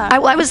 Yeah.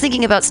 I was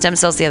thinking about stem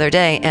cells the other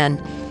day,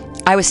 and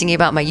I was thinking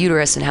about my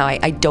uterus and how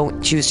I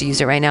don't choose to use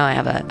it right now. I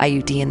have a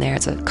IUD in there.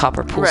 It's a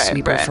copper pool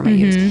sweeper for my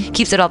uterus.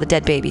 Keeps out all the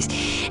dead babies.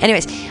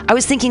 Anyways, I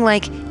was thinking,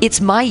 like, it's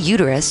my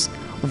uterus.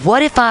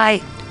 What if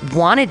I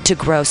wanted to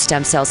grow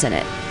stem cells in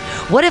it?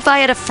 What if I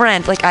had a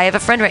friend, like I have a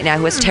friend right now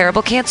who has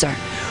terrible cancer.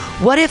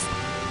 What if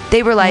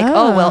they were like,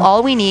 oh, well,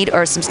 all we need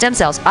are some stem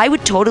cells? I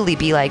would totally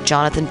be like,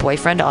 Jonathan,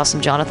 boyfriend, awesome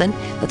Jonathan.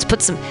 Let's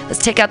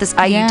take out this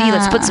IUD. Yeah.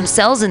 Let's put some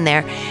cells in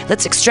there.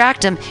 Let's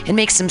extract them and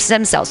make some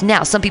stem cells.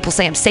 Now, some people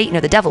say I'm Satan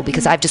or the devil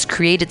because I've just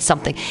created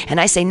something.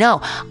 And I say, no,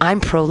 I'm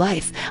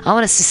pro-life. I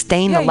want to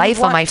sustain the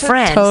life of my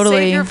friend. Totally.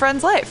 Save your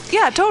friend's life.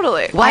 Yeah,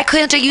 totally. Why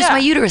couldn't I use my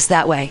uterus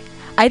that way?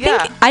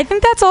 I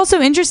think that's also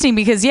interesting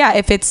because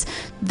if it's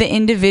the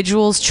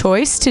individual's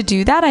choice to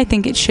do that, I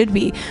think it should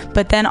be.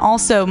 But then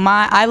also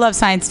I love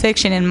science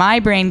fiction, and my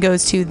brain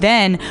goes to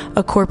then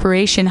a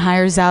corporation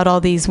hires out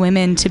all these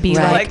women to be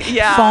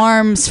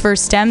farms for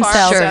stem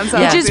cells,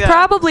 which is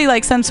probably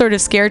like some sort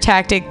of scare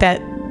tactic that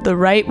the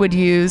right would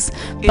use.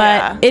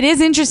 But it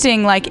is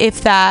interesting, like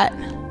if that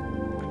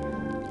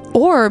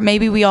or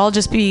maybe we all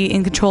just be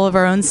in control of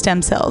our own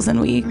stem cells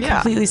and we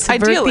completely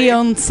subvert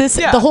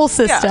the whole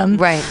system.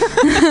 Right.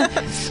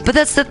 But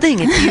that's the thing.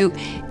 If you,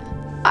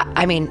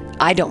 I mean,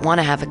 I don't want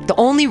to have the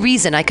only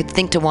reason I could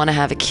think to want to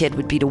have a kid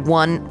would be to,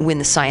 one, win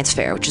the science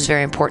fair, which is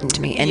very important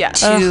to me, and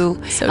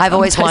two, I've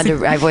always wanted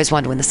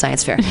to win the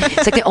science fair.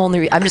 It's like the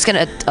only I'm just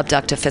going to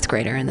abduct a 5th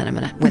grader and then I'm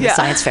going to win the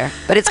science fair.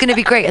 But it's going to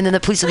be great, and then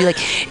the police will be like,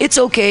 it's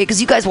okay because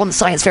you guys won the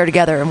science fair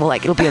together, and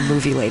it'll be a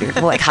movie later.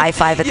 We'll like high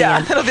five at the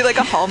end. It'll be like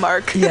a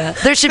Hallmark. Yeah,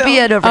 there should be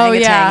an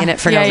orangutan in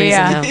it for no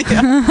reason. No.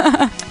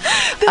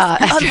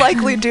 This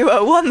unlikely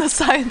duo won the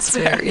science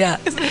fair. Yeah,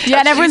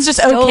 and everyone's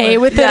just okay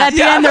with it at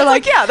the end. They're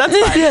like, yeah, that's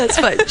fine. Yeah, it's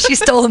fine. She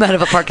stole him out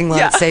of a parking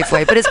lot at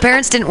Safeway, but his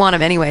parents didn't want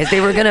him anyways.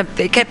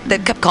 They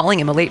kept calling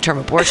him a late-term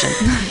abortion.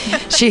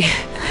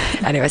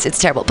 Anyways, it's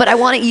terrible. But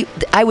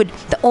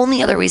the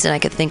only other reason I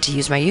could think to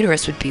use my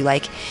uterus would be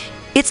like,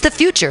 it's the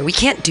future. We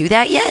can't do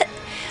that yet.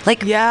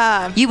 Like,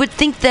 you would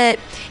think that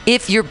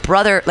if your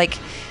brother, like,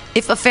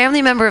 if a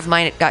family member of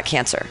mine got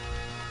cancer,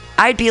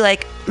 I'd be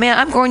like, man,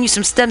 I'm growing you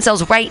some stem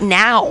cells right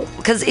now,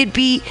 because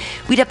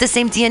we'd have the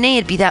same DNA.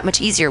 It'd be that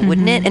much easier,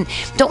 wouldn't it? And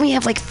don't we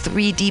have like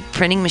 3D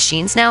printing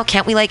machines now?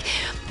 Can't we like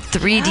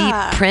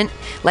 3D print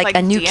like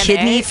a new DNA,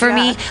 kidney for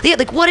me? Yeah,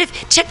 like what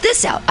if, check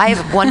this out, I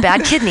have one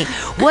bad kidney.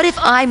 What if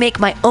I make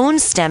my own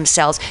stem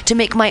cells to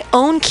make my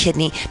own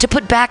kidney to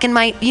put back in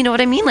my, you know what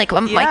I mean? Like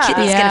my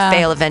kidney's going to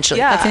fail eventually.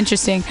 Yeah. That's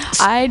interesting.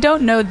 I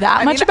don't know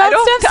that much about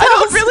stem cells. I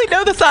don't really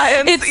know the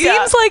science. It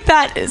seems like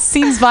that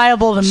seems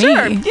viable to me.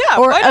 Sure, yeah.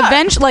 Or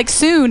eventually, like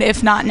soon,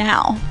 if not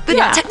now.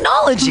 But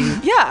technology.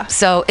 Yeah.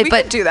 So, we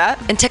could do that.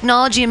 And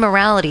technology and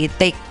morality,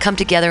 they come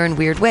together in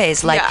weird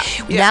ways. Like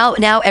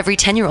now every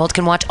 10-year-old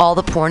can watch all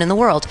the porn in the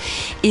world.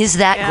 Is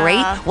that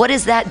great? What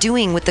is that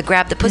doing with the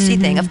grab the pussy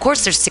thing? Of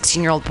course there's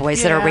 16-year-old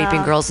boys that are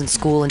raping girls in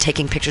school and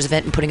taking pictures of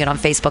it and putting it on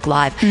Facebook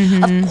Live.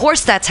 Of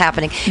course that's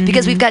happening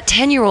because we've got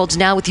 10-year-olds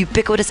now with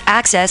ubiquitous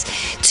access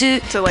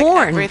to like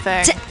porn.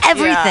 Everything. To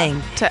everything.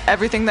 Yeah. To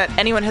everything that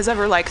anyone has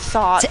ever like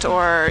thought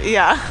or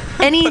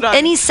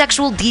any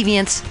sexual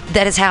deviance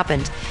that has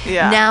happened.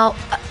 Yeah. Now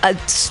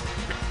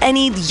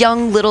any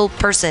young little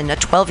person, a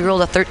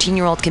 12-year-old, a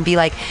 13-year-old can be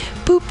like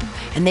boop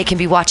and they can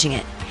be watching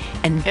it.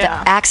 And the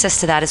access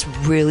to that is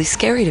really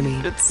scary to me.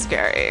 It's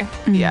scary.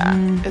 Yeah,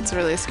 it's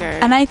really scary.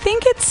 And I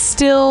think it's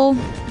still,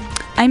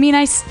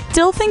 I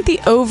still think the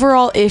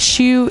overall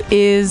issue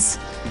is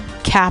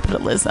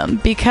capitalism,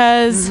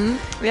 because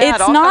it's it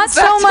not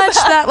so much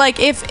that like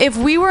if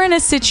we were in a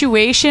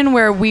situation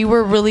where we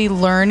were really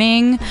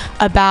learning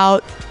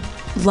about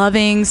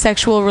loving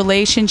sexual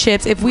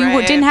relationships, if we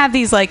didn't have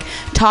these like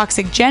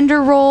toxic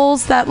gender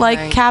roles that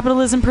like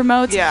capitalism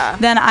promotes,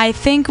 then I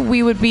think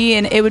we would be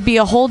it would be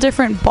a whole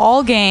different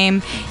ball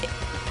game.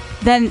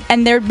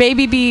 And there'd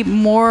maybe be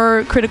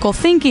more critical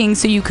thinking,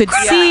 so you could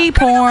see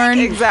porn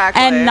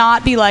and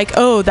not be like,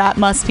 oh, that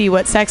must be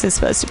what sex is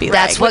supposed to be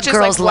That's like. what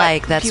girls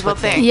like. That's people what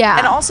think. Yeah.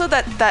 And also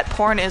that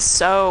porn is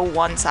so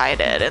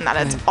one-sided and that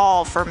it's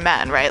all for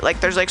men, right? Like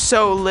there's like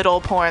so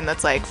little porn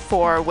that's like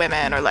for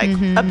women or like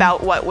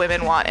about what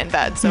women want in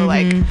bed. So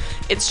like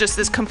it's just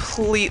this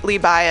completely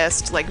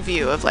biased like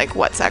view of like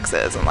what sex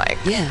is and like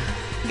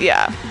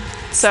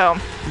So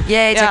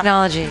yay,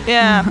 technology.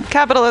 Yeah,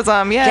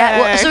 capitalism.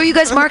 Yeah. So are you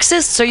guys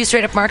Marxists? Are you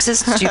straight up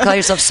Marxists? Do you call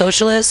yourself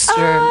socialists? Or?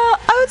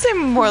 I would say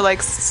more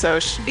like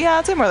social. Yeah,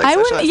 I'd say more like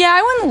socialist.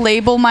 I wouldn't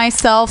label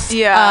myself.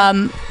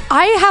 Yeah.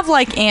 I have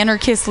like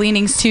anarchist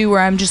leanings too, where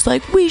I'm just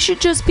like, we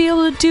should just be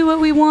able to do what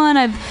we want.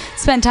 I've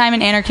spent time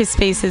in anarchist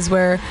spaces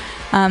where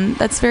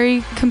that's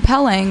very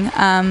compelling.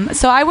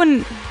 So I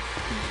would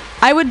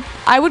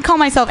call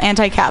myself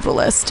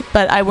anti-capitalist,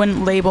 but I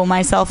wouldn't label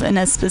myself in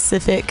a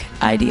specific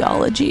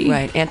ideology.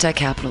 Right,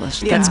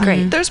 anti-capitalist. That's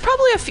great. There's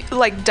probably a few,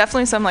 like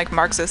definitely some like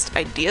Marxist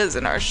ideas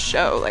in our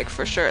show, like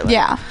for sure.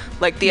 Like,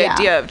 like the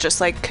idea of just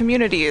like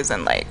communities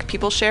and like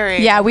people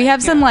sharing. Yeah, we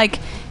have some like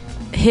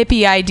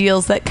hippie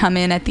ideals that come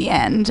in at the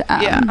end.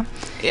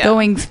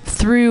 Going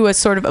through a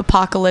sort of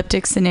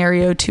apocalyptic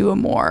scenario to a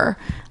more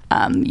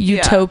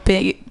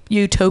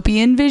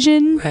utopian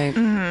vision. Right.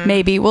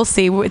 Maybe. We'll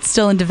see. It's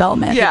still in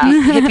development.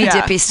 Hippie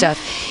dippy stuff.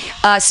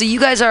 So you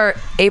guys are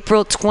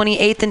April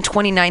 28th and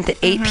 29th at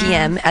 8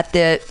 p.m. at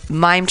the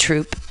Mime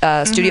Troupe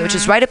studio, which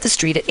is right up the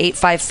street at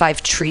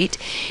 855 Treat.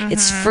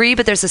 It's free,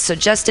 but there's a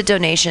suggested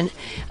donation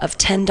of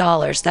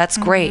 $10. That's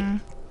great.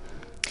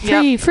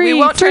 Free. We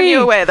won't turn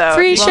you away though.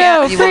 Free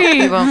show.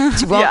 Free. You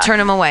won't turn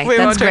them away. We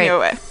That's won't great. turn you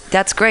away.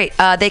 That's great.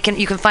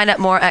 You can find out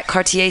more at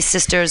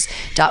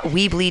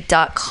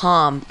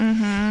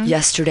cartiersisters.weebly.com.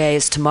 Yesterday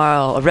is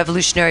tomorrow, a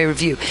revolutionary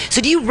review.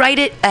 So do you write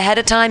it ahead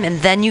of time and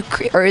then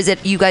or is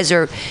it you guys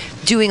are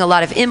doing a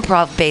lot of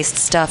improv based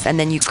stuff and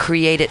then you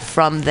create it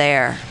from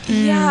there?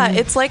 Yeah,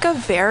 it's like a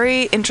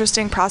very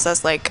interesting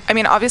process. Like, I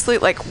mean, obviously,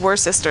 like we're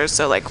sisters,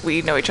 so like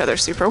we know each other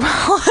super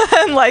well,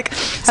 and like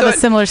have a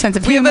similar sense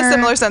of humor. We have a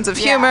similar sense of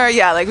humor.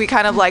 Yeah, like we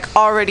kind of like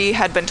already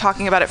had been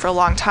talking about it for a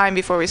long time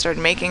before we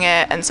started making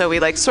it, and so we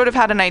like sort of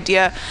had an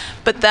idea.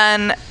 But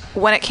then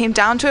when it came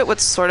down to it,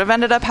 what sort of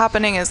ended up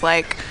happening is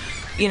like,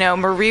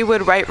 Marie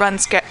would run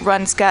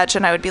sketch,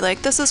 and I would be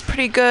like, this is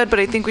pretty good, but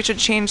I think we should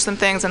change some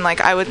things, and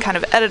like I would kind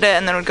of edit it,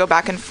 and then would go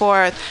back and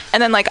forth,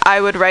 and then like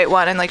I would write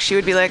one, and like she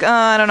would be like, oh,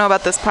 I don't know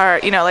about this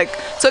part, like,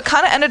 so it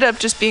kind of ended up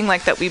just being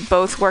like that we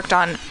both worked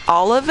on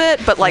all of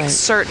it, but like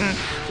certain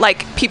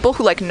like people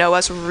who like know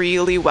us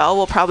really well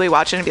will probably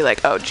watch it and be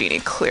like, oh, Jeannie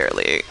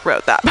clearly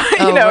wrote that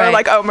part, or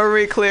like, oh,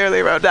 Marie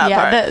clearly wrote that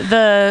part.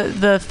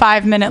 The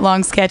 5-minute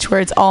long sketch where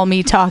it's all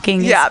me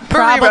talking is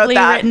probably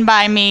written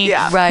by me.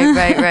 Yeah.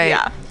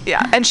 Right.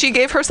 Yeah, and she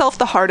gave herself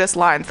the hardest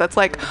lines. That's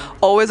like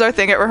always our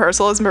thing at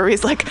rehearsal is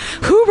Marie's like,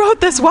 who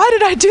wrote this? Why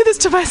did I do this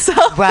to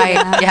myself? Right,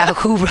 yeah,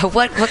 who wrote,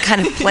 what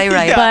kind of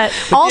playwright But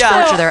also,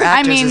 torture their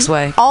actors this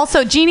way?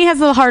 Also, Jeannie has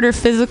the harder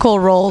physical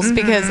roles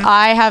because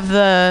I have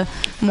the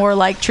more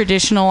like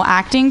traditional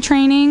acting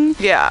training.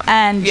 Yeah.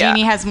 And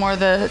Jeannie has more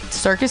the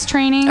circus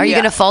training. Are you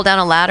going to fall down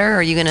a ladder? Or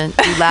are you going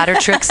to do ladder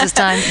tricks this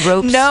time?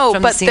 Ropes? No,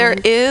 from but the there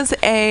ceiling? is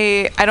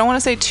I don't want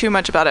to say too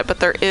much about it, but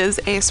there is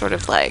a sort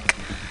of like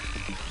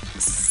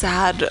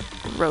sad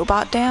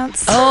robot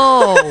dance.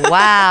 Oh,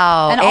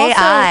 wow. And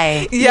also-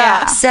 AI.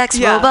 Yeah. Sex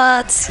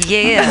robots.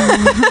 Yeah.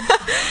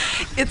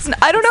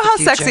 I don't know how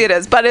future. sexy it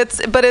is, but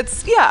it's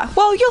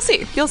well, you'll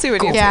see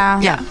when you see.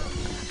 Yeah.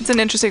 It's an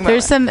interesting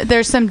moment.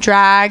 There's some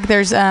drag.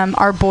 There's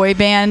our boy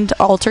band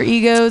alter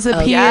egos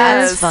appear.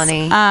 yes. That's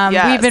funny.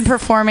 Yes. We've been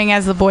performing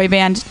as the boy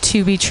band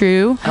To Be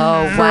True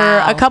Oh, for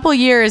wow. a couple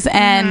years,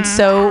 and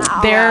so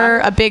they're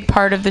a big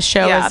part of the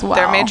show as well.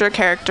 They're major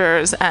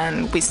characters,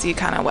 and we see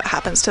kind of what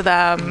happens to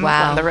them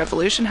when the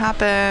revolution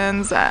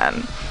happens,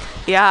 and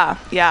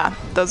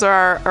those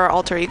are our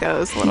alter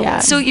egos a little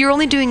bit. So you're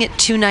only doing it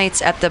 2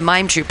 nights at the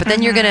mime troupe, but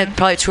then you're gonna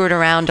probably tour it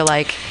around to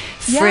like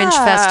Fringe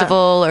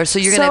Festival, or so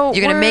you're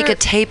gonna make a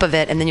tape of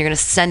it, and then you're gonna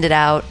send it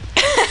out.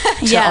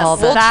 All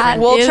the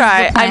We'll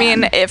try. I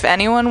mean, if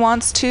anyone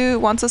wants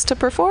us to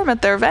perform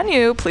at their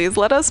venue, please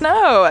let us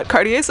know at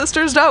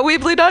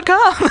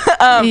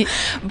cartiersisters.weebly.com.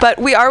 But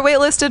we are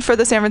waitlisted for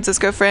the San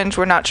Francisco Fringe.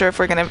 We're not sure if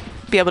we're going to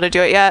be able to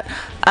do it yet.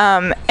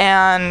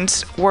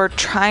 And we're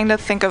trying to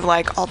think of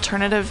like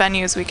alternative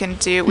venues we can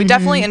do. We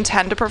definitely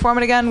intend to perform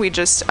it again. We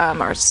just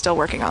are still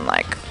working on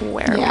like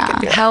where we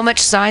can do it. How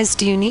much size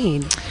do you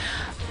need?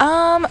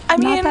 I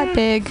mean, Not that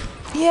big.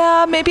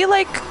 Yeah, maybe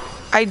like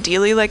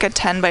ideally like a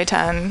 10 by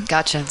 10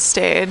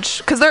 stage,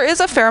 because there is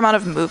a fair amount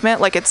of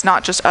movement. Like it's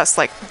not just us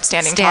like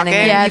standing talking.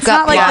 Yeah, it's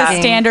not like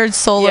the standard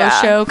solo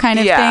show kind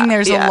of thing.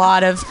 There's a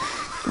lot of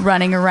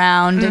running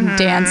around and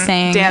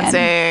dancing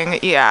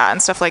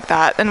and stuff like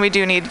that. And we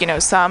do need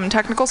some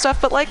technical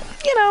stuff, but like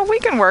we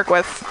can work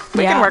with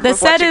the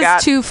set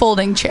is 2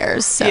 folding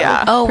chairs, so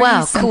oh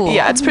wow, simple. cool.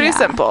 Yeah, it's pretty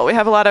simple. We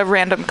have a lot of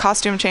random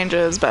costume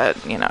changes, but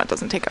it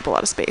doesn't take up a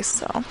lot of space.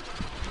 So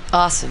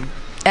awesome.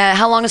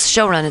 How long is the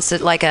show run? Is it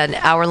like an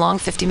hour long,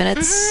 50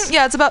 minutes?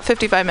 Yeah, it's about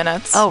 55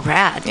 minutes. Oh,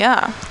 rad.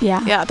 Yeah,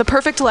 the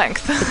perfect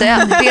length.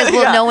 Because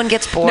no one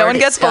gets bored. No one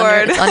gets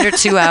bored. It's under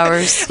 2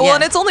 hours. Well,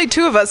 and it's only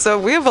 2 of us, so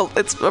we have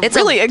it's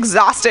really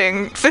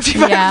exhausting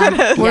 55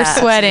 minutes. We're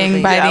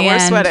sweating by the end. Yeah, we're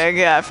sweating.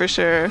 Yeah, for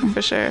sure.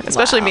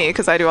 Especially me,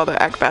 because I do all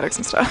the acrobatics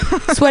and stuff.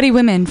 Sweaty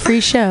women, free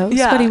show.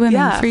 Sweaty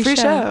women, free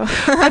show.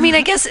 I mean,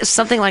 I guess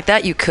something like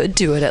that, you could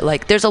do it at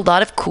like. There's a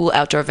lot of cool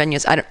outdoor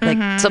venues.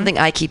 Like something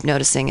I keep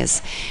noticing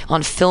is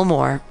on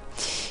Fillmore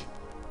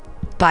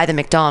by the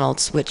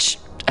McDonald's, which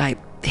I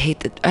hate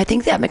that. I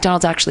think that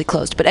McDonald's actually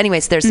closed. But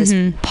anyways, there's this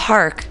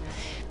park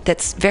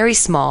that's very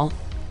small,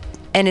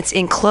 and it's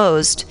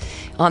enclosed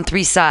on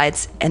 3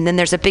 sides, and then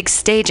there's a big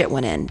stage at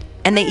one end,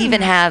 and they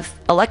even have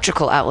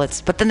electrical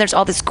outlets, but then there's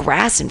all this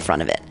grass in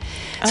front of it.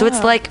 So it's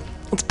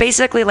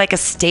basically like a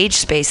stage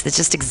space that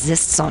just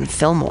exists on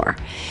Fillmore.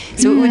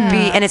 So it would be,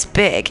 and it's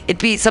big. It'd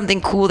be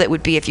something cool that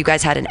would be if you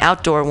guys had an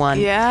outdoor one.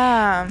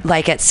 Yeah.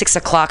 Like at 6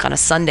 o'clock on a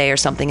Sunday or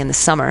something in the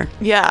summer.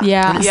 Yeah.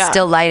 When it's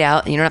still light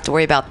out and you don't have to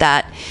worry about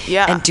that.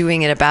 Yeah. And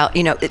doing it about,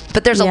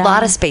 but there's a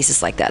lot of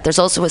spaces like that. There's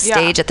also a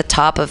stage at the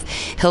top of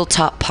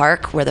Hilltop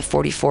Park where the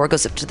 44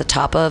 goes up to the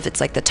top of.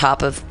 It's like the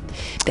top of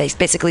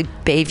basically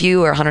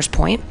Bayview or Hunters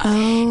Point.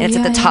 Oh, and it's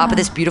at the top of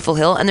this beautiful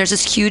hill, and there's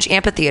this huge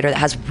amphitheater that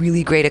has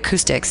really great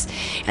acoustics,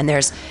 and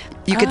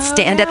you could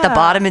stand at the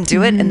bottom and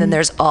do it, and then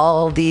there's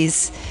all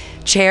these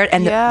chairs,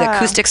 and the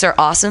acoustics are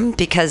awesome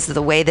because of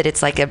the way that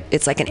it's like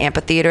an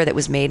amphitheater that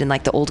was made in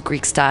like the old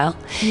Greek style.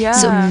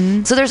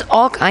 So there's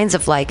all kinds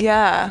of like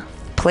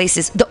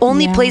places. The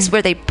only place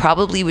where they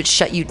probably would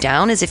shut you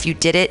down is if you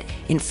did it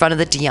in front of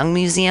the DeYoung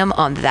Museum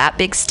on that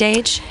big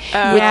stage with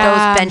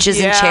those benches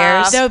and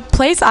chairs. The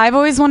place I've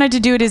always wanted to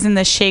do it is in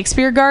the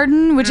Shakespeare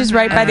Garden, which is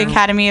right by the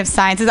Academy of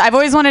Sciences. I've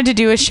always wanted to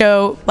do a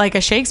show, like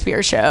a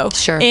Shakespeare show,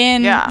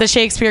 in the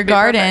Shakespeare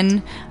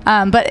Garden.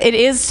 But it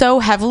is so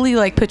heavily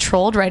like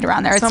patrolled right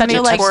around there. It's such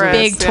a like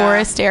big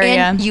tourist area.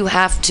 And you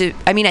have to,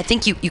 I mean, I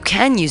think you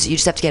can use it. You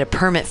just have to get a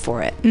permit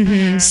for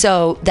it.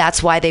 So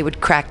that's why they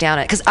would crack down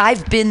on it. Because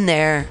I've been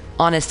there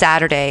on a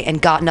Saturday and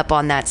gotten up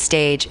on that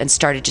stage and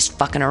started just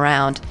fucking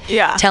around,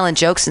 telling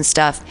jokes and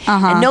stuff.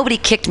 And nobody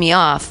kicked me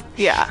off.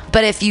 Yeah.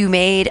 But if you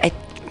made,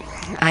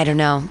 I don't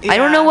know. Yeah. I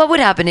don't know what would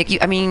happen.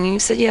 You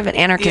said you have an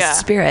anarchist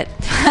spirit.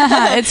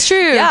 It's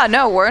true. Yeah,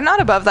 no, we're not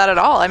above that at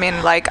all. I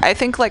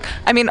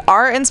mean,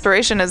 our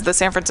inspiration is the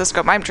San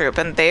Francisco Mime Troupe,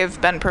 and they've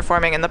been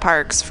performing in the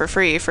parks for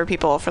free for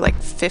people for like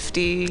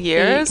 50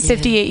 years.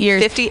 58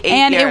 years. 58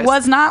 and years. it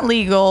was not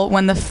legal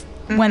when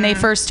they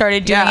first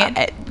started doing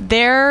it.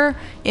 Their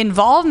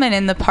involvement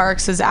in the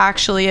parks is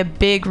actually a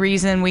big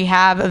reason we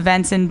have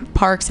events in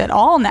parks at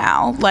all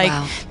now.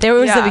 There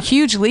was a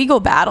huge legal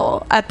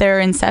battle at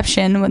their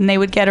inception when they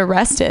would get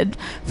arrested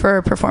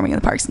for performing in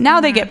the parks.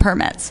 Now they get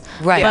permits.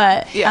 Right.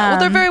 But, well,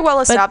 they're very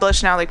well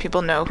established now. Like,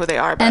 people know who they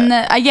are. But.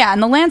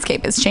 And the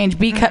landscape has changed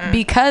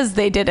because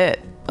they did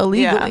it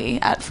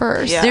illegally at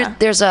first. Yeah.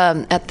 There's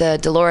at the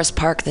Dolores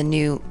Park, the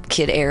new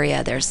kid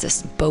area, there's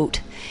this boat,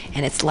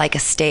 and it's like a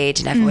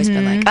stage, and I've always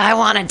been like, I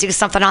want to do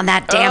something on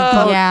that damn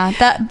boat. Yeah,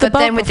 but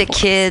then with the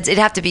kids,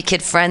 it'd have to be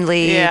kid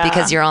friendly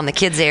because you're on the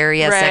kids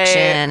area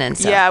section, and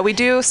so we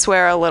do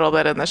swear a little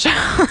bit in the show.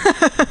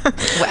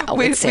 Well,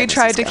 we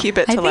tried to keep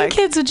it to I think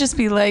kids would just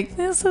be like,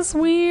 this is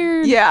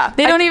weird. Yeah,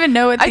 they don't even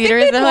know what theater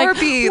is. They're like,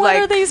 what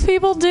are these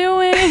people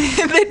doing?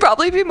 They'd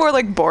probably be more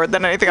like bored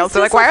than anything else.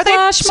 They're like, this why a are they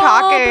flash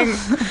talking?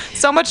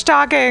 So much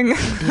talking.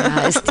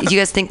 Yeah. Do you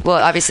guys think? Well,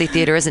 obviously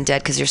theater isn't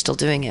dead because you're still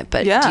doing it,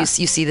 but do you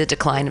see the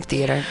decline of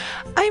theater?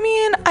 I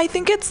mean, I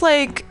think it's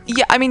like,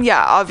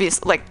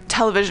 obviously, like,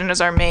 television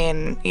is our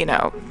main,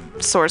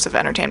 source of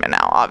entertainment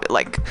now.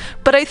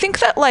 But I think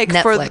that, like,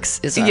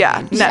 Netflix is our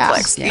main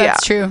Netflix. Yeah,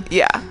 that's true.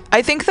 Yeah,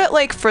 I think that,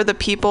 like, for the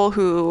people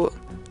who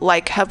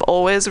like have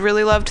always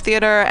really loved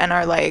theater and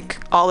are like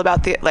all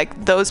about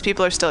those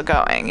people are still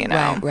going,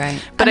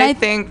 Right. But I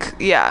think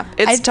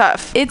it's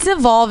tough. It's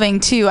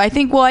evolving too. I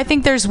think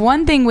there's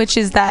one thing, which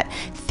is that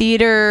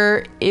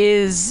theater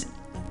is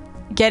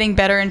getting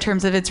better in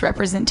terms of its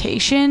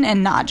representation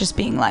and not just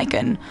being like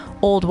an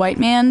old white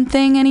man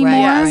thing anymore.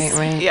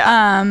 Right.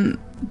 Yeah.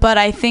 But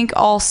I think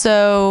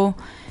also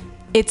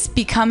it's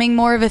becoming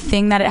more of a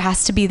thing that it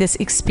has to be this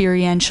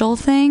experiential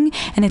thing,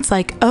 and it's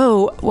like,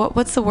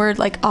 what's the word?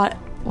 Like,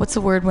 what's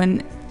the word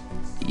when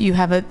you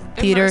have a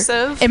theater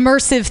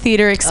immersive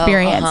theater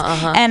experience?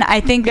 And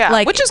I think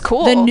which is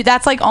cool.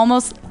 That's like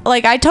almost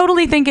like, I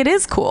totally think it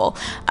is cool.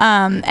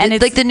 And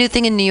it's like the new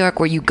thing in New York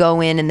where you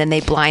go in and then they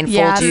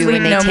blindfold you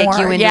and they take you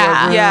into a room.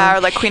 Yeah,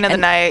 or like Queen of the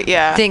Night.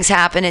 Yeah, things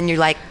happen and you're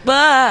like,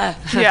 bah.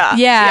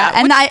 Yeah.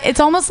 And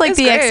it's almost like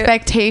the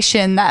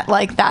expectation that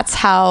like that's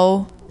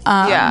how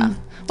well,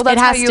 that's it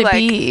has to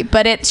be,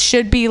 but it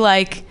should be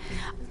like.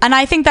 And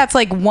I think that's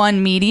like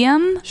one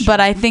medium, but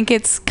I think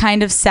it's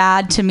kind of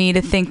sad to me to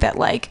think that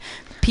like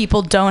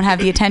people don't have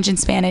the attention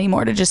span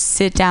anymore to just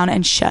sit down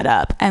and shut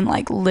up and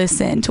like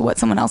listen to what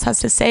someone else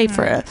has to say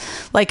for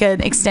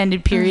an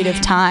extended period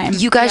of time.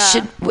 You guys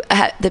should,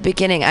 at the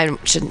beginning, I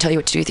shouldn't tell you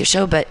what to do with your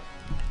show, but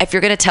if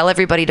you're going to tell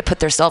everybody to put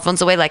their cell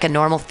phones away like a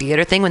normal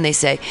theater thing, when they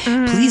say,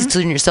 please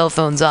turn your cell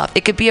phones off,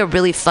 it could be a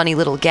really funny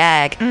little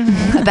gag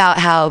about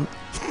how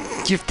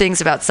your things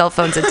about cell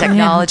phones and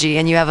technology,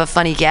 and you have a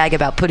funny gag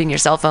about putting your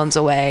cell phones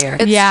away. Or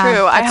it's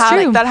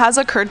true. That has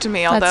occurred to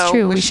me. Although that's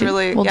true.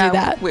 we'll do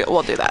that.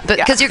 We'll do that. But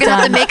because you're gonna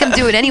have to make them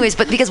do it anyways.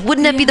 But because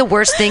wouldn't that be the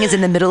worst thing? Is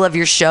in the middle of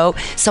your show,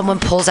 someone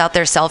pulls out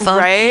their cell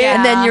phone,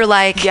 and then you're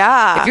like,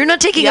 if you're not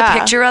taking a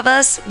picture of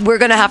us, we're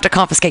gonna have to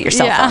confiscate your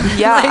cell phone.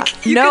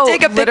 Like, you can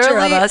take a picture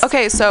of us.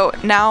 Okay, so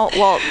now,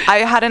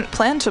 I hadn't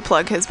planned to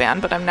plug his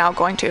band, but I'm now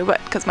going to,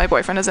 but because my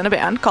boyfriend is in a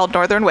band called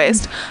Northern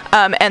Waste,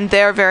 and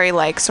they're very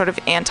like sort of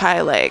anti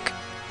like,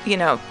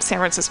 San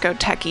Francisco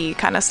techie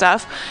kind of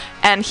stuff.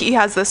 And he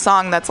has this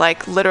song that's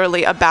like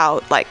literally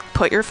about like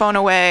put your phone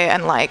away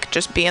and like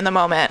just be in the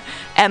moment.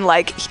 And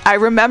like I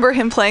remember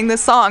him playing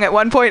this song at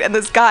one point, and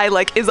this guy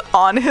like is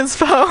on his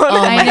phone.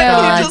 Oh my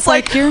God. He just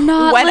like you're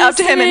not went up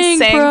to him and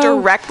sang bro.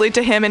 directly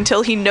to him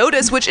until he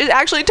noticed, which it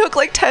actually took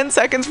like 10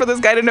 seconds for this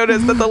guy to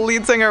notice that the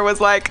lead singer was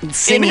like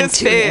singing in his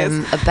to face.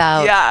 him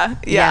about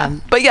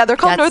But they're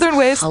called That's Northern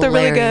Waste.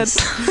 hilarious.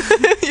 They're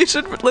really good. You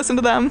should listen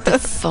to them. The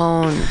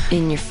phone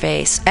in your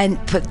face,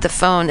 and put the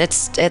phone.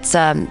 It's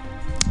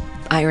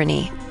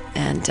irony,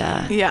 and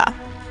I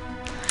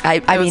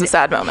mean, mean, a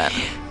sad moment.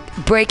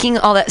 Breaking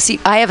all that. See,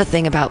 I have a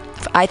thing about.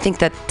 I think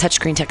that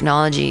touchscreen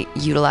technology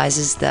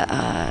utilizes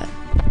the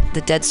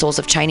dead souls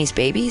of Chinese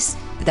babies.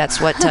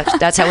 That's what.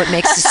 That's how it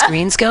makes the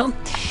screens go.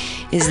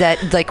 Is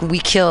that like we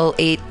kill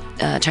 8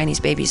 Chinese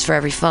babies for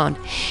every phone,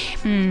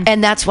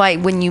 and that's why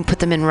when you put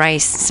them in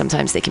rice,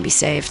 sometimes they can be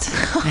saved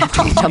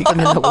after you dump them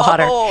in the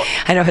water.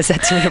 I know, is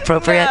that too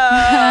inappropriate?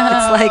 No.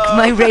 It's like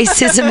my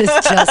racism is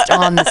just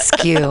on the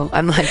skew.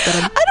 I'm like,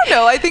 I don't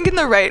know. I think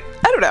I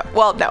don't know.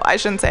 Well, no, I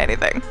shouldn't say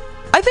anything.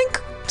 I think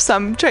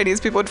some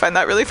Chinese people would find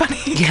that really funny.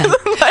 Yeah.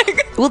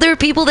 Well, there are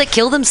people that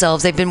kill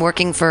themselves. They've been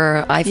working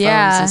for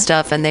iPhones and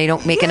stuff, and they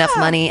don't make enough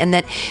money. And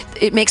that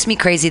it makes me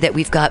crazy that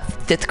we've got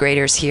 5th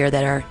graders here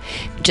that are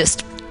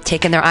just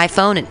taking their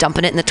iPhone and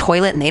dumping it in the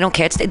toilet, and they don't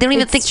care. They don't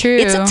even think true.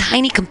 it's a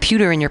tiny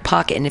computer in your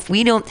pocket. And if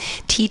we don't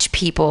teach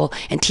people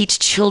and teach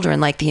children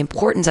like the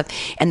importance of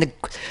and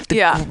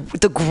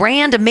the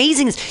grand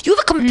amazingness, you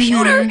have a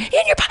computer in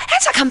your pocket.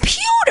 That's a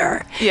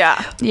computer.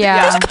 Yeah.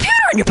 There's a computer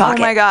in your pocket.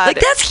 Oh my God. Like,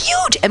 that's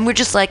huge. And we're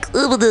just like,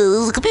 oh,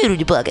 there's a computer in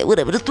your pocket.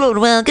 Whatever. Just throw it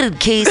around. Get a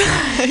case.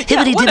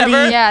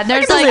 Whatever. Yeah,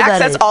 there's I can like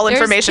access all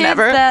information kids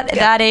ever.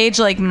 that age,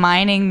 like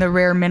mining the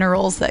rare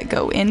minerals that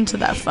go into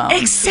that phone.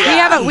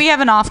 Exactly. We have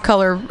an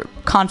off-color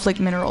conflict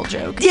mineral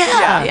joke.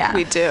 Yeah.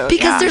 We do.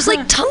 Because there's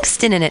like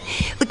tungsten in it.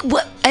 Like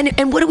what?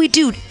 And what do we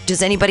do?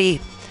 Does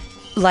anybody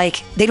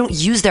like they don't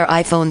use their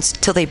iPhones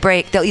till they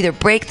break? They'll either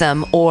break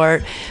them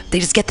or they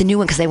just get the new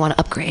one because they want to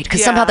upgrade.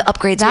 Because somehow the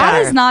upgrades That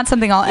better. is not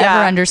something I'll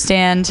ever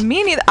understand.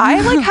 Me neither.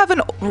 I like have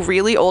a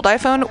really old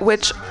iPhone,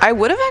 which I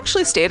would have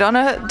actually stayed on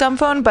a dumb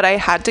phone, but I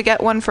had to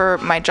get one for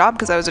my job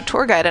because I was a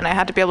tour guide and I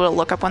had to be able to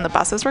look up when the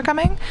buses were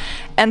coming.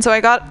 And so I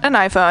got an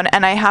iPhone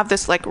and I have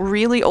this like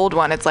really old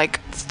one. It's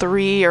like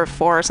 3 or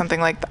 4 or something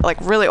like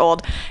really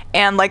old.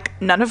 And like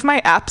none of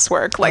my apps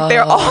work. Like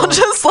they're all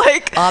just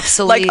like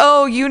obsolete. Like,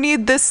 oh, you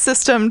need this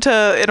system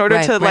in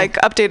order to like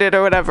update it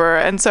or whatever.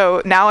 And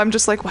so now I'm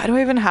just like, why do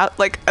I even have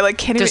I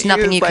can't There's even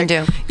nothing use, you can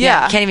do.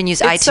 Yeah. Can't even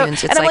use It's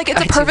iTunes. and I'm like, it's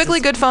a iTunes perfectly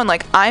is- good phone.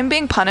 Like I'm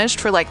being punished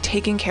for like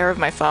taking care of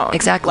my phone.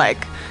 Exactly.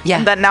 Like, Yeah.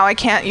 and then now I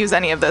can't use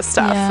any of this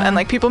stuff. Yeah. And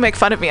like people make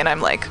fun of me and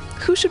I'm like,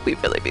 who should we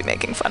really be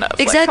making fun of?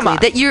 Exactly. Like, come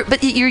on.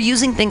 But you're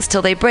using things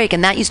till they break,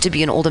 and that used to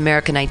be an old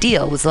American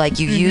ideal. Was like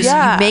you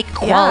Yeah. make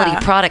quality Yeah.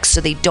 products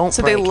so they don't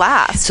So break. they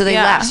last. So they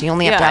Yeah. last. You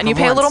only have to have and you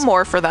them pay a little once.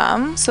 more for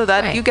them so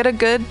that Right. you get a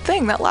good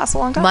thing that lasts a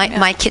long time.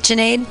 My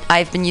KitchenAid,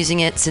 I've been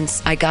using it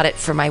since I got it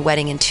for my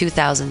wedding in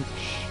 2000.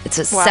 It's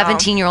a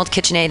 17-year-old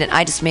KitchenAid, and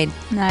I just made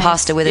Nice.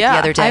 pasta with it the Yeah.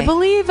 other day. I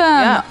believe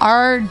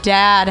our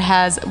dad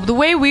has the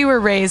way we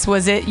were raised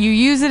was you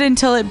use it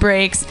until it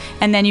breaks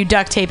and then you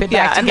duct tape it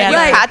back and then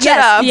together. you patch it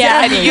Yes. up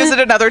Yeah. and you use it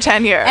another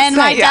 10 years. And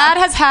my Yeah. dad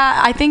has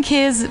I think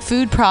his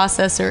food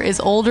processor is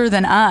older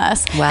than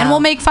us. Wow. And we'll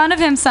make fun of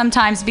him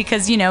sometimes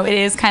because, it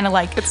is kind of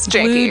like It's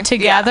janky. glued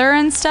together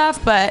and stuff.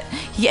 But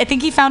I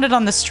think he found it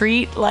on the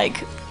street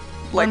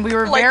when we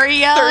were very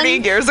young. 30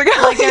 years ago.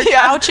 Like their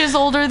Yeah. couch is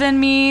older than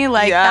me.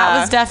 That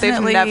was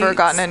definitely. They've never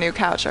gotten a new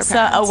couch. Our So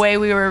parents. a way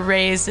we were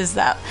raised is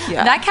that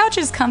that couch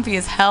is comfy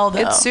as hell though.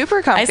 It's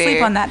super comfy. I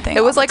sleep on that thing.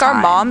 It was all like the our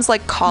time. mom's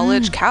like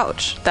college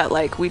couch that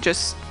like we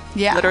just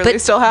Yeah. literally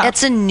But still have.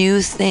 that's a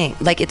new thing.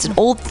 Like it's an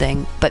old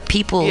thing, but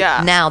people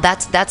now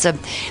that's an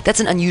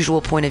unusual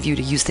point of view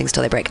to use things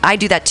till they break. I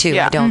do that too.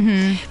 Yeah. I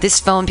don't.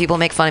 This phone, people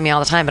make fun of me all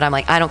the time, but I'm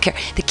like, I don't care.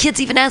 The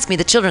kids even ask me,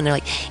 the children, they're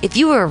like, if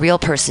you were a real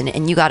person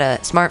and you got a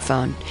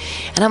smartphone,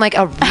 and I'm like,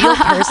 a real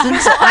person?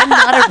 So I'm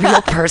not a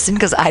real person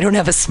because I don't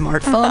have a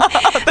smartphone.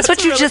 That's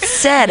what you just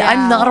said.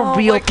 I'm not a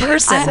real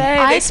person.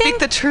 They speak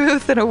the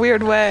truth in a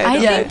weird way. I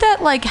don't think they?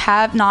 that like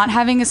not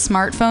having a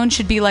smartphone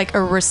should be like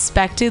a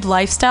respected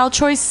lifestyle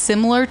choice,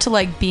 similar to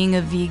like being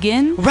a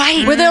vegan,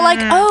 Right. Where they're like,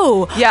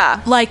 oh, Yeah.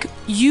 like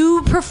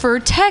you prefer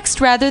text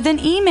rather than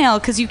email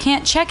because you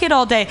can't check it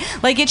all day.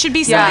 Like it should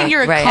be something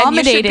you're right. And you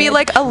accommodating. should be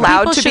like allowed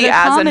People to should be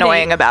as accommodate.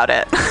 annoying about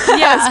it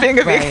as being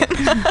a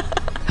vegan.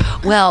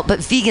 Well, but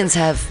vegans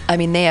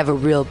they have a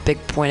real big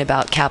point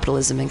about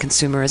capitalism and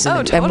consumerism Oh,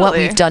 and what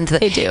totally. we've done to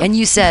They do. And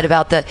you said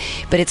about but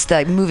it's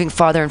the moving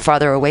farther and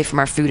farther away from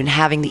our food and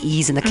having the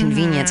ease and the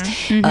convenience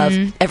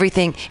of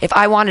everything. If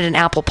I wanted an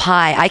apple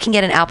pie, I can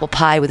get an apple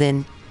pie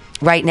within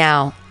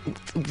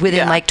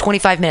like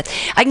 25 minutes.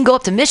 I can go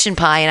up to Mission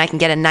Pie and I can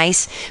get a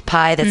nice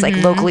pie that's like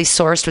locally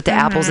sourced with the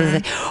apples and the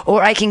thing.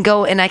 Or I can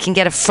go and I can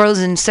get a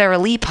frozen Sara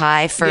Lee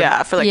pie for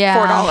like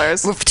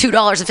 $4. for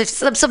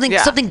 $2.50,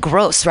 something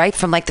gross, right,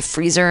 from like the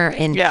freezer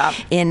in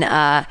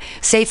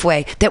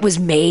Safeway that was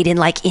made in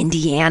like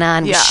Indiana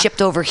and was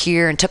shipped over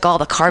here and took all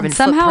the carbon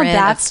Somehow footprint.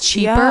 that's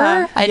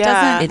cheaper.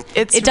 Yeah.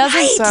 It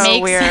doesn't so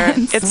make weird.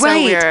 sense. It's right,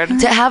 so weird.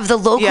 to have the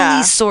locally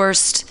Yeah.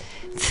 sourced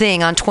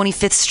thing on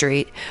 25th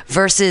Street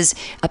versus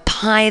a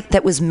pie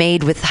that was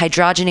made with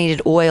hydrogenated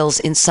oils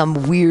in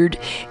some weird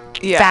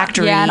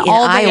factory and in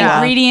all the Iowa.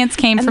 ingredients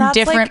came And from that's,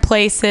 different like,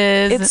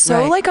 places. It's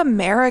so like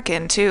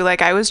American too.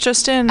 Like I was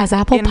just in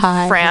apple in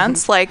pie.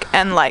 France,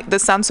 and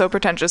this sounds so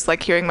pretentious,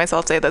 like hearing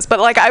myself say this, but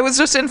like I was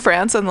just in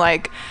France and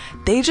like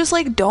they just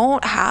like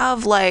don't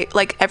have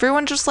like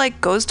everyone just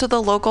like goes to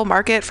the local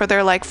market for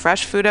their like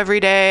fresh food every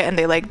day, and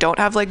they like don't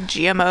have like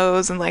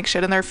GMOs and like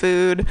shit in their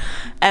food,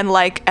 and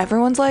like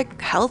everyone's like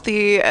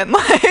healthy and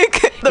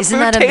like the Isn't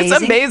food that tastes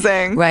amazing?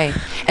 amazing. Right.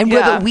 And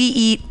whether we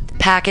eat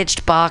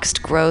packaged,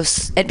 boxed,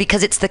 gross, and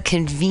because it's the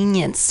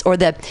convenience or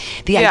the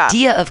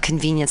idea of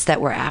convenience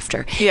that we're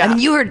after. Yeah. I mean,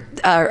 you heard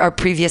our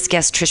previous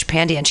guest, Trish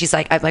Pandy, and she's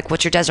like, I'm like,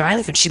 what's your desert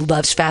island food? She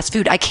loves fast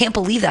food. I can't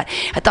believe that.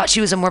 I thought she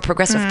was a more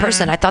progressive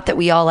person. I thought that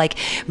we all like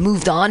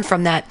moved on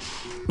from that.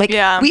 Like,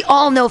 we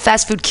all know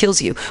fast food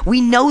kills you. We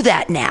know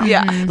that now.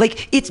 Yeah.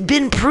 Like, it's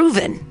been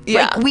proven.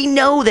 Yeah. Like, we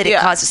know that it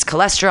causes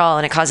cholesterol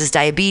and it causes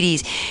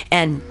diabetes.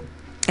 And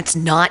It's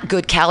not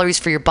good calories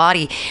for your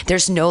body.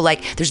 There's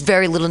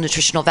very little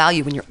nutritional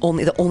value when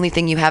the only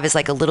thing you have is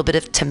like a little bit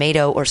of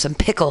tomato or some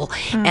pickle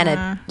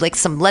and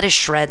some lettuce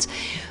shreds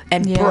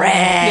and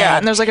bread. Yeah,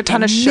 and there's like a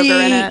ton of sugar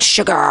in it.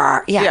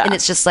 Sugar. Yeah, and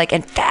it's just like,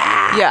 and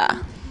fat.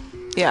 Yeah.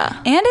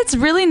 Yeah. And it's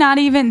really not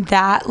even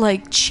that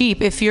like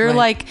cheap. If you're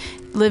like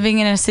living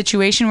in a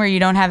situation where you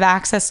don't have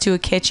access to a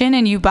kitchen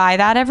and you buy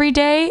that every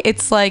day,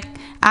 it's like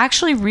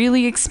actually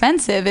really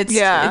expensive. It's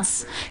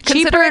cheaper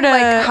Considering to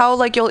like how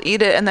like you'll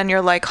eat it and then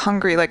you're like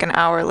hungry like an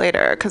hour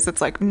later because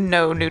it's like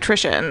no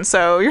nutrition,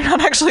 so you're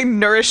not actually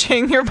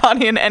nourishing your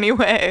body in any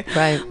way.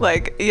 Right.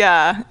 Like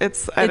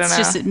it's I don't know.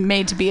 just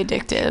made to be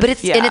addictive. But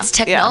it's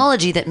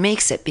technology that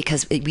makes it,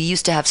 because we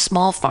used to have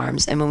small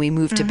farms, and when we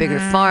moved to bigger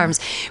farms,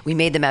 we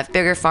made them have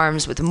bigger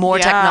farms with more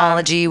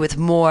technology, with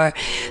more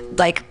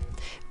like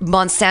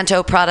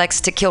Monsanto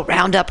products to kill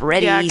Roundup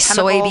Ready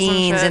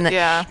soybeans and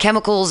the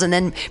chemicals,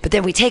 but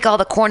then we take all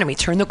the corn and we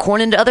turn the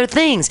corn into other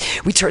things.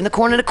 We turn the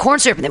corn into corn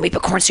syrup, and then we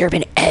put corn syrup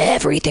in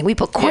everything. We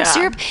put corn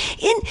syrup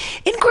in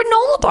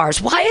granola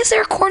bars. Why is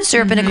there corn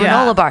syrup in a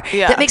granola bar?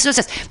 That makes no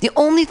sense. The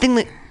only thing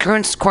that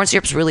corn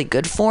syrup's really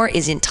good for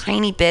is in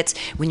tiny bits.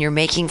 When you're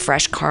making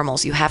fresh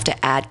caramels, you have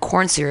to add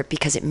corn syrup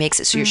because it makes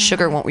it so your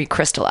sugar won't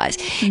recrystalize.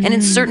 And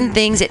in certain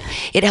things,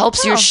 it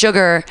helps your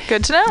sugar.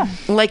 Good to know.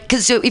 Like,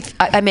 because if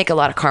I make a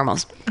lot of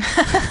caramels.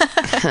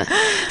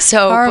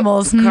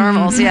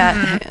 Caramels,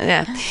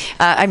 yeah.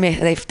 I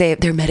mean,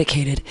 they're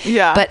medicated.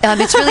 Yeah. But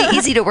it's really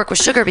easy to work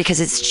with sugar because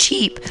it's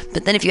cheap.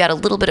 But then if you add a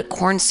little bit of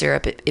corn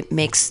syrup, it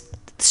makes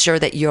sure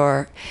that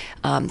your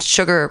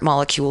sugar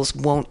molecules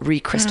won't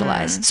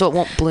recrystallize, so it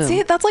won't bloom.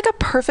 See, that's like a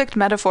perfect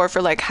metaphor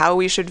for like how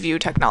we should view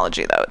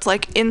technology, though. It's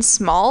like in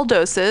small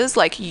doses,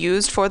 like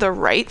used for the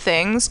right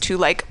things to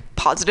like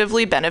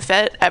positively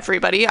benefit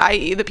everybody,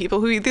 i.e. the people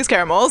who eat these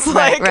caramels.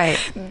 Right.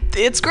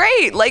 It's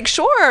great. Like,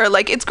 sure.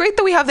 Like, it's great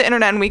that we have the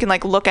internet and we can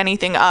like look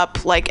anything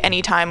up like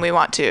anytime we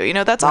want to. You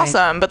know, that's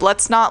awesome. But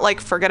let's not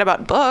like forget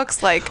about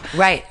books. Like,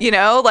 you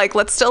know, like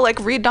let's still like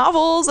read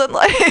novels and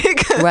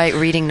like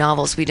reading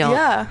novels. We don't.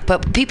 Yeah.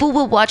 But people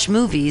will watch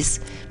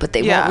movies, but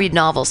they won't read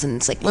novels, and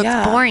it's like, well,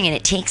 it's boring and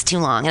it takes too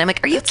long. And I'm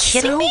like, are you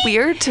kidding me? So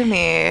weird to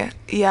me.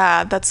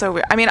 Yeah, that's so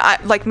weird. I mean,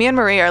 me and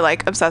Marie are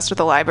like obsessed with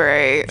the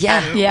library.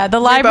 Yeah, the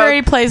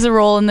library plays a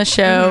role in the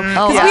show.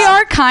 Because we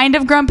are kind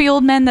of grumpy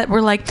old men that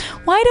we're like,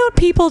 why don't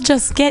people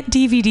just get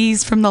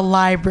DVDs from the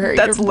library?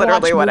 That's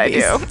literally what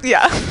movies? I do.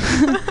 Yeah.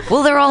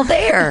 Well, they're all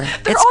there.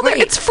 It's all there.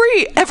 It's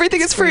free. Everything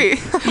is free.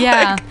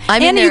 Yeah.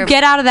 And you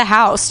get out of the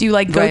house. You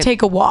like go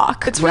take a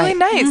walk. It's really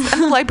nice.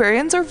 And the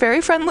librarians are very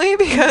friendly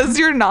because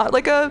you're not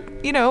like a,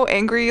 you know,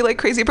 angry, like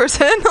crazy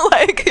person.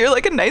 Like you're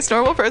like a nice,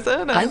 normal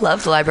person. I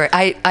love the library.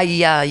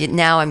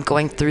 Now I'm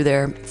going through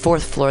their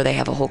fourth floor. They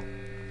have a whole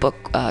book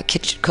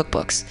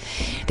cookbooks.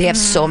 They have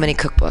so many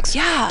cookbooks.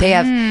 Yeah.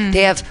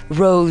 They have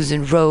rows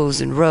and rows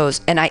and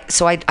rows. And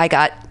I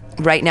got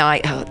right now.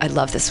 I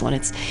love this one.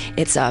 It's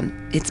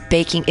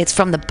baking. It's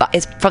from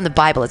the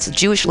Bible. It's a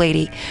Jewish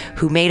lady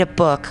who made a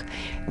book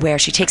where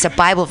she takes a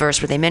Bible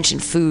verse where they mention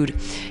food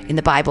in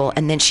the Bible,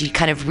 and then she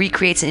kind of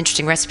recreates an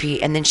interesting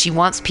recipe, and then she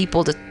wants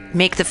people to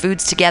make the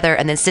foods together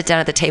and then sit down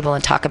at the table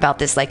and talk about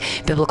this like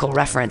biblical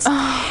reference.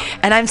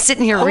 And I'm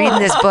sitting here reading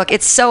this book.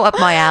 It's so up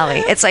my alley.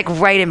 It's like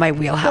right in my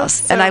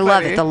wheelhouse. And I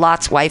love it. The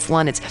Lot's Wife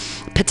one, it's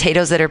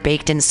potatoes that are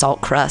baked in salt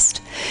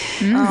crust.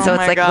 So it's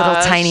like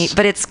little tiny,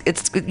 but it's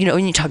you know,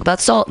 when you talk about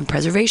salt and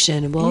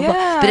preservation and blah blah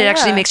blah, but it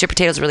actually makes your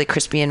potatoes really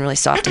crispy and really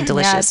soft and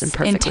delicious and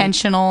perfect.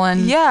 Intentional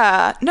and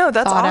no,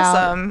 that's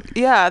awesome.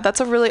 Yeah, that's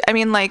a really, I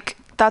mean, like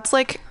that's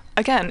like,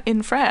 again,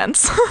 in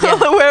France,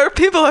 where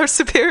people are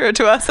superior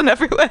to us in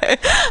every way.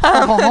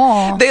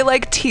 They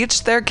like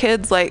teach their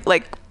kids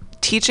like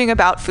teaching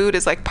about food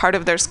is like part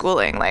of their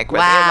schooling, like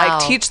where they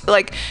like teach,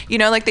 like, you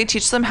know, like they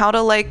teach them how to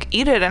like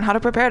eat it and how to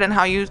prepare it and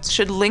how you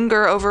should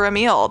linger over a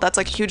meal. That's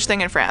like a huge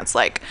thing in France.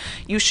 Like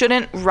you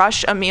shouldn't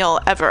rush a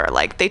meal ever.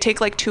 Like they take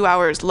like 2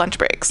 hours lunch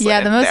breaks.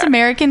 The most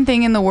American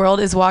thing in the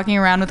world is walking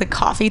around with a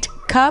coffee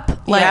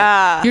cup.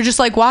 Like you're just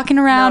like walking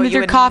around with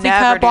your coffee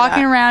cup,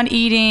 walking around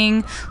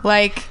eating,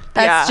 like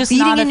that's just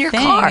eating not a in your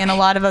thing car in a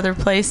lot of other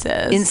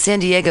places. In San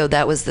Diego,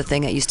 that was the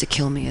thing that used to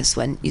kill me, is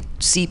when you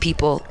see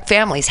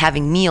families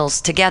having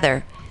meals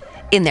together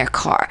in their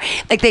car.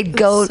 Like they'd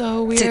go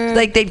to,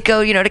 like they'd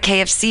go, you know, to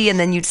KFC, and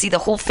then you'd see the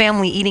whole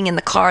family eating in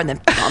the car, and then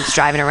mom's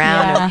driving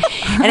around.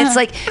 And it's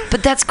like,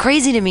 but that's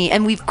crazy to me.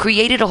 And we've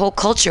created a whole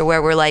culture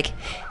where we're like,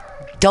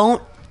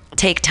 don't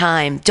take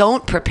time,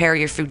 don't prepare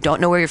your food,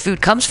 don't know where your food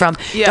comes from,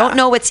 don't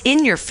know what's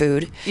in your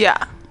food.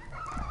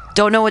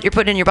 Don't know what you're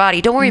putting in your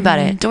body. Don't worry about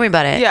it. Don't worry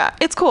about it. Yeah,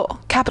 it's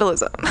cool.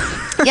 Capitalism.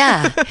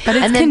 But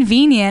it's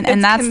convenient,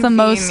 and that's the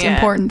most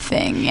important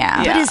thing.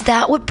 But is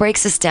that what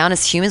breaks us down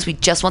as humans? We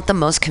just want the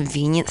most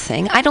convenient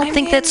thing? I don't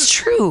think that's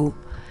true.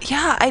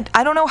 Yeah,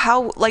 I don't know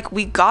how, like,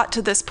 we got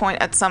to this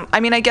point I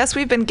mean, I guess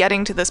we've been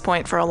getting to this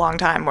point for a long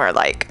time where,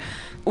 like,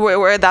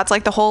 where that's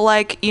like the whole,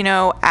 like, you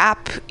know,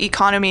 app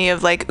economy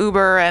of like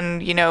Uber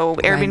and, you know,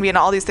 Airbnb and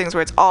all these things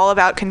where it's all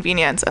about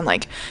convenience, and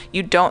like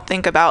you don't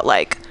think about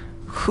like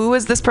who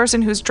is this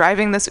person who's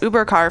driving this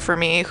Uber car for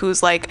me,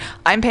 who's like,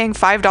 I'm paying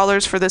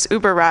 $5 for this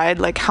Uber ride,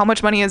 like how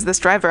much money is this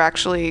driver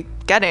actually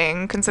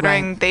getting,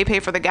 considering they pay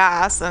for the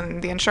gas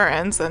and the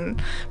insurance?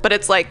 But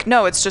it's like,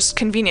 no, it's just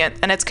convenient,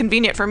 and it's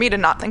convenient for me to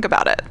not think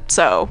about it.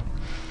 So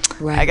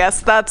I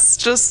guess that's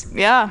just,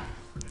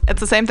 it's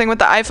the same thing with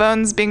the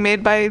iPhones being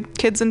made by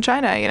kids in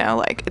China,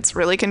 like it's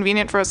really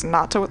convenient for us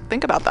not to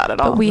think about that at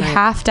all. But we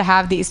have to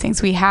have these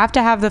things. We have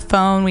to have the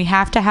phone. We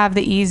have to have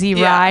the easy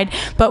ride,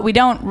 but we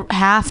don't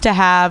have to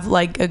have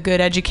like a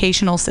good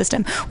educational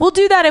system. We'll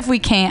do that if we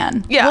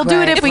can. Yeah. We'll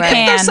do it if we can.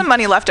 If there's some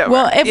money left over.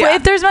 Well,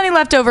 if there's money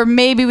left over,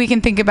 maybe we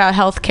can think about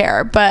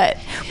healthcare, but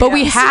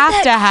we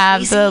have to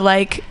have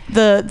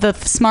the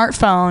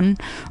smartphone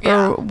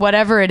or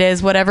whatever it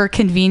is, whatever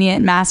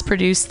convenient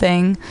mass-produced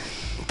thing.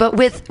 But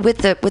with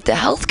the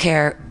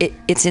healthcare,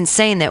 it's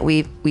insane that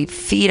we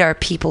feed our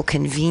people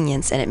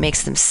convenience and it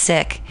makes them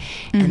sick,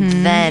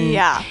 and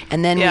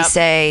then we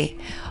say,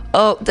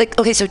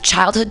 so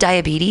childhood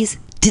diabetes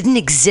didn't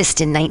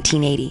exist in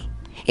 1980.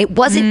 It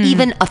wasn't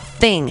even a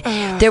thing.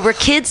 There were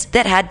kids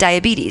that had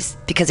diabetes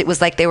because it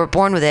was like they were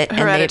born with it.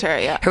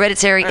 Hereditary,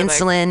 hereditary,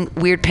 insulin,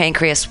 weird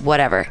pancreas,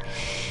 whatever.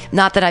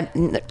 Not that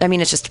I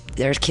mean, it's just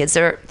there's kids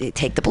that they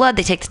take the blood,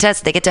 they take the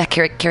test, they get to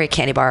carry a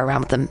candy bar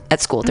around with them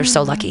at school. They're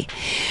so lucky,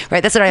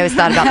 right? That's what I always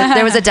thought about.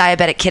 There was a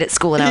diabetic kid at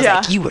school, and I was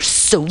like, "You were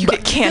so lucky.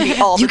 Get candy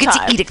all the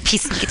time. You get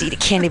to eat a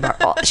candy bar."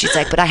 She's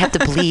like, "But I have to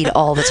bleed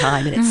all the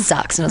time, and it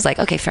sucks." And I was like,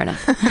 "Okay, fair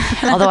enough."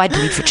 Although I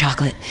bleed for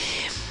chocolate,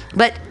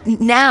 but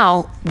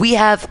now we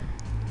have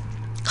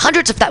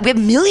hundreds of that. We have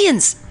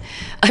millions.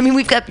 I mean,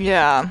 we've got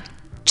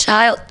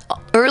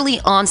early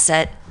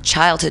onset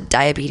childhood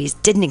diabetes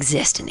didn't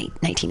exist in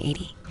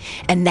 1980,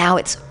 and now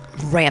it's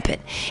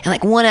rampant, and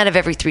like 1 out of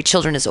every 3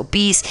 children is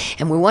obese,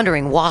 and we're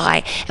wondering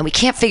why, and we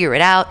can't figure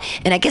it out.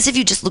 And I guess if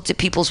you just looked at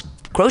people's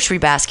grocery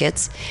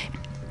baskets,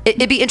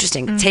 it'd be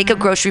interesting. Take a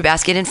grocery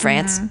basket in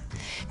France,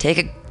 take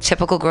a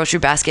typical grocery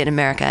basket in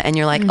America, and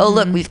you're like, oh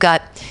look, we've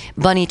got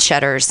bunny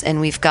cheddars,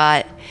 and we've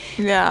got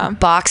a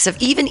box of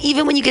even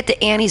when you get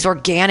the Annie's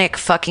organic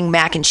fucking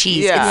mac and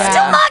cheese, it's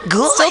still not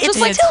good. It's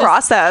still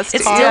processed.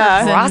 It's still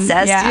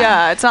processed.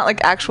 Yeah, it's not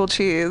like actual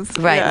cheese.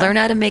 Right. Learn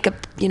how to make a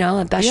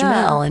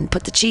bechamel and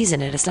put the cheese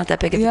in it. It's not that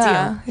big of a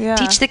deal. Yeah.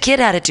 Teach the kid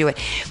how to do it.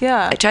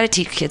 Yeah. I try to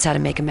teach kids how to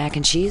make a mac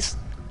and cheese.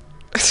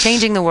 It's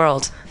changing the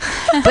world.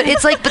 But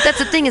that's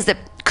the thing, is that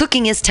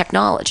cooking is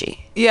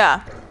technology.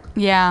 Yeah,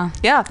 totally.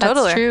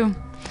 That's true.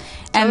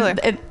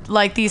 Totally. And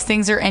like these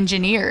things are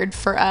engineered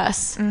for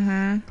us.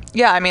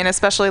 Yeah, I mean,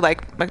 especially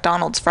like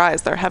McDonald's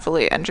fries, they're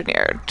heavily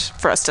engineered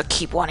for us to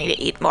keep wanting to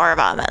eat more of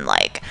them, and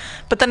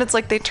but then it's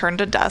like they turn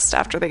to dust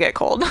after they get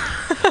cold.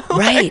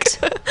 Right.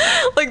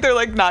 Like they're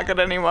like not good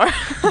anymore.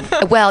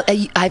 Well,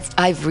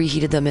 I've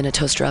reheated them in a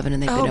toaster oven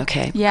and they've been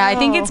okay. Yeah, I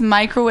think it's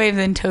microwave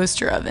then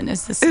toaster oven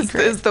is the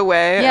secret. Is the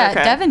way. Yeah,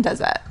 okay. Devin does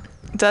that.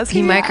 Does he?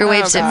 He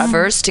microwaves it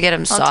first to get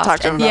them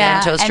soft, and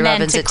then toaster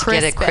ovens it to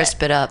get it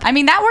crisp it up. I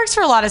mean, that works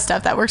for a lot of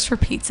stuff. That works for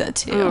pizza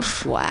too.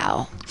 Oof.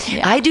 Wow.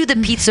 Yeah. I do the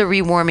pizza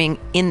rewarming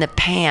in the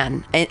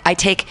pan. I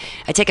take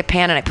a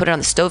pan and I put it on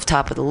the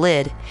stovetop with a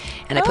lid,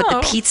 and I put the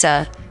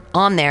pizza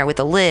on there with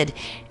a lid,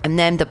 and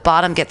then the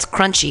bottom gets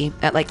crunchy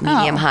at like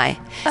medium high.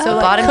 So the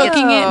bottom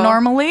cooking it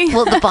normally?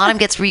 Well, the bottom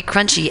gets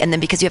crunchy, and then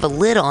because you have a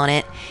lid on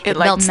it, it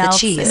melts the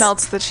cheese. It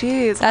melts the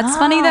cheese. That's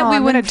funny that we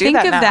wouldn't think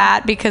of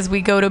that because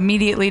we go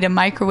immediately to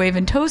microwave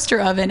and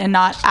toaster oven and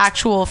not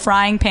actual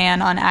frying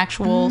pan on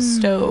actual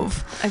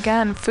stove.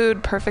 Again,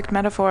 food, perfect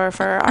metaphor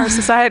for our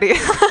society.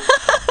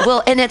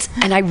 Well, and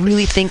I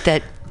really think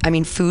that, I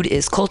mean, food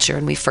is culture,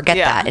 and we forget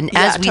that. And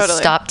as we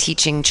stop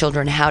teaching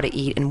children how to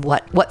eat and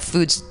what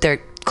foods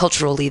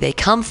culturally they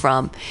come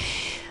from,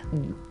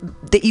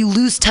 that you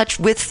lose touch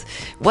with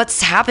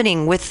what's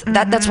happening with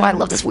that. That's why I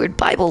love this weird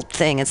Bible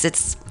thing.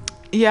 It's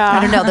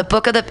I don't know, the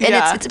book of the,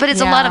 and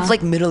it's a lot of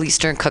like Middle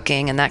Eastern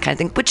cooking and that kind of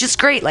thing, which is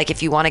great. Like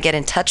if you want to get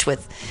in touch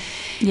with,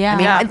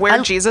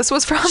 where Jesus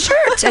was from.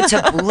 Sure,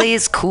 tabbouleh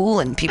is cool,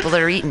 and people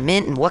that are eating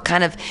mint, and what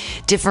kind of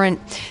different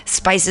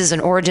spices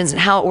and origins and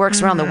how it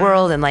works around the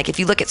world. And like if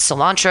you look at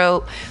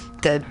cilantro,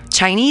 the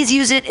Chinese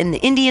use it, and the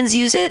Indians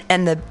use it,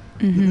 and the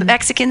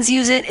Mexicans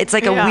use it. It's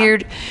like a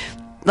weird,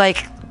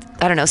 like,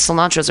 I don't know,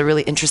 cilantro is a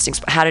really interesting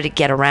how did it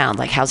get around?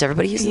 Like how's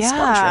everybody using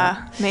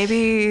cilantro?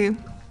 Maybe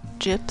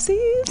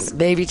gypsies?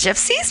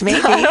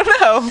 Maybe. I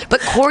don't know. But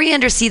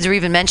coriander seeds are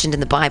even mentioned in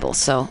the Bible,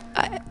 so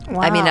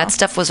I mean that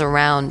stuff was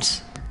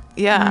around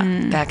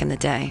back in the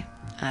day.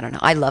 I don't know.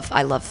 I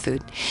love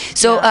food.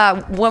 So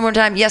one more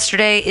time,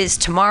 yesterday is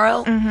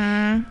tomorrow.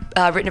 Written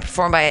and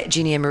performed by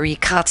Jeannie and Marie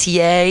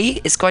Cartier.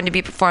 It's going to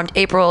be performed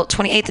April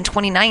 28th and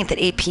 29th at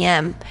 8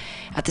 p.m.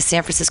 at the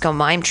San Francisco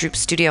Mime Troupe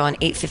Studio on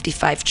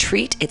 855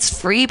 Treat.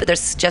 It's free, but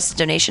there's just a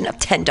donation of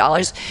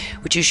 $10,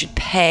 which you should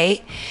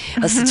pay.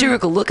 A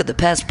satirical look at the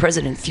past,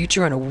 present, and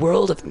future in a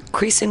world of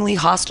increasingly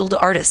hostile to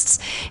artists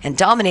and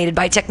dominated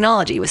by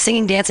technology, with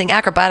singing, dancing,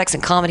 acrobatics,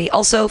 and comedy,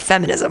 also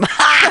feminism.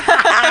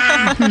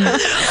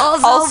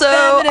 Also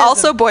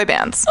Also boy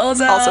bands.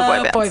 Also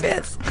boy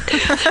bands.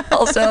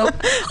 Also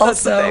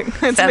That's the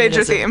thing. It's a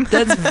major theme.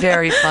 That's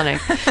very funny.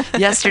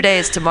 Yesterday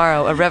is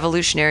tomorrow, a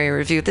revolutionary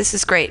review. This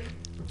is great.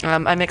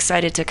 I'm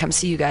excited to come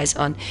see you guys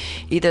on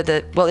either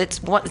the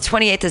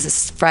 28th is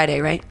a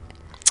Friday, right?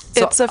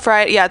 So it's a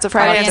Friday. Yeah, it's a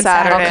Friday and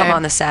Saturday. I'll come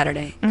on the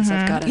Saturday.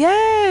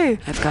 Yay!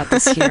 I've got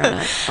this here on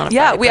a Friday.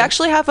 Yeah, we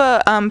actually have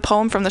a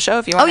poem from the show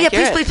if you want to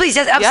hear it. Please.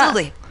 Yes,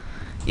 absolutely.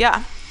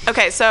 Yeah.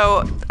 Okay,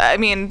 so, I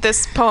mean,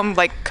 this poem,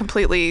 like,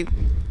 completely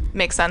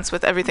makes sense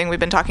with everything we've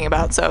been talking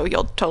about, so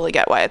you'll totally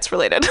get why it's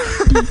related.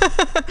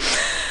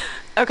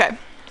 Okay.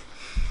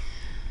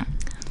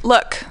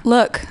 Look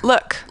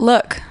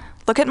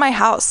at my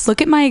house.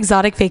 Look at my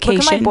exotic vacation.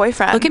 Look at my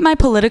boyfriend. Look at my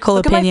political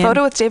opinion. Look at my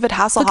photo with David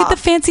Hasselhoff. Look at the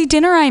fancy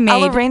dinner I made.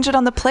 I'll arrange it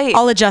on the plate.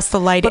 I'll adjust the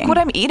lighting. Look what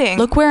I'm eating.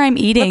 Look where I'm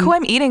eating. Look who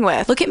I'm eating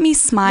with. Look at me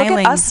smiling.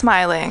 Look at us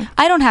smiling.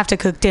 I don't have to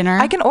cook dinner.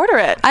 I can order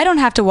it. I don't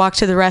have to walk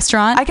to the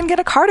restaurant. I can get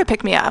a car to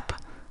pick me up.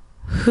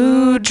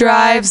 Who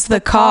drives the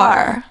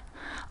car?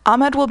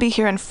 Ahmed will be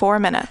here in 4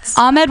 minutes.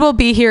 Ahmed will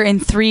be here in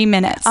 3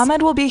 minutes.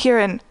 Ahmed will be here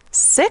in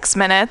 6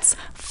 minutes.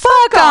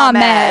 Fuck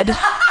Ahmed.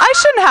 I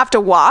shouldn't have to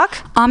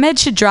walk. Ahmed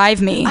should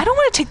drive me. I don't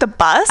want to take the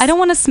bus. I don't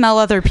want to smell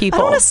other people.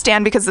 I don't want to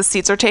stand because the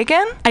seats are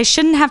taken. I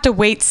shouldn't have to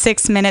wait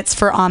 6 minutes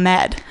for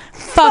Ahmed.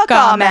 Fuck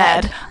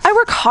Ahmed. I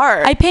work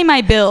hard. I pay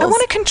my bills. I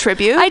want to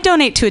contribute. I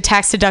donate to a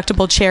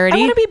tax-deductible charity.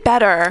 I want to be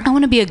better. I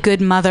want to be a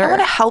good mother. I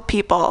want to help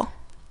people.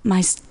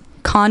 My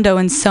condo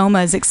in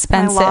Soma is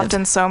expensive. My loft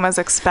in Soma is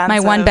expensive. My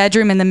 1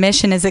 bedroom in the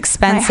Mission is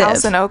expensive. My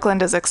house in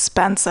Oakland is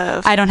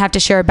expensive. I don't have to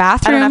share a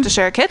bathroom. I don't have to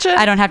share a kitchen.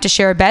 I don't have to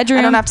share a bedroom.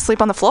 I don't have to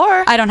sleep on the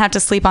floor. I don't have to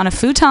sleep on a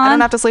futon. I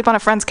don't have to sleep on a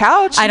friend's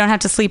couch. I don't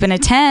have to sleep in a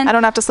tent. I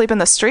don't have to sleep in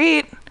the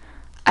street.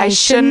 I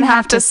shouldn't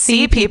have to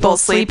see people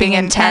sleeping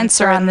in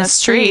tents or on the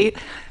street.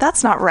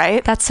 That's not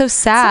right. That's so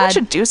sad. Someone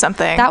should do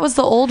something. That was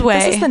the old way.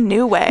 This is the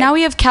new way. Now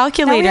we have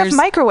calculators. Now we have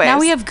microwaves. Now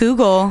we have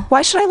Google.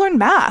 Why should I learn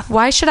math?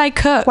 Why should I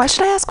cook? Why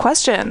should I ask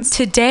questions?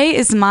 Today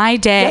is my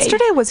day.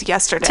 Yesterday was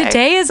yesterday.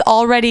 Today is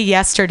already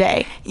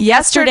yesterday.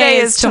 Yesterday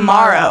is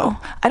tomorrow.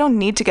 I don't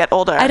need to get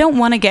older. I don't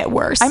want to get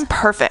worse. I'm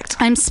perfect.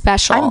 I'm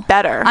special. I'm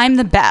better. I'm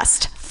the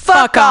best.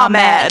 Fuck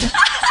Ahmed.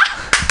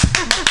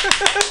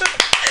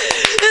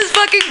 This is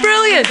fucking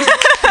brilliant.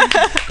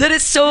 That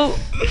is so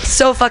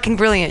fucking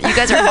brilliant. You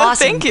guys are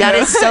awesome. Thank you. That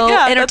is so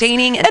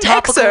entertaining and an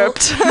topical.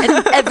 excerpt.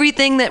 And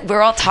everything that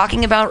we're all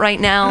talking about right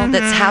now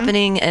that's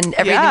happening and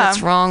everything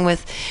that's wrong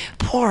with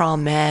poor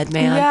Ahmed,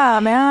 man.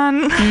 Yeah,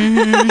 man.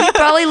 He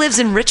probably lives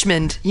in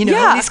Richmond, you know,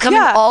 and he's coming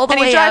all the way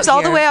out. And he drives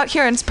all the here. way out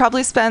here and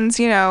probably spends,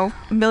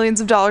 millions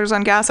of dollars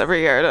on gas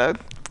every year to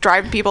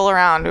drive people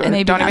around who And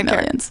maybe don't not even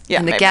millions. care. Yeah,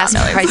 And the maybe gas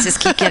not millions. prices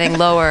keep getting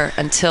lower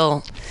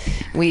until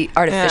we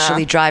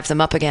artificially drive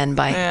them up again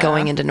by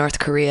going into North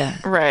Korea.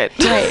 Right.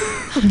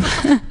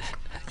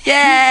 Yay!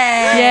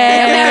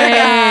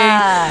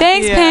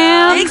 Thanks,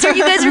 Pam. Thanks for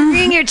you guys for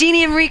being here,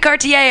 Jeannie and Marie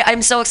Cartier.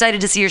 I'm so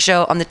excited to see your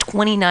show on the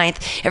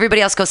 29th. Everybody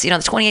else go see it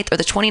on the 28th or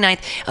the 29th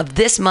of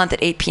this month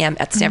at 8 p.m.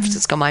 at the San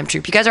Francisco Mime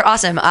Troupe. You guys are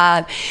awesome.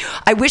 I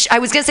was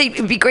going to say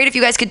it would be great if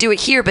you guys could do it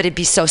here, but it'd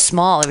be so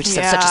small. It would just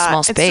have such a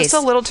small space. It's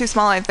just a little too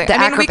small, I think. The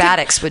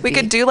acrobatics we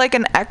could do like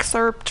an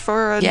excerpt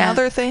for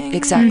another thing.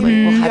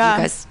 Exactly. We'll have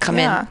you guys come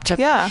in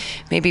to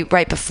maybe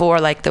right before,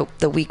 like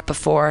the week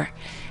before.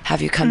 Have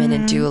you come in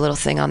and do a little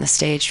thing on the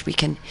stage? We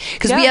can,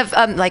 because we have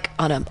like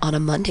on a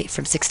Monday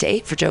from 6 to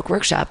 8 for Joke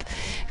Workshop.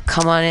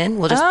 Come on in.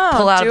 We'll just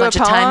pull out a bunch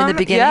of time in the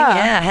beginning.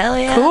 Yeah, hell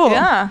yeah. Cool.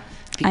 Yeah.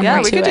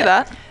 We could do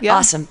that. Yeah.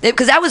 Awesome.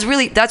 Because that's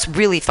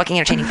really fucking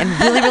entertaining and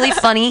really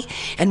funny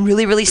and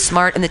really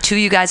smart. And the two of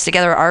you guys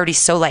together are already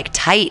so like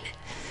tight.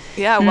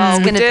 Yeah, well,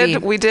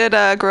 we did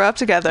grow up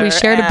together. We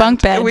shared a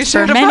bunk bed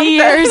for many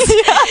years.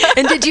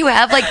 And did you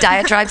have like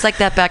diatribes like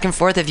that back and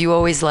forth? Have you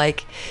always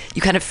like,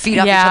 you kind of feed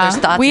off each other's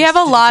thoughts? We have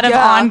a lot of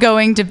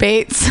ongoing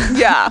debates.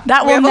 Yeah.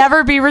 That will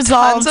never be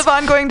resolved. Tons of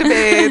ongoing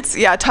debates.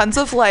 Yeah, tons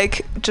of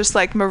like, just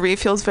like Marie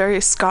feels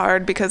very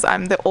scarred because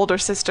I'm the older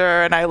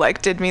sister and I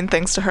like did mean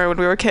things to her when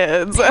we were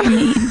kids.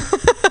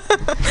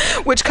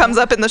 Which comes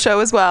up in the show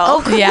as well.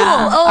 Oh, cool.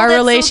 Yeah. Oh, our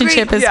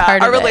relationship is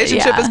part of it. Our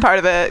relationship is part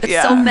of it.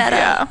 It's so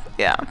meta.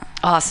 Yeah.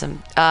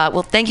 Awesome.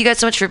 Well, thank you guys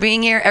so much for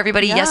being here.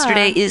 Everybody,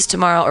 yesterday is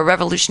tomorrow, a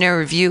revolutionary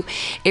review,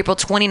 April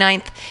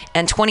 29th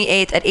and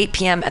 28th at 8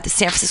 p.m. at the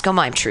San Francisco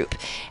Mime Troupe.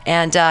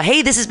 And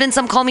hey, this has been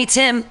Some Call Me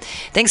Tim.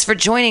 Thanks for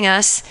joining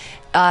us.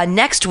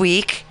 Next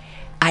week,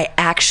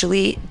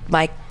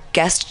 my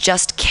guest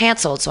just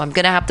canceled, so I'm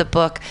going to have to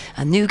book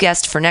a new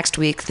guest for next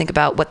week. Think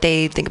about what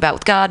they think about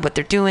with God, what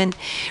they're doing,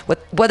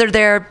 whether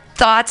their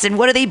thoughts and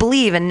what do they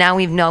believe. And now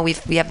we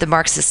have the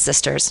Marxist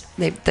sisters.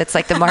 That's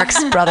like the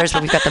Marx brothers,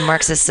 but we've got the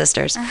Marxist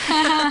sisters.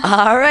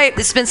 All right,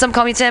 this has been Some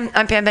Call Me Tim.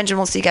 I'm Pam Benjamin.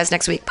 We'll see you guys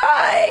next week.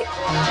 Bye.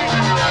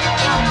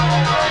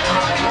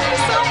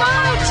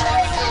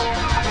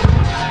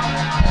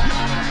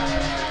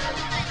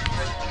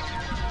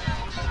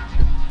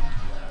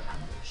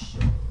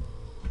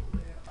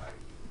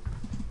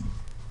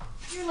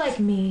 Like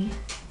me,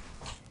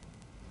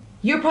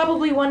 you're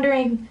probably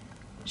wondering,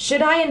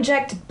 should I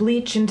inject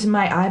bleach into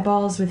my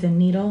eyeballs with a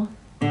needle?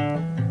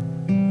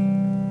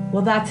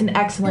 Well, that's an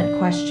excellent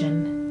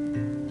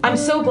question. I'm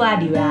so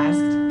glad you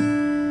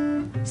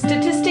asked.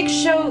 Statistics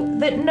show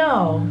that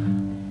no,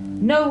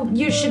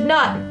 you should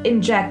not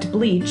inject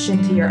bleach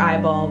into your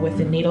eyeball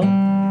with a needle.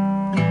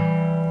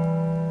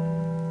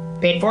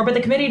 Paid for by the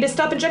committee to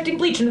stop injecting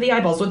bleach into the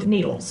eyeballs with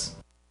needles.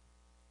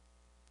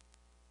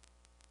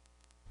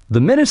 The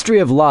Ministry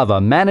of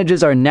Lava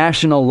manages our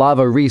national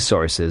lava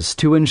resources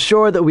to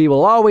ensure that we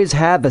will always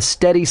have a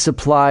steady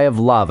supply of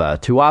lava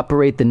to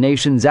operate the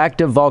nation's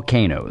active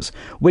volcanoes,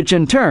 which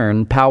in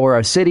turn power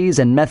our cities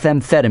and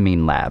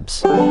methamphetamine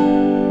labs.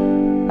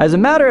 As a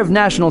matter of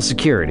national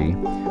security,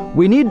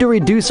 we need to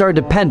reduce our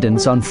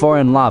dependence on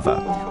foreign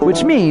lava,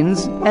 which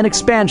means an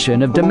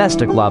expansion of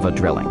domestic lava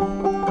drilling.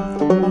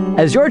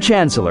 As your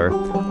Chancellor,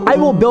 I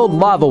will build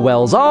lava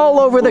wells all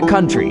over the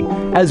country,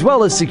 as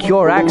well as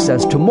secure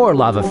access to more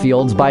lava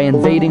fields by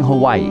invading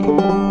Hawaii.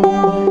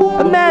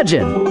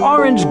 Imagine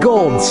orange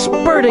gold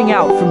spurting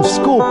out from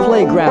school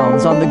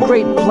playgrounds on the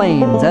Great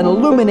Plains and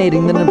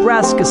illuminating the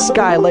Nebraska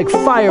sky like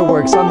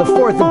fireworks on the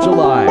 4th of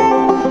July.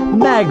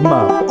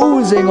 Magma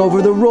oozing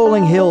over the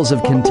rolling hills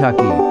of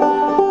Kentucky.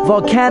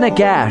 Volcanic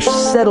ash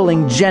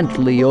settling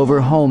gently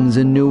over homes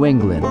in New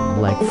England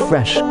like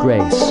fresh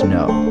gray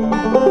snow.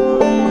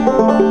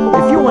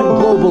 If you want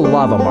global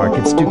lava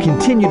markets to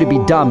continue to be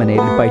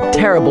dominated by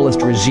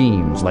terriblest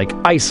regimes like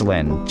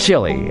Iceland,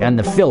 Chile, and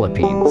the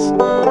Philippines,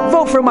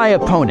 vote for my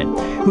opponent,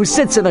 who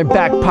sits in their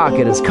back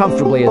pocket as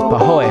comfortably as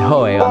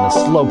Pahoehoe on the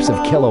slopes of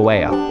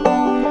Kilauea.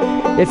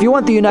 If you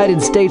want the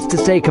United States to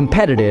stay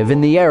competitive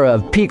in the era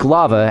of peak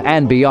lava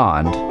and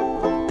beyond,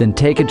 then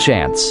take a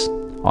chance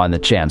on the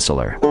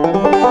Chancellor.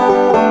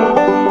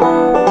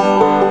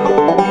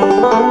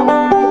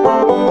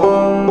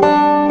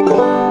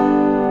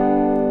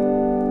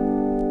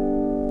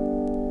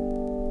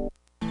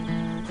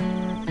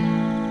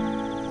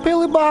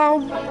 Billy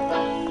Bob,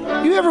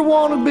 you ever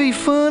want to be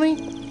funny?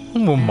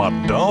 Well, my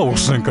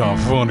dogs think I'm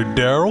funny,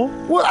 Daryl.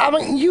 Well, I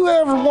mean, you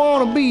ever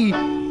want to be,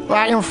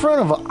 like, in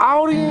front of an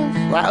audience?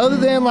 Like, other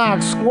than,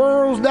 like,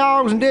 squirrels,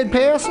 dogs, and dead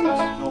peasants?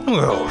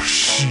 Oh,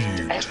 shoot.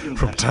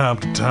 From time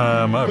to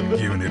time, I've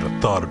given it a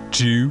thought or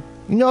two.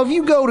 You know, if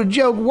you go to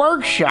Joke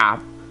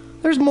Workshop,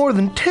 there's more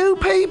than 2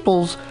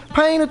 peoples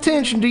paying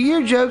attention to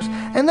your jokes,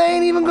 and they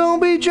ain't even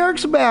gonna be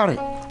jerks about it.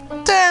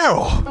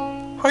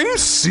 Daryl, are you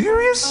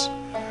serious?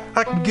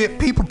 I can get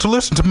people to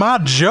listen to my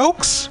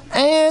jokes?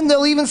 And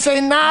they'll even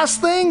say nice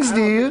things,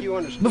 dude,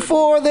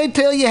 before they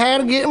tell you how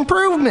to get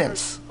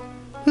improvements.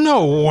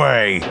 No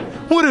way.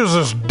 What is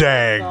this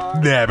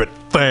dag-nabbit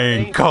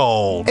thing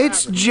called?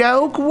 It's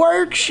Joke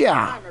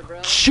Workshop.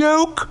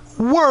 Joke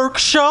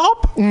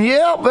Workshop?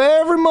 Yep,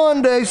 every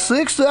Monday,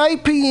 6 to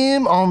 8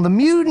 p.m. on the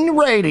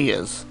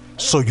MutinyRadio.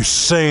 So you're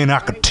saying I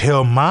could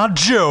tell my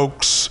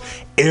jokes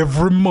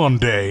every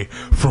Monday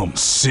from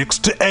 6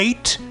 to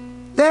 8?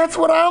 That's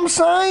what I'm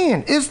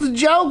saying. It's the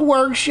Joke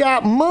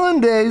Workshop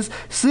Mondays,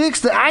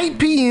 6 to 8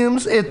 p.m.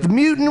 at the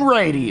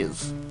MutinyRadio.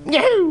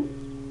 Yahoo!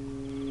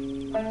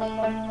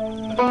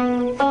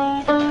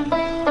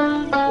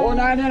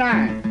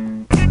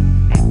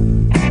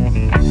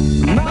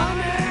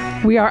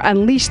 $4.99. We are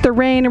Unleash the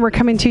Rain, and we're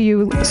coming to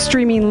you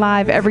streaming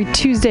live every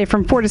Tuesday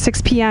from 4 to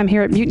 6 p.m.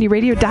 here at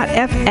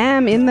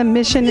MutinyRadio.fm in the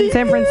Mission in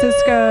San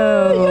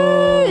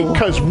Francisco.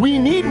 Because we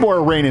need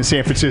more rain in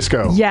San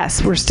Francisco.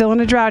 Yes, we're still in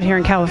a drought here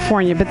in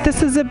California, but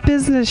this is a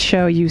business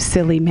show, you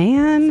silly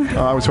man.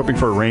 I was hoping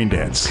for a rain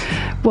dance.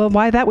 Well,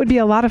 why, that would be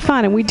a lot of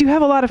fun, and we do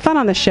have a lot of fun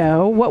on the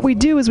show. What we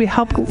do is we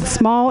help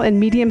small and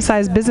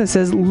medium-sized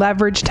businesses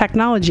leverage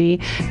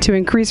technology to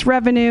increase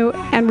revenue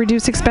and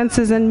reduce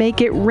expenses and make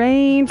it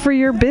rain for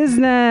your business.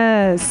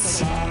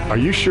 Are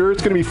you sure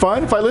it's going to be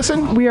fun if I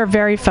listen? We are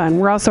very fun.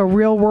 We're also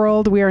real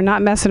world. We are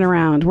not messing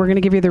around. We're going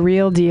to give you the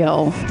real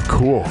deal.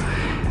 Cool.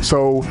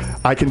 So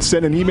I can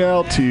send an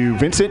email to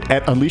Vincent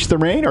at Unleash the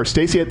Rain or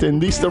Stacy at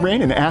Unleash the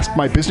Rain and ask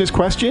my business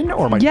question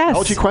or my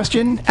technology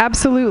question?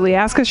 Absolutely.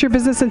 Ask us your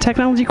business and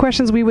technology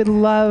questions. We would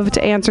love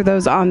to answer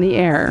those on the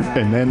air.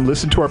 And then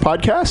listen to our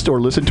podcast or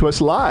listen to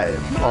us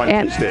live on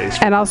Tuesdays.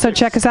 And also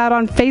check us out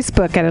on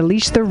Facebook at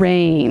Unleash the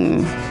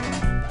Rain.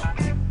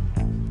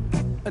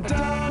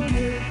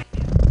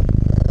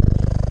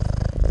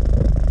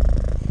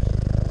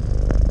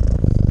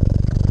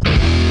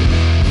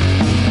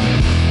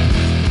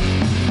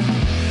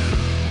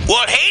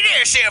 Well, hey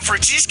there, San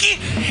Francisco.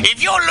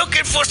 If you're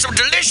looking for some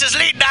delicious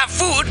late-night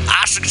food,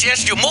 I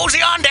suggest you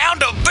mosey on down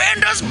to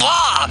Bender's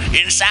Bar.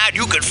 Inside,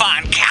 you can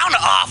find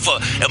counter offer,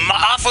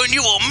 offering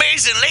you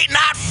amazing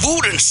late-night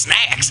food and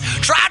snacks.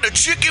 Try the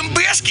chicken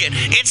biscuit.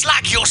 It's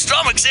like your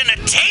stomach's in a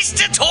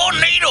tasty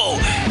tornado.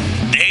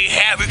 They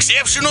have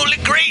exceptionally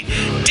great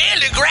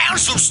daily ground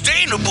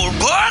sustainable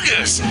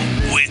burgers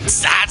with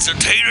sides of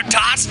tater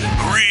tots,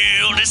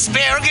 grilled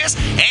asparagus,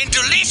 and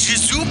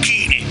delicious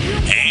zucchini,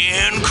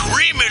 and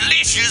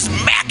creamy-licious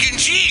mac and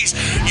cheese.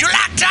 You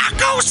like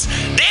tacos?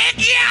 They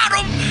got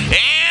them.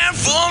 And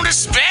from the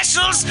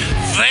specials,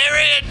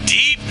 very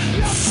deep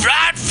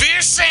fried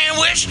fish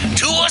sandwich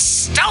to a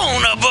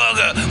stoner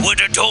burger with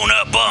a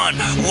donut bun.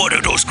 What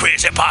are those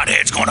crazy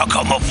potheads gonna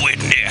come up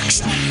with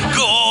next?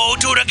 Go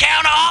to the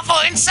counter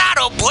offer inside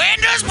of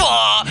Blender's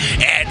Bar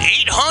at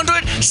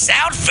 800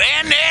 South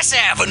Van Ness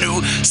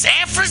Avenue,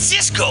 San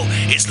Francisco.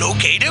 It's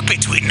located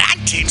between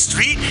 19th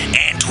Street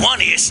and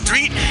 20th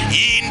Street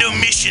in the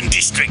Mission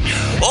District.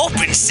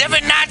 Open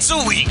 7 nights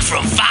a week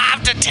from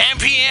 5 to 10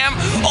 p.m.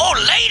 or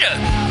later.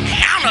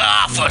 Counter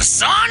offer,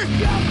 son.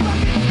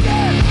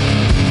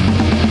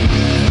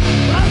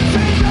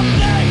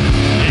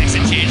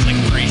 Accent changed like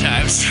 3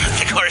 times throughout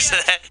the course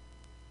of that.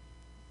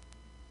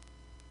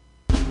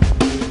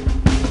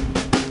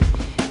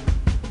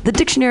 The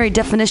dictionary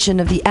definition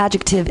of the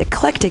adjective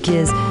eclectic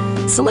is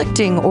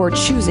selecting or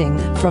choosing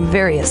from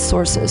various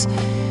sources.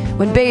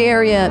 When Bay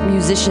Area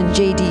musician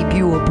J.D.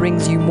 Buell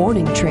brings you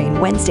Morning Train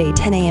Wednesday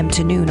 10 a.m.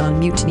 to noon on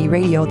Mutiny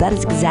Radio, that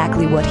is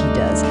exactly what he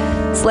does.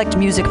 Select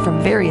music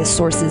from various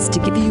sources to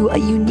give you a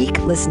unique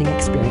listening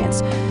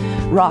experience.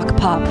 Rock,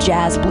 pop,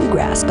 jazz,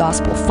 bluegrass,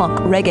 gospel, funk,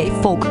 reggae,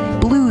 folk,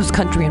 blues,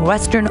 country and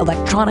western,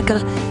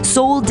 electronica,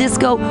 soul,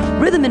 disco,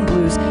 rhythm and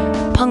blues,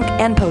 punk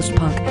and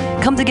post-punk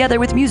come together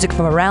with music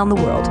from around the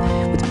world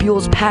with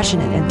Buell's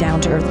passionate and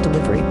down-to-earth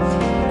delivery.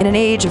 In an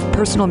age of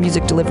personal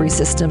music delivery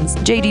systems,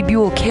 J.D.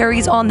 Buell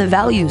carries on the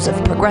values of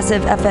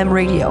progressive FM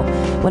radio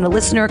when a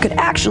listener could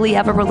actually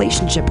have a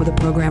relationship with a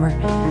programmer,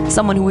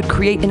 someone who would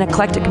create an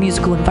eclectic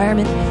musical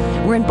environment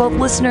wherein both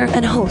listener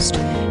and host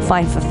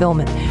find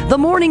fulfillment. The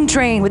Morning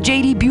Train with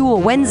J.D. Buell,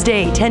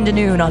 Wednesday, 10 to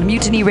noon on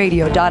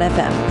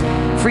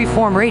MutinyRadio.fm.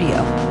 Freeform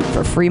radio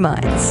for free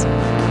minds.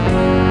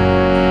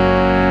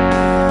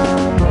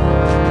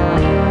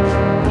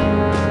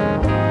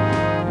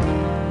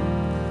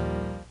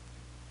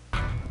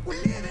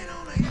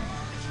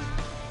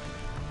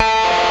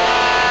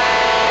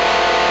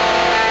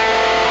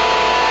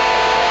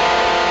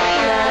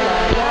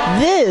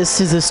 This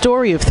is the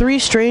story of 3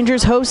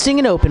 strangers hosting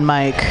an open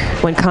mic.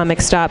 When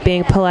comics stop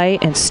being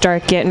polite and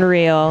start getting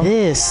real.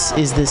 This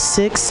is the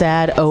Sick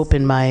Sad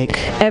Open Mic.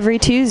 Every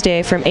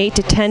Tuesday from 8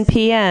 to 10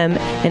 p.m.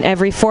 and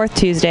every 4th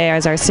Tuesday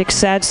is our Sick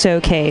Sad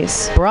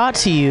Showcase. Brought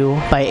to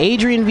you by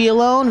Adrian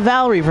Villalone,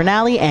 Valerie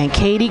Vernali, and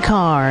Katie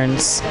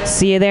Carnes.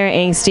 See you there,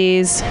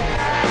 angsties.